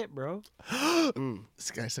some shit, bro.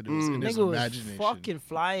 This guy said it was in his Nigga was imagination. fucking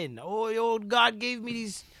flying. Oh, yo, God gave me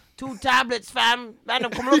these 2 tablets, fam. Man,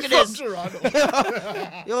 come look at this.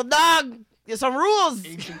 Yo, dog, there's some rules.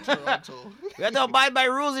 Ancient Toronto. We have to abide by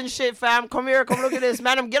rules and shit, fam. Come here, come look at this,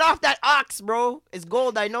 man. Get off that ox, bro. It's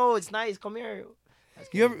gold. I know. It's nice. Come here.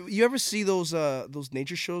 You ever see those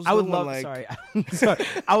nature shows? I would though, when, love. like, Sorry,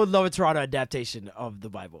 I would love a Toronto adaptation of the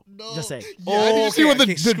Bible. No. Just saying. Yeah, did you see what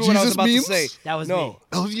the screw what I was Jesus about to memes? say. That was No. me.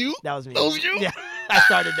 That was you? That was me. That was you? Yeah, I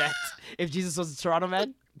started that. If Jesus was a Toronto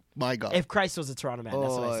man, My God. if Christ was a Toronto man,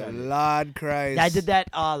 that's what I Oh, started. Lord Christ. I did that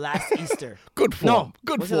last Easter. Good form. No,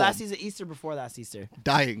 Good was form. it last Easter before last Easter?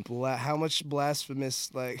 Dying. How much blasphemous,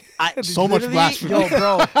 like... So much Literally, blasphemy. Yo,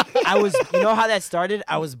 bro, I was. You know how that started?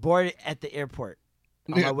 I was bored at the airport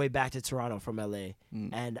on Yeah. my way back to Toronto from LA,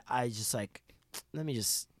 and I just like, let me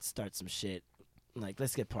just start some shit. Like,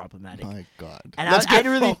 let's get problematic. My God. And Let's I get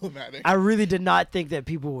really, problematic. I really did not think that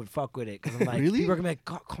people would fuck with it because I'm like, Really? people are gonna be like,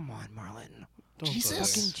 "God, come on, Marlon,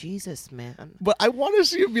 Jesus. fucking Jesus, man." But I want to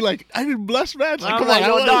see him be like, I didn't bless man. Like, I'm come like, on,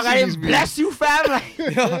 yo, wanna dog, see I these didn't memes. bless you, fam. Like,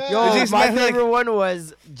 yo, Jesus, my man, like- favorite one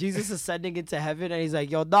was Jesus ascending into heaven, and he's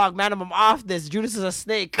like, "Yo, dog, man, I'm off this. Judas is a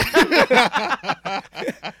snake.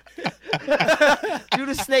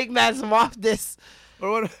 Judas snake, man, I'm off this."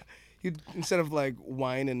 Or what? You instead of like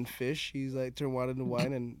wine and fish, he's like turn water into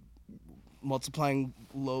wine and multiplying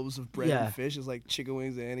loaves of bread Yeah. and fish. It's like chicken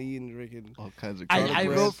wings and freaking. All kinds of I Garlic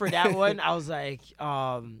bread. wrote for that one. I was like,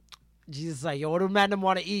 Jesus is like, "Yo, what do man them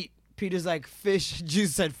want to eat?" Peter's like, "Fish."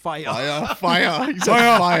 Jesus said, "Fire." Fire. Fire. He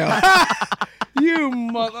said fire. You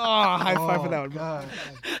mother! Oh, high five for that one.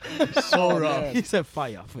 God. So rough. He said,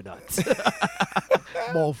 "Fire for that."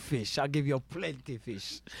 More fish. I'll give you plenty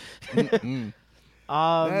fish.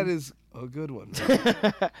 That is a good one.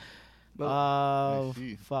 I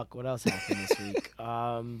see. Fuck. What else happened this week?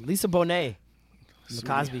 Lisa Bonet, The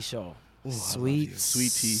Cosby Show. Sweet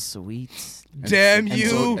Tea. Sweet. Damn and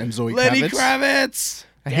you, and Zoe Lenny Kravitz. Kravitz.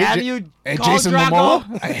 I Damn hate you, and Khal Jason Drago.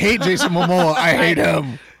 Momoa. I hate Jason Momoa. I hate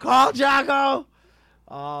him. Call Drago.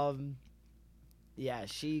 Yeah,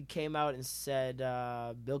 she came out and said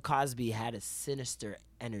Bill Cosby had a sinister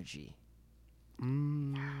energy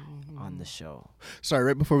on the show. Sorry,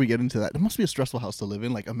 right before we get into that, it must be a stressful house to live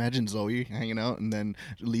in. Like, imagine Zoe hanging out and then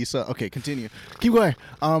Lisa. Okay, continue. Keep going.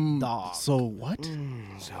 Dog. So what?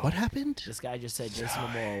 What happened? This guy just said Jason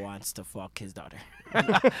Momoa wants to fuck his daughter.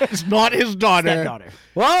 It's not his daughter. Stepdaughter.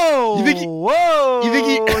 Whoa! You think he- Whoa! you think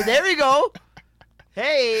he- There we go.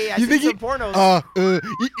 Hey, I You see think some he- pornos.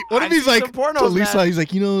 What if I've he's seen like some pornos, to Lisa? man. He's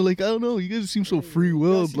like, you know, like I don't know. You guys seem so free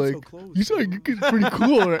willed. seem so Like close. you sound you're pretty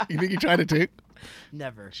cool. Right? You think he tried to take?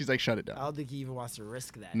 Never. She's like, shut it I down. don't think he even wants to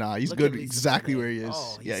risk that. Nah, he's Look good at Lisa exactly Bonet. where he is.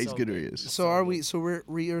 Oh, Yeah, he's so good where he is. So are we? So we're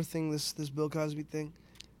re-earthing this Bill Cosby thing,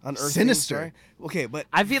 unearthing. Sinister. Sorry. Okay, but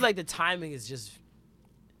I feel like the timing is just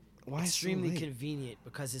why extremely so late? convenient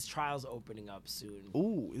because his trial's opening up soon.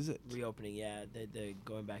 Ooh, is it? Reopening, yeah, they're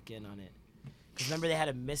going back in on it. Because remember they had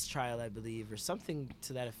a mistrial, I believe, or something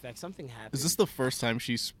to that effect. Something happened. Is this the first time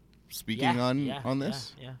she's speaking on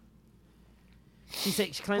this? Yeah. She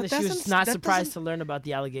claimed But that she was doesn't- not that surprised doesn't- to learn about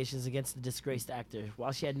the allegations against the disgraced actor.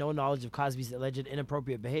 While she had no knowledge of Cosby's alleged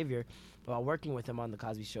inappropriate behavior while working with him on The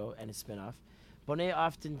Cosby Show and his spinoff, Bonet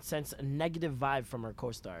often sensed a negative vibe from her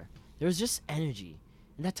co-star. There was just energy.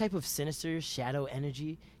 And that type of sinister shadow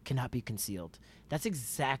energy cannot be concealed. That's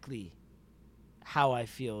exactly how I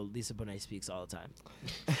feel Lisa Bonet speaks all the time.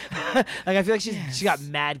 Like I feel like she got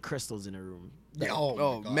mad crystals in her room. Yeah,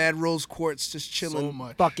 Oh, my God. mad rose quartz just chilling. So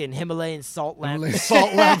much. Fucking Himalayan salt lamp. Like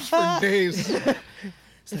salt lamps for days.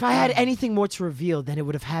 If I had anything more to reveal, then it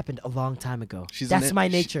would have happened a long time ago. That's my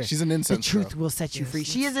nature. She's an incense. The truth girl. will set you free.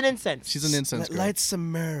 She is an incense. She's an incense. girl. Light some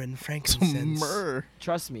myrrh and frankincense. Myrrh.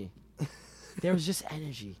 Trust me. There was just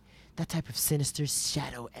energy. That type of sinister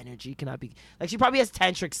shadow energy cannot be. Like, she probably has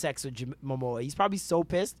tantric sex with Momoa. He's probably so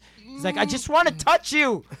pissed. He's like, I just want to touch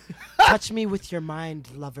you. Touch me with your mind,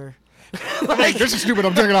 lover. Like, this is stupid.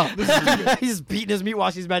 I'm turning it off. This is stupid. He's beating his meat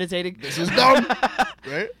while she's meditating. This is dumb.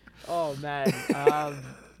 Right? Oh, man.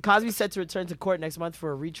 Cosby's set to return to court next month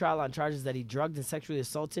for a retrial on charges that he drugged and sexually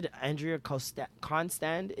assaulted Andrea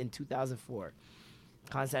Constand in 2004.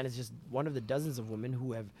 Constand is just one of the dozens of women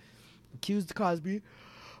who have accused Cosby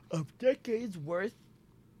of decades worth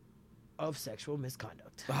of sexual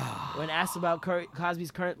misconduct. When asked about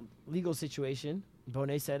Cosby's current legal situation,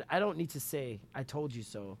 Bonet said, I don't need to say, I told you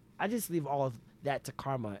so. I just leave all of that to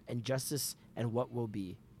karma and justice and what will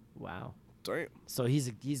be. Wow. Sorry. So he's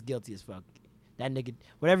guilty as fuck. That nigga,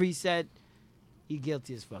 whatever he said, he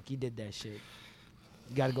guilty as fuck. He did that shit.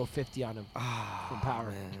 You gotta go 50 on him for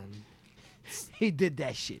power. He did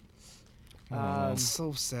that shit. It's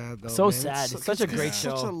so sad though. so man. sad. It's such a great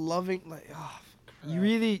Such show. a loving, like, oh, You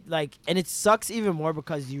really like, and it sucks even more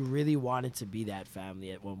because you really wanted to be that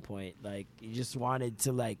family at one point. Like, you just wanted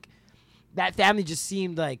to, like, that family just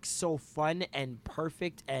seemed like so fun and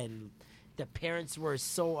perfect, and the parents were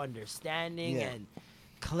so understanding, Yeah. and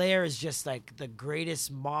Claire is just like the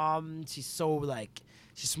greatest mom. She's so like,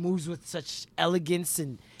 she moves with such elegance,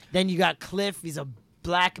 and then you got Cliff. He's a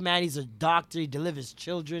black man. He's a doctor. He delivers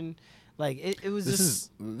children. Like, it was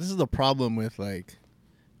This is the problem with like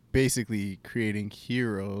basically creating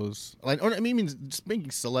heroes. Like, or, I mean, just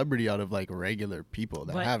making celebrity out of like regular people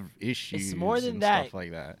that But have issues. it's more than and that. Stuff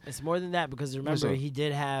like that. It's more than that because remember so? he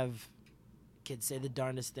did have kids say the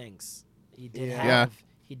darndest things. He did Yeah.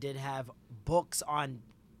 have books on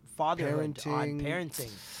fatherhood, on Parenting.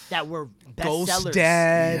 parenting that were Ghost bestsellers.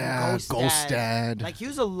 Dad. Yeah, Ghost Dad. Like, he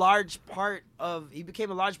was a large part of. He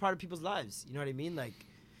became a large part of people's lives. You know what I mean? Like,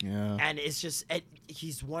 Yeah. and it's just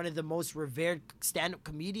he's one of the most revered stand-up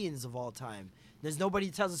comedians of all time. There's nobody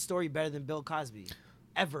who tells a story better than Bill Cosby,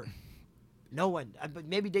 ever. No one. But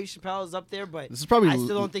maybe Dave Chappelle is up there, but This is probably I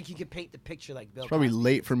still don't think you could paint the picture like Bill. It's probably Cosby.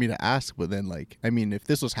 late for me to ask, but then like, I mean, if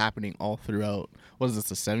this was happening all throughout, what is this,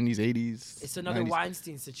 the 70s, 80s? It's another 90s?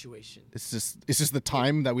 Weinstein situation. It's just the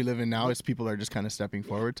time that we live in now. It's people are just kind of stepping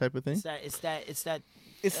forward type of thing. It's that.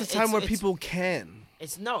 it's the time where people can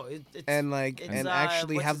It's and like it's, and uh,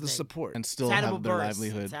 actually what's have his the name? support. And still it's Hannibal have their Buress.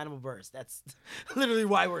 livelihood. It's Hannibal Buress. That's literally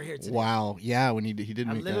why we're here today. Wow. Yeah. When he did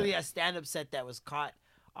make Literally that. a stand-up set that was caught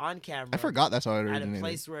on camera. I forgot that's how it at a originated.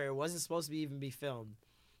 place where it wasn't supposed to even be filmed,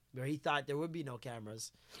 where he thought there would be no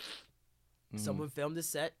cameras. Someone filmed the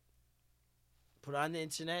set, put it on the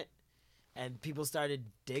internet, and people started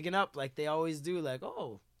digging up like they always do. Like,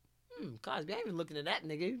 oh, Cosby, I ain't even looking at that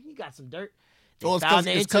nigga. He got some dirt. They Well, it's found 'cause-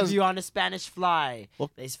 the it's 'cause- interview on the Spanish Fly.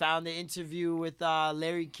 Well- they found the interview with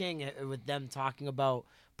Larry King with them talking about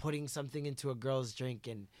putting something into a girl's drink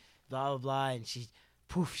and blah blah blah, and she's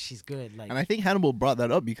good. Like, And I think Hannibal brought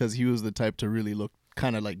that up because he was the type to really look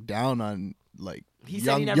kind of like down on like he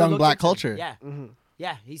said he never young looked black up to him. culture. Yeah,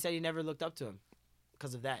 yeah. He said he never looked up to him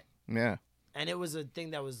because of that. Yeah. And it was a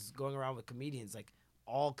thing that was going around with comedians. Like,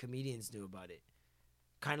 all comedians knew about it.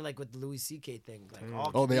 Kind of like with the Louis C.K. thing.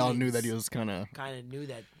 Like, They all knew that he was kind of. knew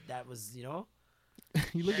that was, you know.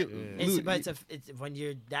 You look at. It's when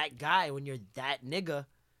you're that guy, when you're that nigga,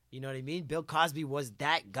 you know what I mean? Bill Cosby was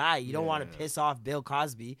that guy. You don't want to piss off Bill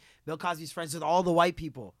Cosby. Bill Cosby's friends with all the white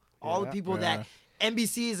people. All the people that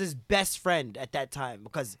NBC is his best friend at that time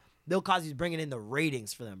because Bill Cosby's bringing in the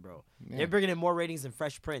ratings for them, bro. Yeah. They're bringing in more ratings than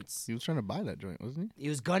Fresh Prince. He was trying to buy that joint, wasn't he? He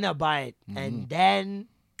was gonna buy it, and then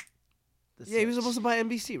Yeah, he was supposed to buy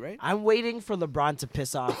NBC, right? I'm waiting for LeBron to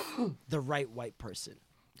piss off the right white person.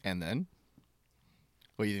 And then,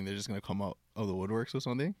 what, you think they're just gonna come out of the woodworks or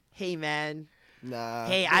something? Hey, man. Nah.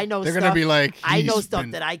 Hey, I know They're stuff. gonna be like, I know he's stuff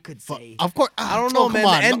been that I could say. Of course, I don't know,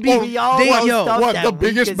 man. Come The on. NBA, We all they, know yo, stuff What, that the we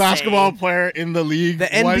biggest could basketball say. player in the league? the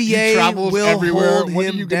what, he NBA travels will everywhere. hold What are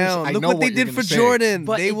him you gonna down. say? I Look know what they you're did gonna for say. Jordan.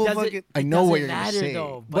 But They it will doesn't- fucking. I know what you're doesn't gonna matter, say.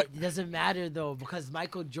 though. But it doesn't matter though because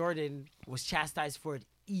Michael Jordan was chastised for it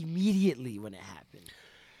immediately when it happened.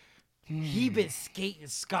 He been skating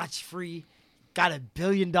scotch free, got $1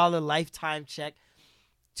 billion lifetime check.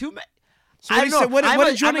 Too many. So what, what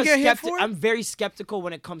did Jordan get hit for? I'm very skeptical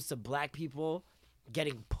when it comes to black people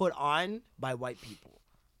getting put on by white people.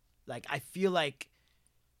 Like, I feel like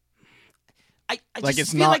I Like just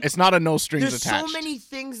it's feel not like it's not a no strings there's attached. so many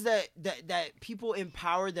things that people in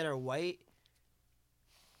power that are white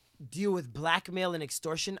deal with blackmail and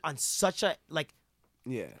extortion on such a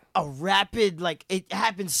Yeah. a rapid, like, it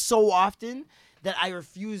happens so often that I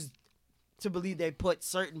refuse to believe they put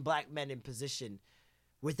certain black men in position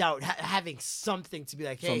without having something to be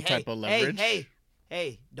like, hey, Some hey, type of hey, leverage?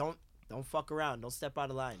 hey, don't fuck around, don't step out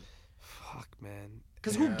of line. Fuck, man.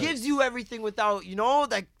 Because who gives you everything without, you know,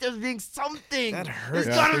 like there's being something. That hurts. There's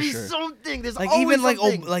Yeah, gotta for be sure. something. There's Like always even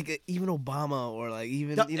something. even Obama or like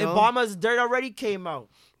even The- you know Obama's dirt already came out.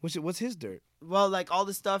 what's his dirt? Well, like all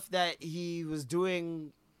the stuff that he was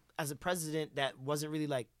doing as a president that wasn't really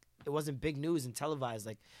like, it wasn't big news and televised,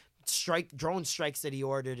 like drone strikes that he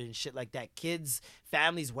ordered and shit like that. Kids,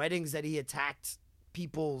 families, weddings that he attacked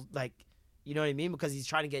people, like, you know what I mean? Because he's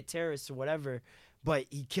trying to get terrorists or whatever. But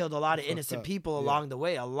he killed a lot of innocent up. people Yeah. along the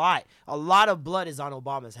way. A lot of blood is on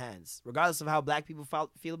Obama's hands. Regardless of how black people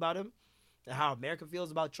feel about him and how America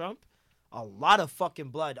feels about Trump, a lot of fucking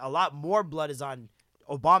blood, a lot more blood is on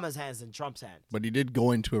Obama's hands than Trump's hands. But he did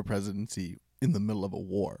go into a presidency in the middle of a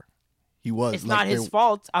war. He was. It's like, not his they-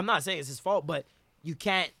 fault. I'm not saying it's his fault, but you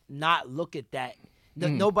can't not look at that.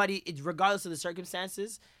 Nobody, regardless of the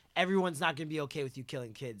circumstances, everyone's not gonna be okay with you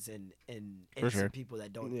killing kids and innocent sure. people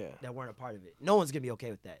that don't Yeah. that weren't a part of it. No one's gonna be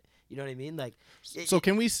okay with that. You know what I mean? Like, So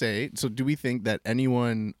can we say? So do we think that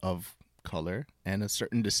anyone of color and a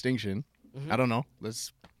certain distinction? I don't know.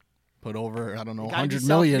 Let's put over. I don't know. they gotta be 100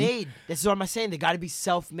 million. self-made. This is what I'm saying. They got to be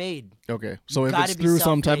self-made. Okay. So if gotta it's be through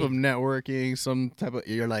some type of self-made. networking, some type of,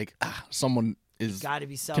 you're like, someone is. Got to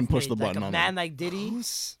be self-made. push the like button a on man that. like Diddy.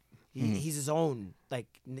 He's his own. Like,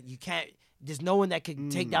 you can't. There's no one that can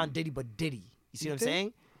take down Diddy but Diddy. You see what I'm think?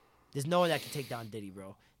 saying? There's no one that can take down Diddy,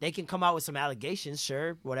 bro. They can come out with some allegations,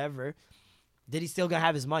 sure, whatever. Diddy's still gonna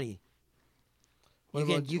have his money. What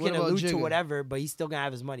You about- can what about allude to Jigga? whatever, but he's still gonna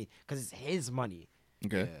have his money because it's his money.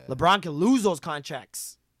 Okay. LeBron can lose those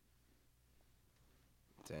contracts.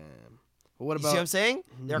 Damn. But what You see what I'm about saying?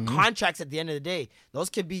 They're contracts at the end of the day. Those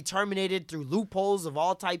can be terminated through loopholes of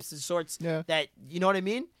all types and sorts. Yeah. That, you know what I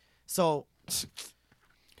mean? So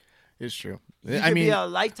It's true. you I could be mean, a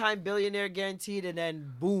lifetime billionaire guaranteed, and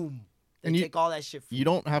then boom, they And you- take all that shit from you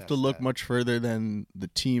don't have to look much further than the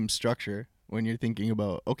team structure when you're thinking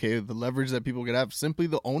about, okay, the leverage that people could have. Simply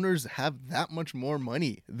the owners have that much more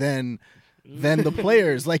money than the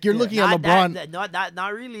players. Like you're looking at LeBron.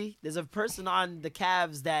 Not really. There's a person on the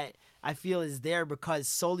Cavs that I feel is there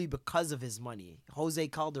solely because of his money. Jose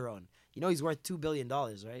Calderon. You know he's worth $2 billion,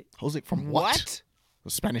 right? Jose from what?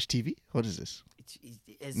 Spanish TV? What is this?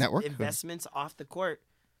 His Network? investments off the court.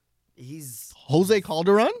 He's Jose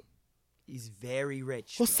Calderon? very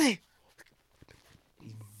rich. bro. Jose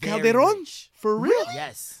He's very Calderon? rich. For real?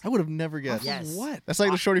 Yes. I would have never guessed. Yes. What? That's like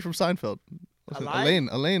the shorty from Seinfeld. What's it? Alive?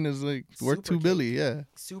 Elaine is like worth Super $2 billion. Yeah.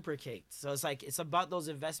 Super caked. So it's like, it's about those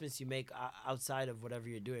investments you make outside of whatever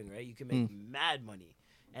you're doing, right? You can make mad money.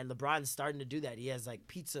 And LeBron's starting to do that. He has like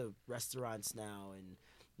pizza restaurants now, and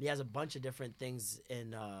he has a bunch of different things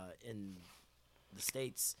in the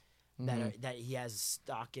States that he has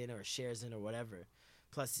stock in or shares in or whatever.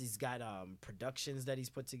 Plus, he's got productions that he's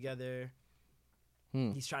put together.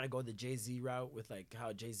 Hmm. He's trying to go the Jay-Z route with like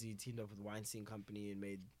how Jay-Z teamed up with Weinstein Company and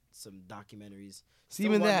made some documentaries. See, Still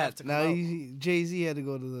even one that. left to come Now out. Jay-Z had to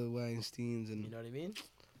go to the Weinsteins and You know what I mean?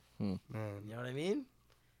 man. You know what I mean?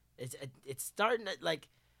 It's starting to, like,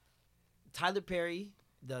 Tyler Perry,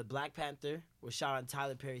 the Black Panther, was shot on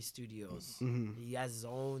Tyler Perry Studios. Mhm. He has his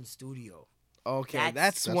own studio. Okay,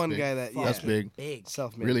 That's that's one big. guy that That's Fucking big. Big.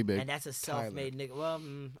 self-made. Really big. And that's a self-made nigga. Well,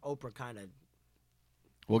 Oprah kind of.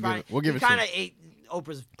 We'll give it to kind him. of ate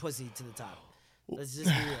Oprah's pussy to the top. Let's just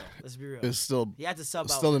be real. Let's be real. It's still He had to sub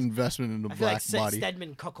out. still an investment in the I feel like black body.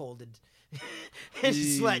 Stedman cuckolded. And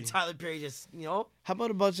just let Yee. Tyler Perry just, you know. How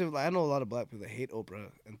about a bunch of? I know a lot of black people that hate Oprah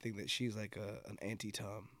and think that she's like an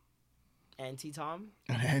anti-Tom. Anti-Tom.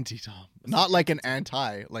 An anti-Tom, not like an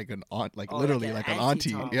anti, like an aunt, like Oh, literally like like an an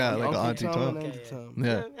auntie. anti-Tom. Yeah, Okay, like an okay. auntie Tom Tom. and Okay, anti-Tom.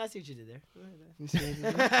 Yeah. I see what you did there. You see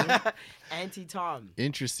what I did? Anti-Tom.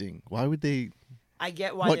 Interesting. Why would they? I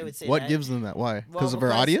get why they would say What that. gives them that? Why? Well, Because of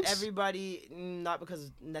her audience? Everybody, not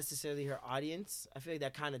because necessarily her audience. I feel like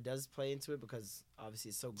that kind of does play into it because obviously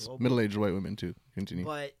it's so global. Middle-aged white women too. Continue.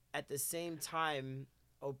 But at the same time,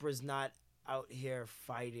 Oprah's not out here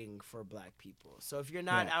fighting for black people. So if you're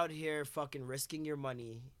not out here fucking risking your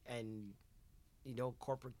money and, you know,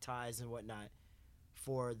 corporate ties and whatnot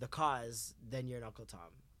for the cause, then you're an Uncle Tom.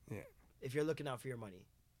 Yeah. If you're looking out for your money.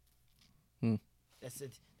 Hmm. That's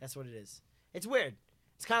it. That's what it is. It's weird.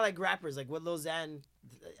 It's kind of like rappers. Like with Lil Xan,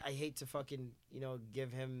 I hate to fucking, you know,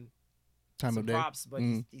 give him Time some of day. props, but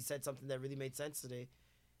Mhm. he said something that really made sense today.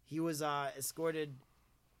 He was escorted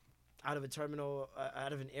out of a terminal,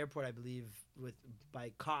 out of an airport, I believe,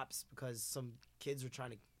 by cops because some kids were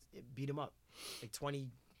trying to beat him up. Like 20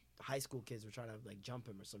 high school kids were trying to like jump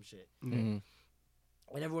him or some shit. Mhm.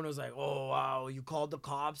 And everyone was like, "Oh wow, you called the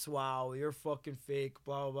cops? Wow, you're fucking fake.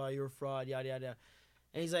 Blah blah blah. You're a fraud. Yada yada."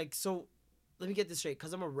 And he's like, "So, let me get this straight.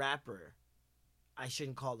 Because I'm a rapper, I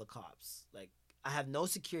shouldn't call the cops. Like, I have no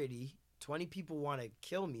security. 20 people want to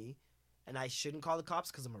kill me, and I shouldn't call the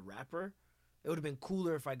cops because I'm a rapper. It would have been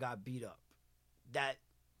cooler if I got beat up. That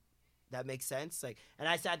makes sense. Like, and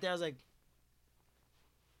I sat there. I was like,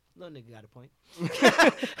 little nigga got a point.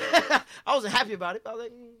 I wasn't happy about it. But I was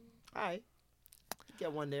like, all right,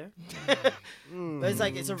 get one there. But it's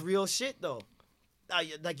like it's a real shit though.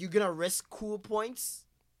 Like you're gonna risk cool points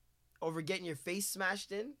over getting your face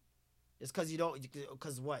smashed in, just because you don't.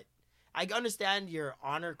 Because what? I understand your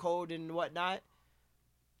honor code and whatnot,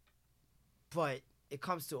 but it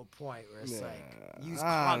comes to a point where it's like use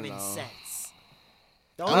I don't common know. sense.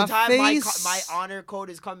 The My only time face- my honor code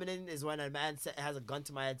is coming in is when a man has a gun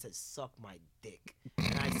to my head and says, "Suck my dick,"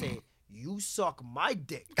 and I say, "You suck my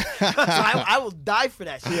dick." So I will die for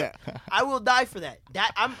that shit. Yeah. I will die for that.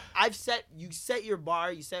 You set your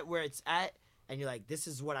bar, you set where it's at, and you're like, this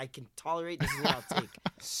is what I can tolerate, this is what I'll take.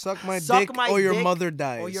 Suck my Suck dick my or your dick, mother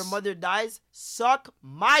dies. Or your mother dies. Suck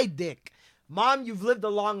my dick. Mom, you've lived a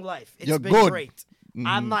long life. It's You're been good. great.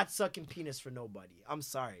 I'm not sucking penis for nobody. I'm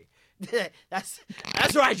sorry. That's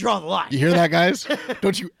where I draw the line. You hear that, guys?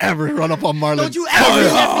 Don't you ever run up on Marlon. Don't you ever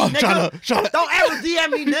DM me, trying nigga. to Don't ever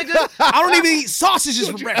DM me, nigga. I don't even eat sausages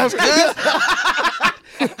for breakfast.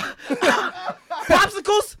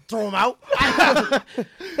 Popsicles? Throw them out.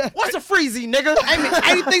 What's a freezy, nigga?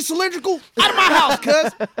 Anything cylindrical out of my house,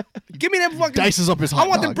 cuz. Give me that fucking. dices up his hot I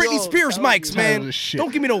want them dogs. Britney Yo, Spears tell you. mics, man. Tired of shit.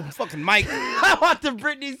 Don't give me no fucking mic. I want the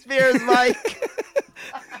Britney Spears mic.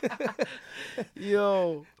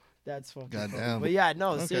 Yo, that's fucking funny. Goddamn. But yeah,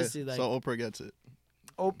 no, Okay, seriously, like so Oprah gets it.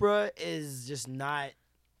 Oprah is just not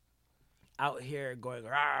out here going rah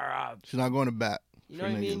rah. She's not going to bat. You know for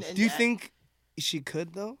what I mean? niggas. And Do you think she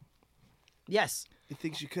could though? Yes, You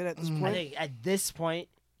think she could at this I point? think at this point,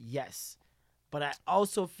 yes. But I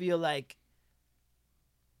also feel like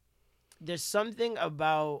there's something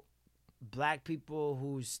about black people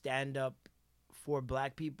who stand up for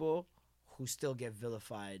black people who still get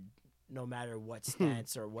vilified no matter what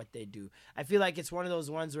stance or what they do. I feel like it's one of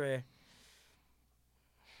those ones where,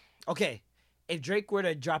 okay, if Drake were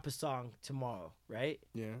to drop a song tomorrow, right?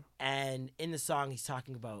 Yeah. And in the song, he's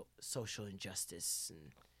talking about social injustice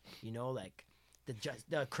and, you know, like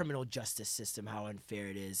the criminal justice system, how unfair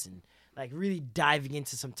it is, and like really diving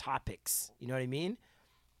into some topics, you know what I mean,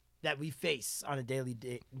 that we face on a daily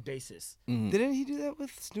basis. Didn't he do that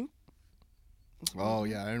with Snoop? Oh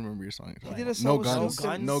yeah, I remember your song. He did a No song with guns,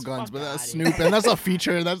 Snoop. no guns, Fuck but that's outta Snoop, and that's a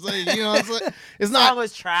feature. That's like, you know, it's The song not.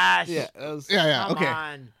 was trash. Yeah. That was, Yeah, Come okay.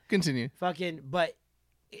 on. Continue. Fucking, but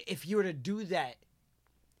if you were to do that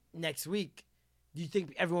next week, do you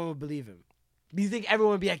think everyone would believe him? Do you think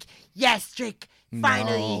everyone would be like, yes, Drake,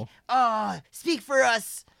 finally, No. oh, speak for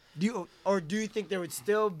us? Do you think there would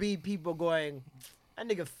still be people going, that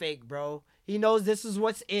nigga fake, bro? He knows this is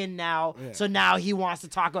what's in now, so now he wants to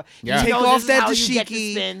talk about. Yeah. He Take knows off this is that how you get the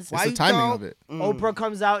dashiki. spins. It's the timing of it. Oprah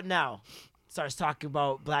comes out now, starts talking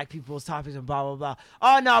about black people's topics and blah blah blah.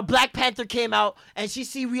 Oh no, Black Panther came out and she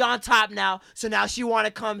see we on top now, so now she want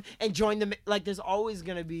to come and join them. Like there's always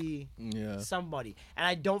gonna be somebody, and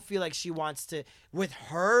I don't feel like she wants to. With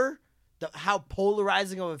her, how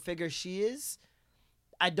polarizing of a figure she is,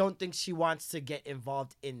 I don't think she wants to get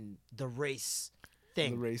involved in the race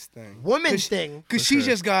thing. The race thing. Woman thing. Because she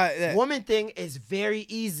just got that. Woman thing is very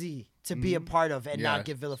easy to be a part of and not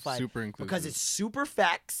get vilified. Super inclusive. Because it's super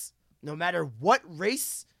facts. No matter what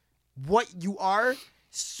race, what you are,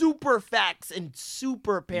 super facts and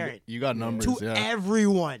super apparent You got numbers, to yeah.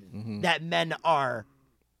 everyone that men are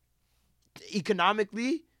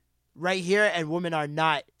economically right here and women are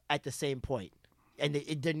not at the same point. And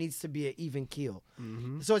there needs to be an even keel.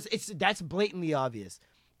 So that's blatantly obvious.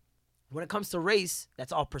 When it comes to race,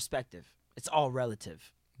 that's all perspective. It's all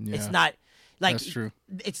relative. Yeah. It's not like That's true.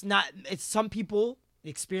 It's not. It's some people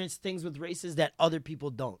experience things with races that other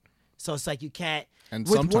people don't. So it's like you can't. And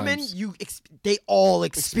with women, sometimes- they all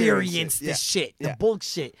experience it. this shit, the Yeah.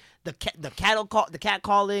 bullshit, the cat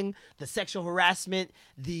calling, the sexual harassment,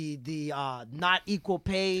 the not equal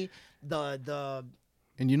pay, the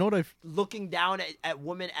And you know what I've looking down at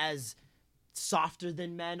women as softer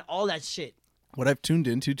than men, all that shit. tuned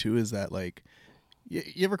into too is that like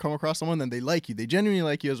you ever come across someone and they like you, they genuinely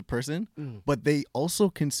like you as a person, but they also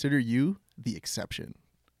consider you the exception.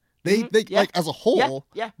 They Yeah. like as a whole,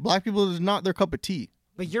 Yeah. black people is not their cup of tea.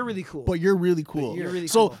 But you're really cool. But you're really cool. You're really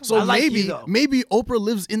so cool. so I like you, maybe though. maybe Oprah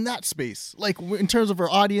lives in that space, like in terms of her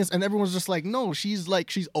audience, and everyone's just like, no, she's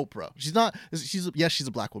Oprah. She's not. She's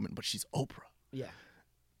a black woman, but she's Oprah. Yeah.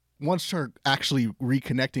 Once her actually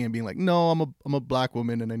reconnecting and being like, no, I'm a black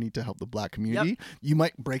woman and I need to help the black community, you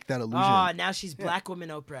might break that illusion. Oh, now she's Black Woman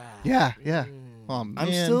Oprah. Yeah. Oh, man.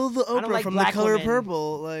 I'm still the don't Oprah like from The black Color women.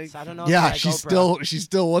 Purple. Like, So I don't know. if I Yeah, like she's Oprah.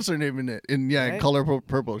 still what's her name in it? In Right? Color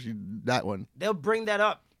Purple. That one. They'll bring that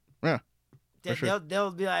up. Yeah.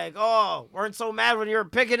 They'll be like, oh, weren't so mad when you were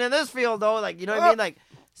picking in this field though. Like, you know what I mean? Like,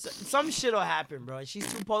 some shit will happen, bro. She's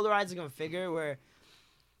too polarizing of a figure where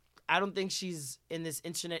I don't think she's in this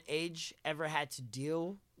internet age ever had to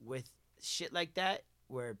deal with shit like that,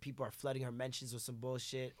 where people are flooding her mentions with some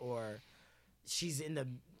bullshit, or she's in the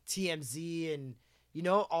TMZ and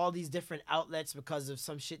all these different outlets because of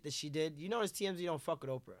some shit that she did. You notice TMZ don't fuck with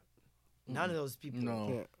Oprah. None of those people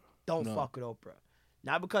No. don't fuck with Oprah.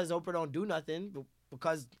 Not because Oprah don't do nothing, but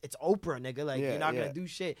because it's Oprah, nigga. Like, you're not gonna do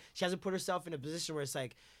shit. She hasn't put herself in a position where it's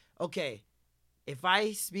like, okay, if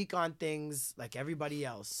I speak on things like everybody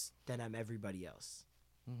else, then I'm everybody else.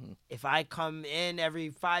 If I come in every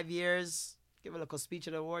 5 years, give a little speech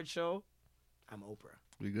at an award show, I'm Oprah.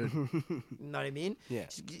 We good. You know what I mean? Yeah.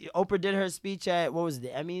 Oprah did her speech at, what was it, the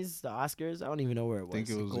Emmys, the Oscars? I don't even know where it was. I think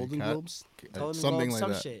it was Golden Globes? Golden something Globes, like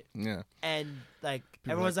some that. shit. Yeah. And, like,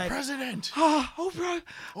 everyone's like, president. oh, Oprah,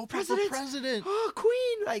 Oprah president. for president. oh,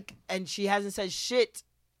 queen. Like, and she hasn't said shit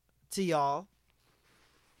to y'all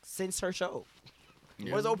since her show.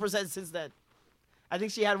 What has Oprah said since then? I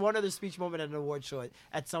think she had one other speech moment at an award show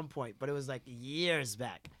at some point, but it was like years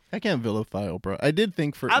back. I can't vilify Oprah. I did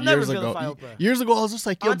think for I'll never years ago. vilify Oprah. Years ago, I was just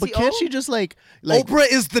like, yo, Auntie but can't O? she just like Oprah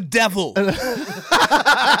is the devil. It's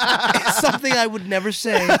something I would never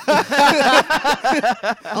say.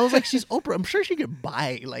 I was like, she's Oprah. I'm sure she could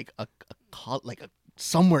buy like a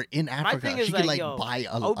somewhere in My Africa. thing is She like, could like yo, buy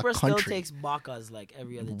a Oprah still country. takes macas like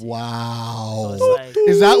every other day. Wow. So it's like-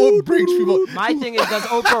 Is that what brings people? My thing is, does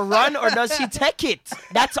Oprah run or does she take it?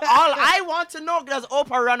 That's all I want to know. Does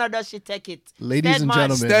Oprah run or does she take it? Ladies and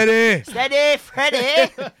Steadman. gentlemen. Steady. Steady,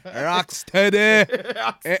 Freddie. Rock steady.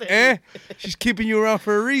 She's keeping you around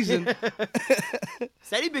for a reason.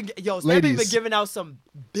 Steady been been Ladies. giving out some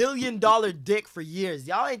 $1 billion dick for years.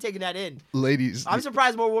 Y'all ain't taking that in. Ladies, I'm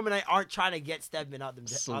surprised more women aren't trying to get Stedman out them.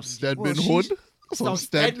 some out them Stedman Well, hood. she's- Some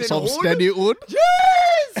Stedman some hood? steady hood.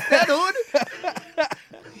 Yes, that hood.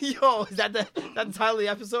 Yo, is that the title of the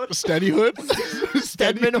episode? Steady hood.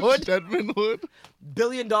 Stedman hood? Stedman hood. $1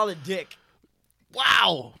 billion dick.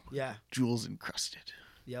 Wow. Yeah. Jewels encrusted.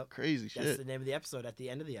 Yep. Crazy That's shit. the name of the episode. At the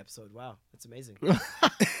end of the episode. Wow, that's amazing.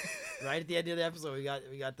 Right at the end of the episode, we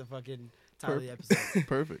got the fucking title of the episode.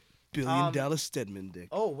 Perfect. $1 billion Stedman dick.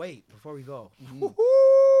 Oh wait, before we go,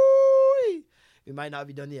 we might not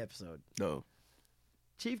be done the episode. No.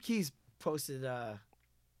 Chief Keef posted an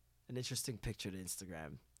interesting picture to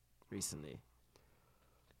Instagram recently.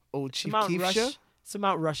 Oh, Chief Mount Keef show? It's a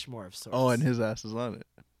Mount Rushmore of sorts. Oh, and his ass is on it.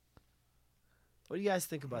 What do you guys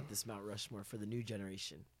think about this Mount Rushmore for the new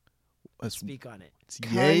generation? Speak on it. It's Ye,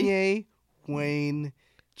 Kanye, Wayne,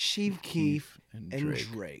 Chief Keef, and Drake.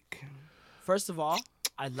 Drake. First of all,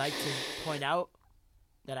 I'd like to point out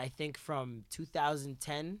that I think from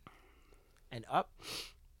 2010 and up,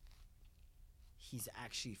 he's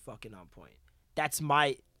actually fucking on point. That's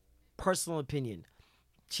my personal opinion.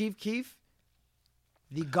 Chief Keef,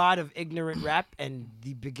 the god of ignorant rap and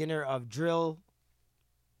the beginner of drill,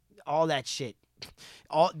 all that shit.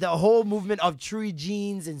 All the whole movement of True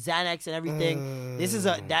Jeans and Xanax and everything. This is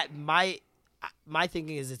my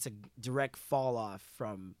thinking is it's a direct fall off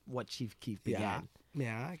from what Chief Keef began.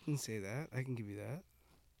 Yeah, I can say that. I can give you that.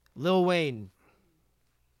 Lil Wayne,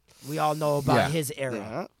 we all know about his era,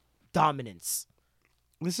 Yeah. dominance.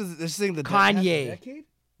 This thing the Kanye. decade?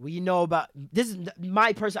 We know about this is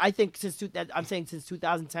my person. I think since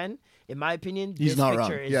 2010, in my opinion, He's this not wrong.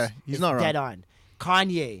 picture is, Yeah, he's is not wrong. dead on.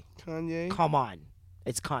 Kanye, Kanye. on,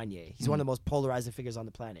 it's Kanye. He's one of the most polarizing figures on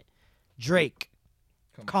the planet. Drake,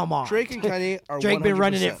 come on. Drake and Kanye are Drake been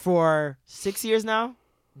running it 100%. for 6 years now,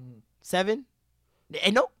 7,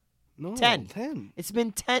 and no, No, 10. 10. It's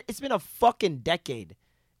been 10. It's been a fucking decade,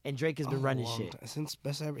 and Drake has been running Long shit. time. Since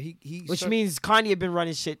best ever. Which means Kanye been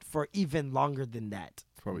running shit for even longer than that.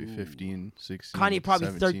 Probably 15, 16, Kanye probably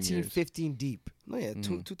 17 13, years. 15 deep. No, yeah,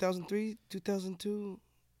 2003, 2002.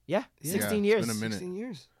 Yeah, Yeah. 16 Yeah, years. it's been a minute. 16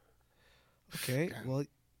 years. Okay, well,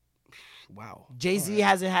 wow. Jay-Z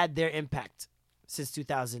hasn't had their impact since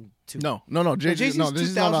 2002. No. Jay-Z's No, this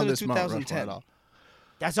is not 2000 on to this Mount Rushmore 2010. at all.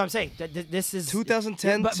 That's what I'm saying. This is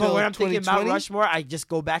 2010 But till when I'm thinking Mount 2020? Rushmore, I just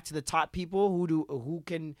go back to the top people who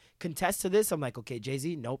can contest to this. I'm like, okay,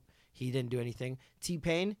 Jay-Z, nope, he didn't do anything.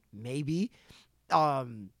 T-Pain, maybe.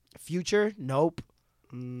 Future, nope.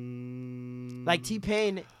 Like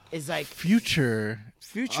T-Pain is like Future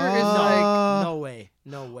Future no, is like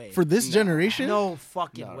no way. for this generation. No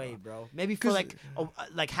fucking No, way, bro. Maybe for 'Cause-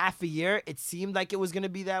 like half a year, it seemed like it was gonna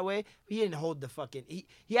be that way. He didn't hold the fucking. He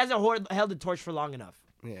hasn't held the torch for long enough.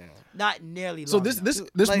 yeah. Not nearly. So long this enough.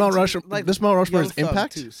 this Like- Mount Rushmore like this Mount Rushmore Young is Thug,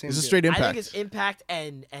 impact. too, same It's a deal. straight I impact. think it's impact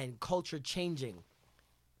and culture changing.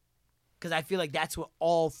 Because I feel like that's what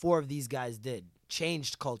all four of these guys did.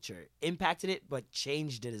 Changed culture, impacted it, but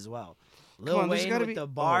changed it as well. Lil on, there's Wayne gotta with be- the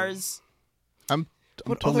bars. I'm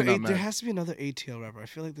What totally other not there mad. has to be another ATL rapper. I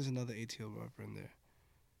feel like there's another ATL rapper in there.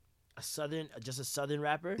 A southern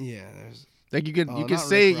rapper. Yeah, there's. Like you could Oh, you could not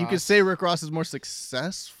say Rick you could Ross. say Rick Ross is more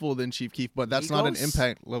successful than Chief Keef, but that's not an Migos?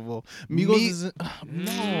 impact level. Migos isn't.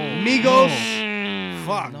 No. Migos.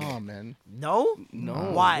 Fuck. No, man. No. No.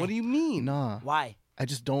 Why? What do you mean? Nah. Why? I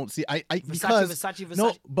just don't see. I Versace.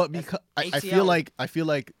 no, but That's because I ATL. feel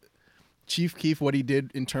like Chief Keef, what he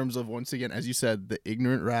did in terms of, once again, as you said, the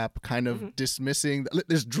ignorant rap, kind of dismissing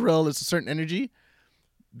this drill, it's a certain energy.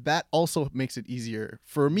 That also makes it easier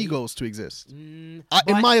for Migos to exist. In but-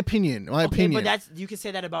 my opinion, But that's you can say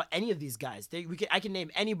that about any of these guys. I can name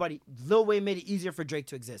anybody. Lil Wayne made it easier for Drake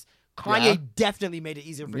to exist. Kanye Yeah. definitely made it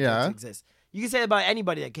easier for Drake Yeah. to exist. You can say that about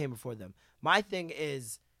anybody that came before them. My thing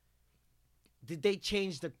is, did they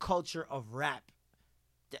change the culture of rap,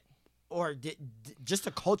 or just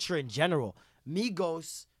the culture in general?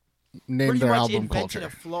 Migos name pretty their much album invented culture. a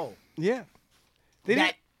flow Yeah. They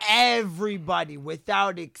that everybody,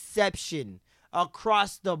 without exception,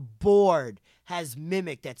 across the board, has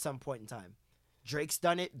mimicked at some point in time. Drake's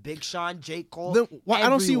done it. Big Sean, J. Cole. Then I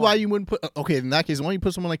don't see why everyone. you wouldn't put. Okay, in that case, why don't you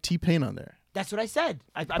put someone like T-Pain on there? That's what I said.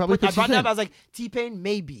 I Probably brought put that T-Pain. up. I was like, T-Pain,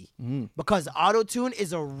 maybe. Because auto-tune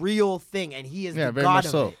is a real thing, and he is Yeah, the very god much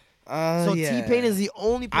of so. it. So yeah. T-Pain is the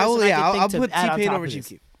only person I'll I can think put to add on T-Pain top over of Chief this.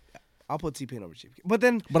 Keef. I'll put T-Pain over Chief Keef. But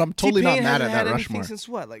I'm totally not T-Pain mad hasn't at that had anything Rushmore. since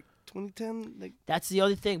what, like 2010? Like That's the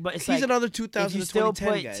other thing. But it's he's like, another if 2000 you to still 2010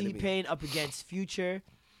 put guy to me. T-Pain up against Future,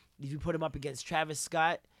 if you put him up against Travis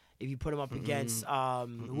Scott, if you put him up against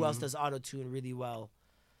who else does auto-tune really well?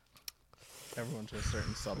 Everyone to a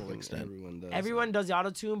certain subtle extent. Everyone does. Everyone does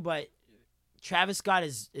auto-tune, but Travis Scott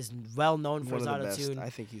is well known for One his of the best. auto-tune. I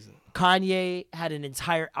think he's. Kanye had an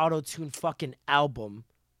entire auto-tune fucking album.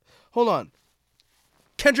 Hold on.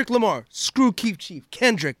 Kendrick Lamar. Screw Keith Chief.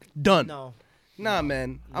 Kendrick. Done. No. Nah,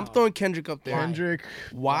 man. I'm No. throwing Kendrick up there. Kendrick.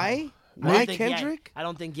 Why? I don't Why think yet. Kendrick? I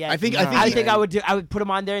don't think yet. I think I would put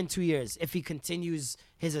him on there in 2 years if he continues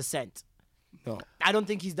his ascent. No. I don't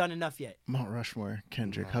think he's done enough yet. Mount Rushmore.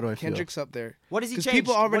 Kendrick. How do I feel? Kendrick's up there. What has he 'Cause changed?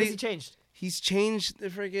 people already- What has he changed? He's changed the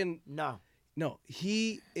friggin'. No. No,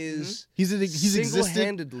 he is. He's existed.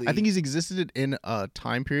 Single-handedly- I think he's existed in a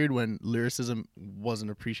time period when lyricism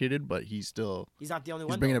wasn't appreciated, but he's He's not the only he's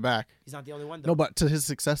one. bringing though. it back. He's not the only one. Though. No, but to his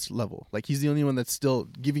success level, like he's the only one that's still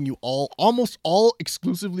giving you almost all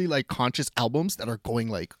exclusively like conscious albums that are going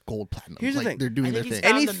like gold platinum. Here's the like, thing. they're doing I their think he's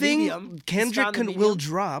thing. found the Anything medium. He's Kendrick found the will medium.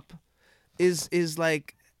 drop is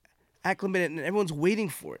like acclimated and everyone's waiting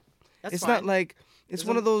for it. That's it's fine. not like it's There's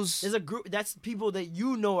one a- of those. There's a group. That's people that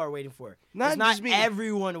you know are waiting for. Not It's not just me.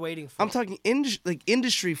 everyone waiting for. I'm talking like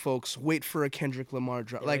industry folks wait for a Kendrick Lamar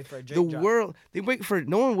drop. They Like wait for a the Drake drop. world, they wait for.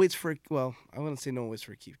 No one waits for. Well, I wouldn't say no one waits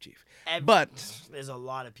for Keef Chief, Ev- but there's a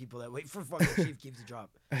lot of people that wait for fucking Chief Keef to drop.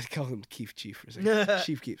 I call him Keef Chief for a second.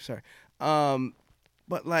 Chief Keef, sorry.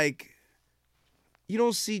 But like, you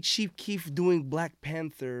don't see Chief Keef doing Black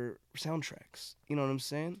Panther soundtracks. You know what I'm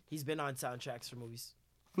saying? He's been on soundtracks for movies.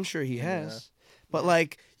 I'm sure he has. But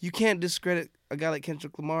like, you can't discredit a guy like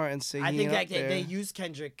Kendrick Lamar and say I he think ain't that up there. they use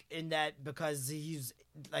Kendrick in that because he's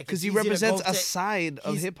like Because it's he easy to represents go a to- side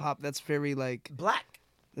of he's hip hop that's very like black.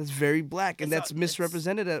 that's very black and It's that's a- it's-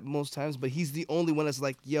 misrepresented at most times. But he's the only one that's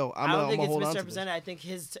like, yo, I I'm don't think gonna it's hold on to this. misrepresented. I think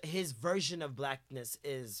his version of blackness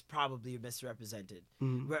is probably misrepresented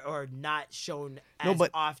or not shown as No,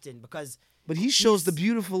 but- often because But he shows the he's-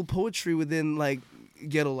 beautiful poetry within like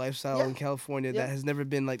ghetto lifestyle Yeah. in California Yeah. that has never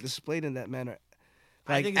been like displayed in that manner.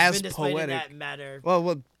 I Like think it's as been displayed poetic. in that manner. Well,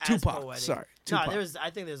 as Tupac. poetic. Sorry, No, Tupac. I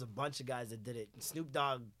think there's a bunch of guys that did it. Snoop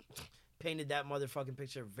Dogg painted that motherfucking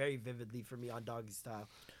picture very vividly for me on Doggy Style.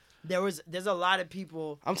 There's a lot of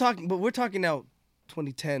people. I'm talking, but we're talking now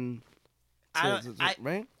 2010,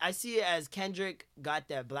 right? I see it as Kendrick got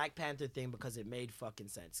that Black Panther thing because it made fucking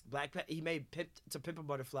sense. He made To Pimp a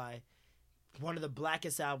Butterfly one of the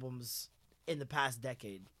blackest albums in the past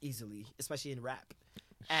decade, easily, especially in rap.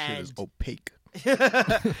 Shit is opaque.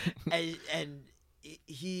 and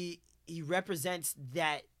he represents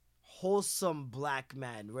that wholesome black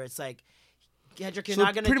man where it's like Kendrick, you're So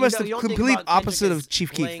not gonna pretty much you the don't think complete about Kendrick opposite as of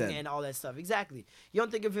Chief Keef bling then. and all that stuff. Exactly. You don't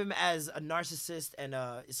think of him as a narcissist and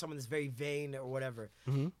someone that's very vain or whatever,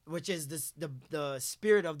 which is the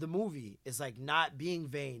spirit of the movie is like not being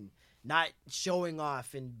vain, not showing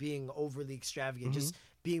off and being overly extravagant, just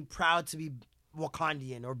being proud to be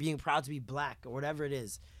Wakandian or being proud to be black or whatever it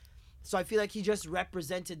is. So I feel like he just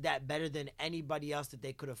represented that better than anybody else that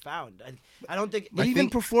they could have found. I don't think. But even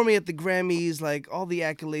performing at the Grammys, like all the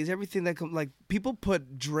accolades, everything that like people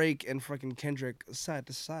put Drake and fucking Kendrick side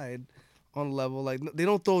to side on a level. Like they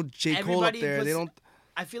don't throw J. Cole up Everybody there. They puts- don't.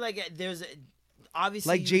 I feel like there's obviously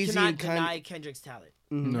Like you Jay-Z cannot and Kanye- deny Kendrick's talent.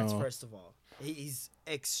 That's No. first of all. He's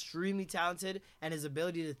extremely talented, and his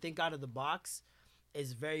ability to think out of the box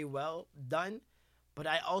is very well done. But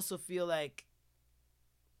I also feel like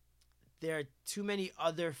there are too many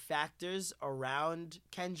other factors around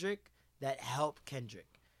Kendrick that help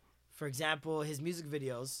Kendrick. For example, his music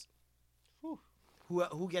videos.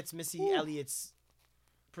 Who gets Missy Elliott's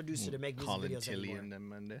producer to make music Colin videos Tilly anymore? and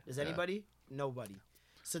them and Is anybody? Nobody.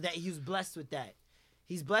 So that he was blessed with that.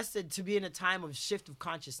 He's blessed to be in a time of shift of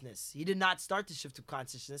consciousness. He did not start the shift of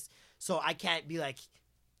consciousness, so I can't be like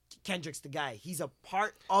Kendrick's the guy. He's a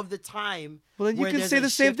part of the time. Well, then you where can there's say a the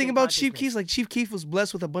same shift thing in about Chief consciousness. Keef. Like Chief Keef was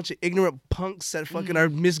blessed with a bunch of ignorant punks that fucking are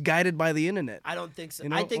misguided by the internet. I don't think so. You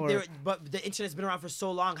know, I think or- but the internet's been around for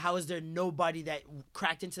so long. How is there nobody that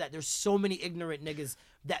cracked into that? There's so many ignorant niggas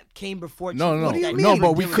that came before. No, Chief no, Keef do you that mean? no. didn't But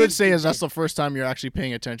even we do could it. say is that's the first time you're actually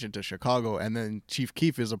paying attention to Chicago, and then Chief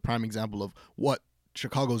Keef is a prime example of what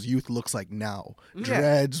Chicago's youth looks like now.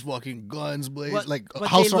 Dreads, fucking guns, blazed, like but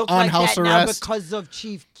house they look on like house that now arrest. because of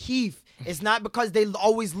Chief Keef. It's not because they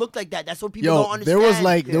always look like that. That's what people Yo, don't understand. there was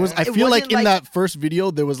like there was. I It feel like wasn't in like- that first video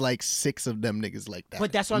there was like 6 of them niggas like that.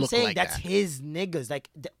 But that's what I'm look saying. like That's that. his niggas. Like,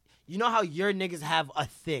 you know how your niggas have a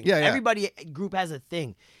thing. Yeah, yeah. Everybody group has a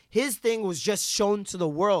thing. His thing was just shown to the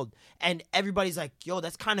world, and everybody's like, "Yo,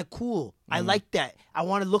 that's kind of cool. I like that. I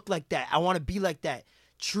want to look like that. I want to be like that."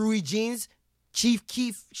 Truey Jeans, Chief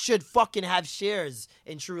Keef should fucking have shares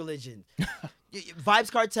in True Religion. Vibes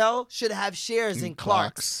Cartel should have shares in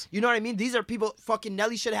Clarks. Clarks. You know what I mean? These are people. Fucking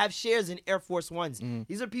Nelly should have shares in Air Force Ones.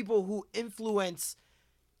 These are people who influence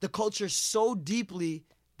the culture so deeply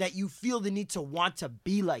that you feel the need to want to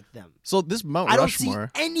be like them. So this Mount I don't see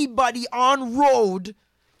Rushmore. anybody on road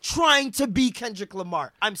trying to be Kendrick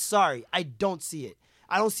Lamar. I'm sorry, I don't see it.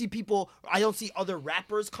 I don't see other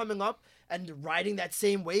rappers coming up and riding that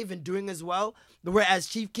same wave and doing as well. Whereas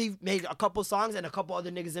Chief Keef made a couple songs and a couple other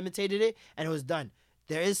niggas imitated it and it was done.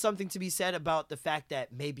 There is something to be said about the fact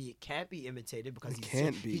that maybe it can't be imitated because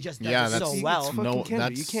he just does Yeah, it that's- so It's well. fucking No, Kendrick.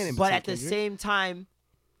 that's- You can't imitate But at the Kendrick. same time,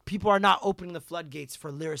 people are not opening the floodgates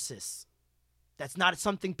for lyricists. That's not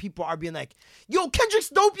something people are being like, yo, Kendrick's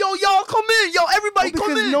dope, yo, y'all come in, yo, everybody come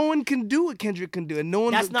because in. no one can do what Kendrick can do, and no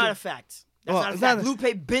one. That's not can, a fact. That's Well, not a it's fact. not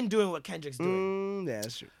Lupe been doing what Kendrick's doing. Yeah,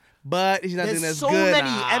 that's true. But he's not doing There's as so good. many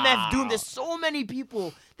Ah. MF Doom. There's so many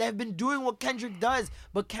people that have been doing what Kendrick does,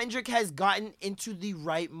 but Kendrick has gotten into the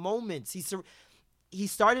right moments. He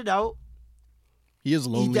started out He is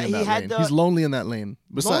lonely in that had lane. He's lonely in that lane.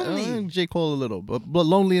 Besides Lonely. J. Cole a little, but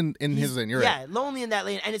lonely in his lane. You're yeah, right. lonely in that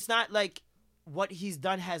lane, and it's not like what he's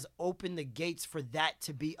done has opened the gates for that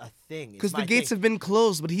to be a thing. Because the gates have been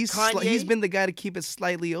closed, but he's Kanye- been the guy to keep it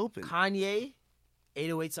slightly open. Kanye,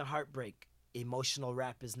 808s and Heartbreak, emotional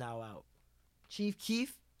rap is now out. Chief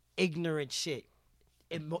Keef, ignorant shit.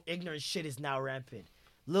 Ignorant shit is now rampant.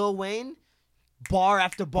 Lil Wayne, bar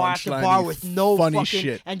after bar after Punchline-y, bar with no funny fucking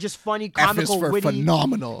shit. and just funny, F is comical, for witty,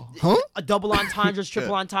 phenomenal. Huh? double entendres,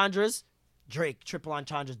 triple entendres. Drake, triple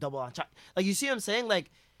entendres, double entendres. Like, you see what I'm saying?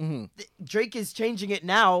 Like, Drake is changing it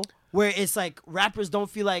now, where it's like rappers don't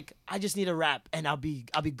feel like I just need a rap and I'll be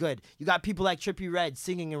good. You got people like Trippie Redd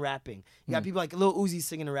singing and rapping. You got people like Lil Uzi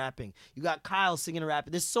singing and rapping. You got Kyle singing and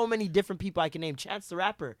rapping. There's so many different people I can name. Chance the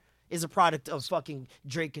Rapper is a product of fucking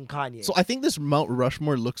Drake and Kanye. So I think this Mount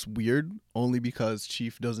Rushmore looks weird only because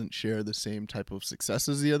Chief doesn't share the same type of success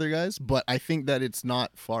as the other guys. But I think that it's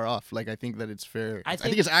not far off. Like, I think that it's fair. I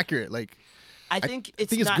think it's accurate. Like, I think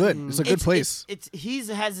it's it's not, good. It's a good place. He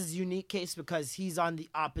has his unique case because he's on the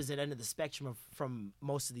opposite end of the spectrum from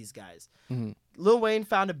most of these guys. Lil Wayne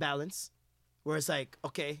found a balance where it's like,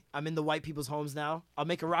 okay, I'm in the white people's homes now. I'll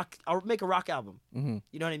make a rock album.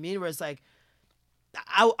 You know what I mean? Where it's like,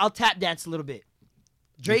 I'll tap dance a little bit.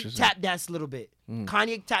 Drake tap dance a little bit.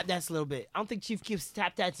 Kanye tap dance a little bit. I don't think Chief Keef's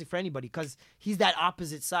tap dancing for anybody because he's that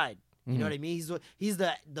opposite side. You know what I mean? He's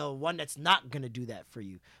the one that's not gonna do that for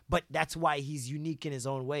you. But that's why he's unique in his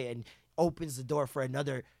own way and opens the door for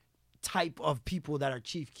another type of people that are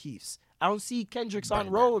Chief Keefs. I don't see Kendrick's on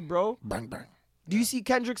road, bro. bang, bang. Do you see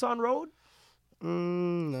Kendrick's on road?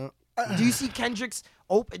 No. Do you see Kendrick's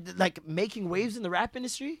making waves in the rap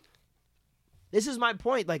industry? This is my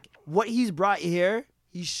point. Like, what he's brought here,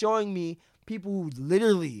 he's showing me people who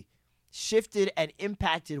literally shifted and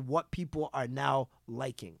impacted what people are now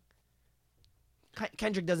liking.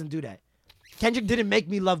 Kendrick doesn't do that. Kendrick didn't make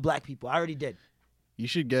me love black people. I already did. You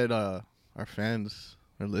should get our fans,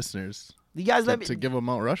 our listeners, You guys to give a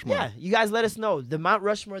Mount Rushmore. Yeah, you guys let us know. The Mount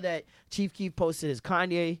Rushmore that Chief Keef posted is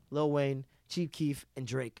Kanye, Lil Wayne, Chief Keef, and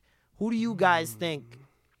Drake. Who do you guys think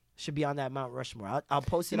should be on that Mount Rushmore? I'll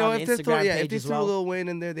post it on the Instagram if page they as threw well. Lil Wayne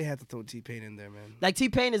in there, they had to throw T-Pain in there, man. Like,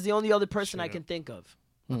 T-Pain is the only other person I can think of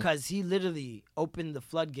because he literally opened the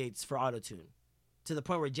floodgates for autotune to the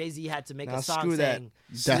point where Jay-Z had to make a song screw that.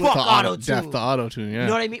 saying, Death fuck to autotune. Death to auto-tune, yeah. You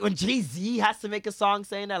know what I mean? When Jay-Z has to make a song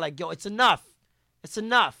saying that, like, yo, it's enough. It's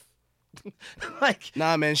enough. Like,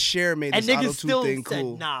 Nah, man, Cher made and this niggas auto-tune still thing said,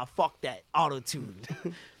 cool. nah, fuck that, auto-tune.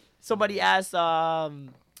 Somebody asked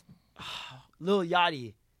Lil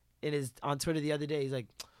Yachty on Twitter the other day, he's like,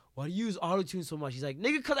 why do you use auto-tune so much? He's like,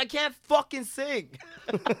 nigga, because I can't fucking sing.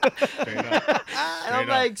 Straight up. And I'm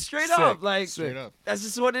like, straight up. Like, Straight up. that's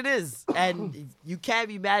just what it is. And you can't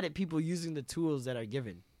be mad at people using the tools that are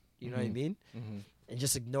given. You know what I mean? And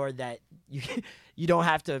just ignore that you don't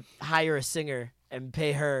have to hire a singer and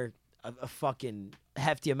pay her a fucking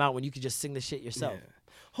hefty amount when you could just sing the shit yourself. Yeah.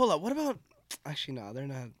 Hold up, what about... Actually, no, they're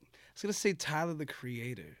not... I was going to say Tyler, the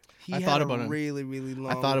Creator. He I had thought a about him. really, really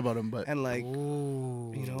long... I thought about him, but And like,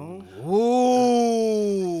 Ooh. you know?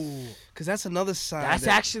 Ooh. Because that's another side. That's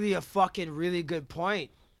that, actually a fucking really good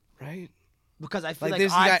point. Right? Because I feel Like, like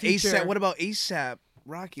there's Odd got Future, ASAP. What about ASAP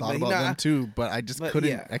Rocky? thought But he about not- them too. But I just but couldn't.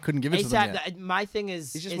 yeah. I couldn't give it to them yet. My thing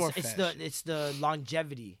is It's just more it's the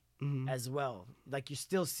longevity as well. Like, you're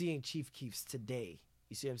still seeing Chief Keefs today.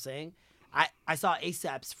 You see what I'm saying? I saw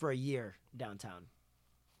ASAP's for a year downtown.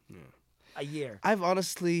 A year. I've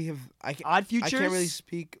honestly Odd I Futures. can't really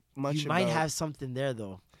speak much You about... might have something there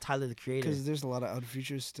though. Tyler the Creator. Because there's a lot of Odd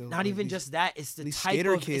Futures still. Not like even these- just that. It's the these type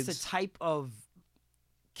skater of kids. it's the type of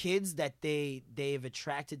kids that they've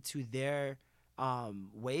attracted to their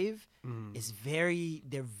wave is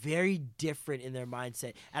they're very different in their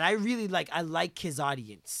mindset. And I really I like his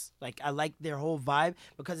audience. Like, I like their whole vibe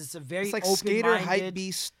because it's a very It's like open-minded, skater hype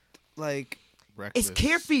beast, like... it's Reckless.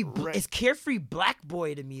 carefree. Right. It's carefree black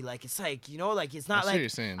boy to me. Like, it's like, you know, like, it's not I see what like you're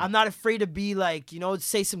saying. I'm not afraid to be like, you know,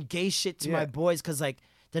 say some gay shit to my Yeah. boys because like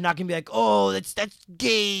they're not gonna be like, oh, that's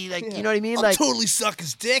gay. Like, you know what I mean? I'll Like, totally suck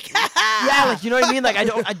his dick. yeah, like, you know what I mean? Like,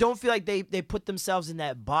 I don't feel like they put themselves in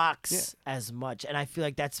that box as much, and I feel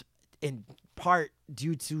like that's in part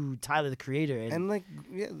due to Tyler the Creator. And, And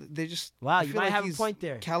they just... wow, I you feel might like have a he's point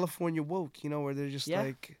there. California woke, you know, where they're just Yeah.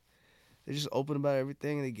 like... They're just open about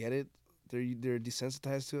everything and they get it. They're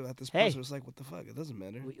desensitized to it at this Hey. point, so it's like, what the fuck? It doesn't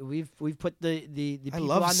matter. We've put the I people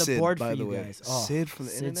love on the Sid, board by for the you way. guys. Oh, Sid from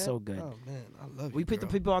the Sid's internet. so good. Oh man, I love you. We put the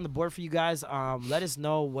bro. people on the board for you guys. Let us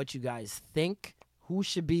know what you guys think. Who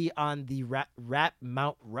should be on the rap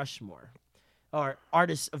Mount Rushmore, or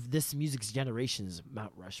artists of this music's generation's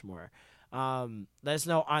Mount Rushmore? Let us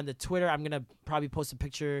know on the Twitter. I'm gonna probably post a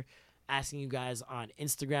picture asking you guys on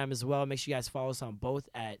Instagram as well. Make sure you guys follow us on both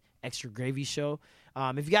at Extra Gravy Show.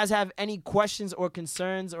 If you guys have any questions or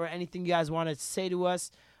concerns or anything you guys want to say to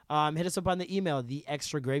us, hit us up on the email,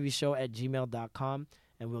 theextragravyshow@gmail.com,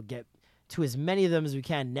 and we'll get to as many of them as we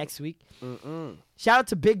can next week. Shout out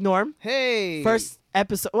to Big Norm. Hey.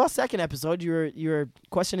 Second episode. You were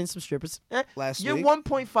questioning some strippers. Last You're week.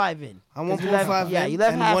 1.5 in. I'm 'Cause 1.5 Yeah, in you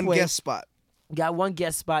left and halfway. one guest spot. Got one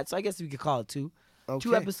guest spot, so I guess we could call it 2. Okay.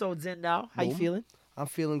 2 episodes in now. How you Boom. feeling? I'm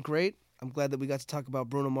feeling great. I'm glad that we got to talk about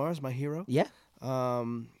Bruno Mars, my hero. Yeah.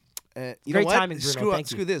 You Great know what? timing, Bruno. Thank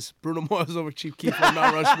Screw you. this. Bruno Mars over Chief Keef on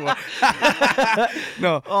Mount Rushmore.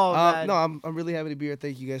 No. Oh, man. No, I'm really happy to be here.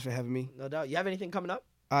 Thank you guys for having me. No doubt. You have anything coming up?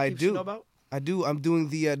 I People should do. know about? I do. I'm doing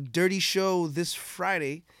the Dirty Show this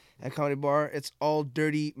Friday at Comedy Bar. It's all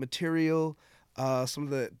dirty material. Some of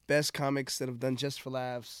the best comics that have done Just for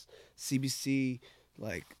Laughs, CBC,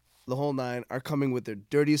 like the whole 9 are coming with their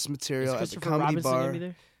dirtiest material Is at the Christopher Comedy Robinson Bar. gonna be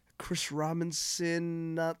there? Chris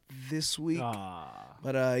Robinson, not this week. Aw.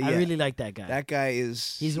 But yeah, I really like that guy. that guy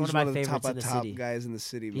is. He's one of my the favorites top in the top city. guys in the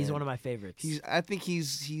city. He's man. one of my favorites. I think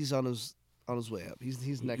he's on his way up.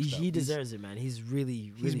 He's next up. He deserves it, man. He's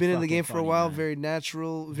really, really He's been in the fucking game for a funny, while. man. Very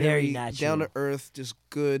natural. Very Very natural. down to earth. Just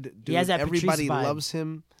good. Dude. He has that Patrice Everybody vibe. loves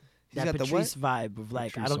him. He's That got Patrice the what? vibe of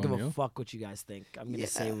like, I Patrice don't give a O'Neal? fuck what you guys think. I'm gonna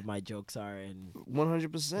say Yeah. what my jokes are, and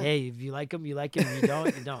 100%. hey, if you like him, you like him. If you don't,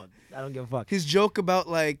 you don't. I don't give a fuck. His joke about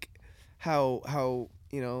like how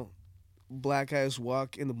black guys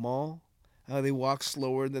walk in the mall. How they walk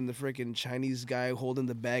slower than the freaking Chinese guy holding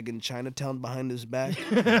the bag in Chinatown behind his back.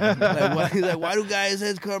 Why do guys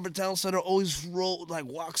at Chinatown Center always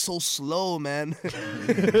walk so slow, man?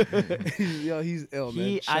 He's ill,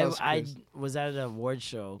 man. Shout out to I Chris. was at an award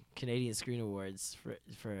show, Canadian Screen Awards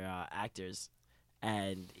for actors,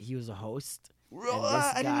 and he was a host. And this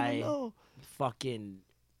I didn't guy even know. fucking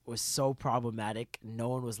was so problematic. No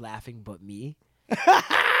one was laughing but me.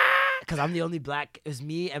 Because I'm the only black. It was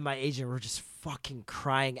me and my agent were just fucking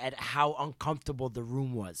crying at how uncomfortable the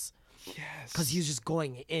room was. Yes. Because he was just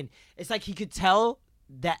going in. It's like he could tell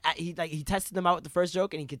that he tested them out with the first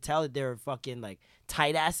joke, and he could tell that they were fucking like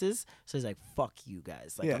tight asses. So he's like, "Fuck you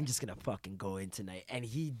guys! Like Yeah. I'm just gonna fucking go in tonight." And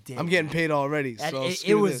he did. I'm getting paid already, And so it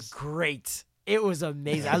screw was this. great. It was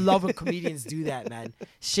amazing. I love when comedians do that, man.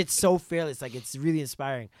 Shit's so fearless. Like it's really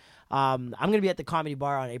inspiring. I'm gonna be at the Comedy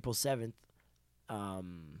Bar on April 7th.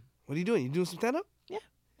 What are you doing? You doing some stand up? Yeah.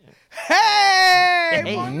 Hey!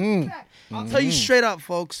 Hey. I'll tell you straight up,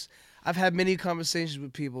 folks. I've had many conversations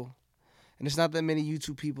with people, and it's not that many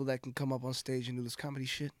YouTube people that can come up on stage and do this comedy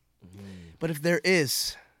shit. But if there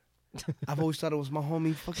is, I've always thought it was my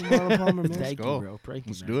homie fucking Marlon Palmer, man. Thank go. you, bro. Thank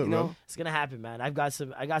you, Let's man. do it, You bro. know, It's gonna happen, man. I got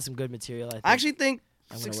some good material. I think. I actually think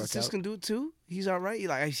I'm gonna 66 work out. can do it too. He's all right.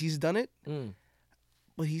 Like he's done it, Mm.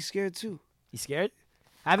 but he's scared too. You scared?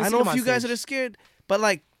 I haven't I seen know him a on few guys stage. that are scared, but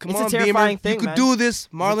like, come It's a on, terrifying Beamer, thing, you could man. do this, a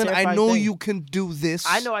Marlon. I terrifying know thing. you can do this.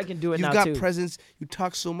 I know I can do it You've now got too. presence. You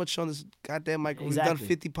talk so much on this goddamn microphone. We've Exactly. done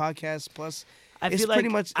 50 podcasts plus. I It's feel like pretty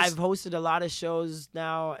much- I've hosted a lot of shows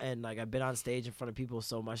now, and like I've been on stage in front of people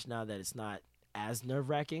so much now that it's not as nerve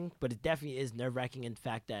wracking. But it definitely is nerve wracking in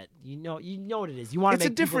fact that you know what it is. You want to It's a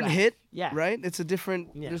make people different laugh. hit, Yeah. right? It's a different.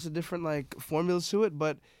 Yeah. There's a different like formula to it,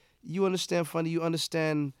 but you understand funny. You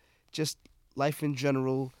understand just life in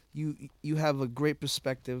general. You have a great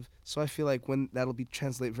perspective. So I feel like when that'll be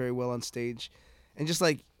translate very well on stage, and just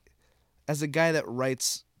like as a guy that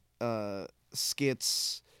writes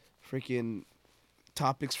skits, freaking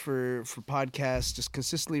topics for podcasts, just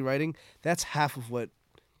consistently writing. That's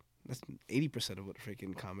 80% of what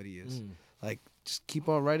freaking comedy is. Like just keep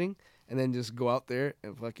on writing and then just go out there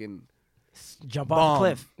and fucking Jump off bomb. the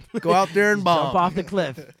cliff. Go out there and bomb. Jump off the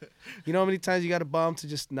cliff. You know how many times you got to bomb to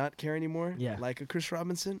just not care anymore? Yeah. Like a Chris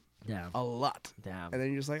Robinson? Damn. A lot. Damn. And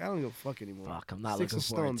then you're just like, I don't give a fuck anymore. Fuck, I'm not Sticks looking and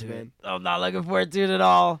forward stones, to man. it. I'm not looking forward to it at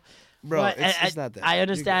all. Bro, But it's not that. I You're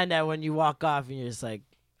understand that when you walk off and you're just like,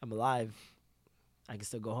 I'm alive. I can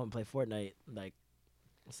still go home and play Fortnite. Like,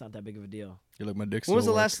 it's not that big of a deal. You look my dick. When was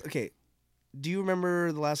the still last? Okay, do you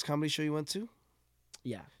remember the last comedy show you went to?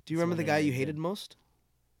 Yeah. Do you remember the guy you hated most?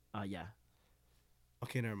 Yeah.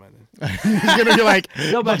 Okay, never mind then. work. He's gonna be like,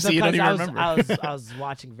 No, but see, you don't because even I remember. was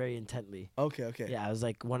watching very intently. Okay, okay. Yeah, I was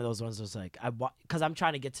like one of those ones that was like, because I'm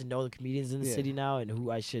trying to get to know the comedians in the Yeah. city now and who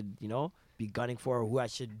I should, be gunning for or who I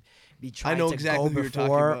should be trying know to exactly go who you're talking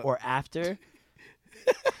before about. or after.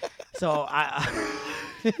 So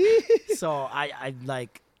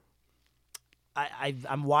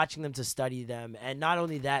I'm watching them to study them, and not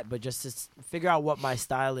only that, but just to figure out what my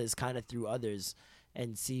style is, kind of through others,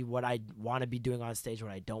 and see what I want to be doing on stage,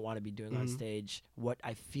 what I don't want to be doing on stage, what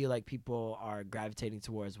I feel like people are gravitating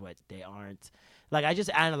towards, what they aren't. Like, I just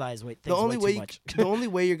analyze things way too much. The only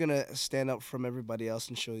way you're gonna stand out from everybody else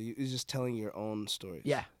and show you is just telling your own stories.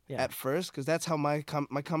 Yeah. At first, because that's how my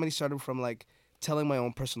comedy started, from like telling my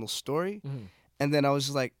own personal story, and then I was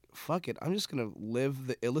just like, fuck it, I'm just gonna live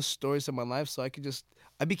the illest stories of my life, so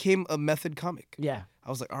I became a method comic. Yeah. I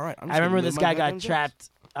was like, all right. I remember this guy got trapped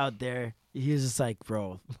out there. He was just like,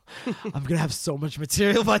 bro, I'm going to have so much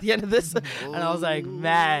material by the end of this. And I was like,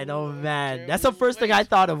 man, oh, man. That's the first thing I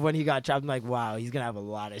thought of when he got trapped. I'm like, wow, he's going to have a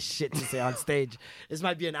lot of shit to say on stage. This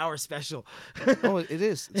might be an hour special. Oh, it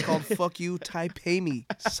is. It's called Fuck You, Taipei Me,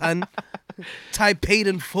 son. Taipei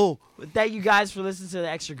in full. But thank you guys for listening to The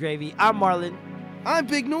Extra Gravy. I'm Marlon. I'm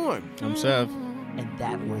Big Norm. I'm Sev. And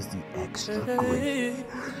that was The Extra Gravy.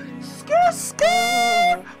 Skr,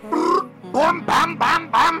 skr. Bam, bam,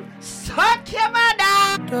 bam, bam. Suck him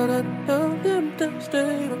down.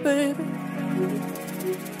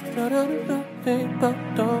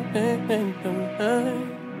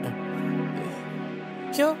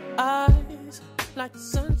 Your eyes like the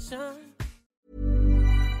sunshine.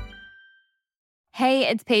 Hey,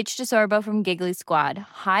 it's Paige DeSorbo from Giggly Squad.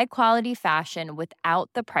 High quality fashion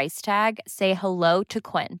without the price tag. Say hello to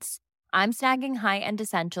Quince. I'm snagging high-end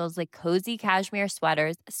essentials like cozy cashmere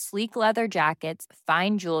sweaters, sleek leather jackets,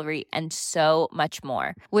 fine jewelry, and so much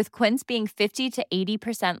more. With Quince being 50 to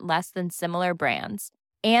 80% less than similar brands.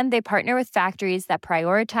 And they partner with factories that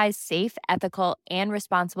prioritize safe, ethical, and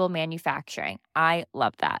responsible manufacturing. I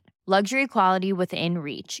love that. Luxury quality within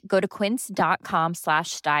reach. Go to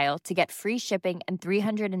quince.com/style to get free shipping and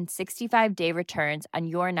 365-day returns on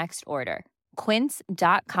your next order.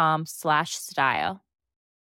 Quince.com/style.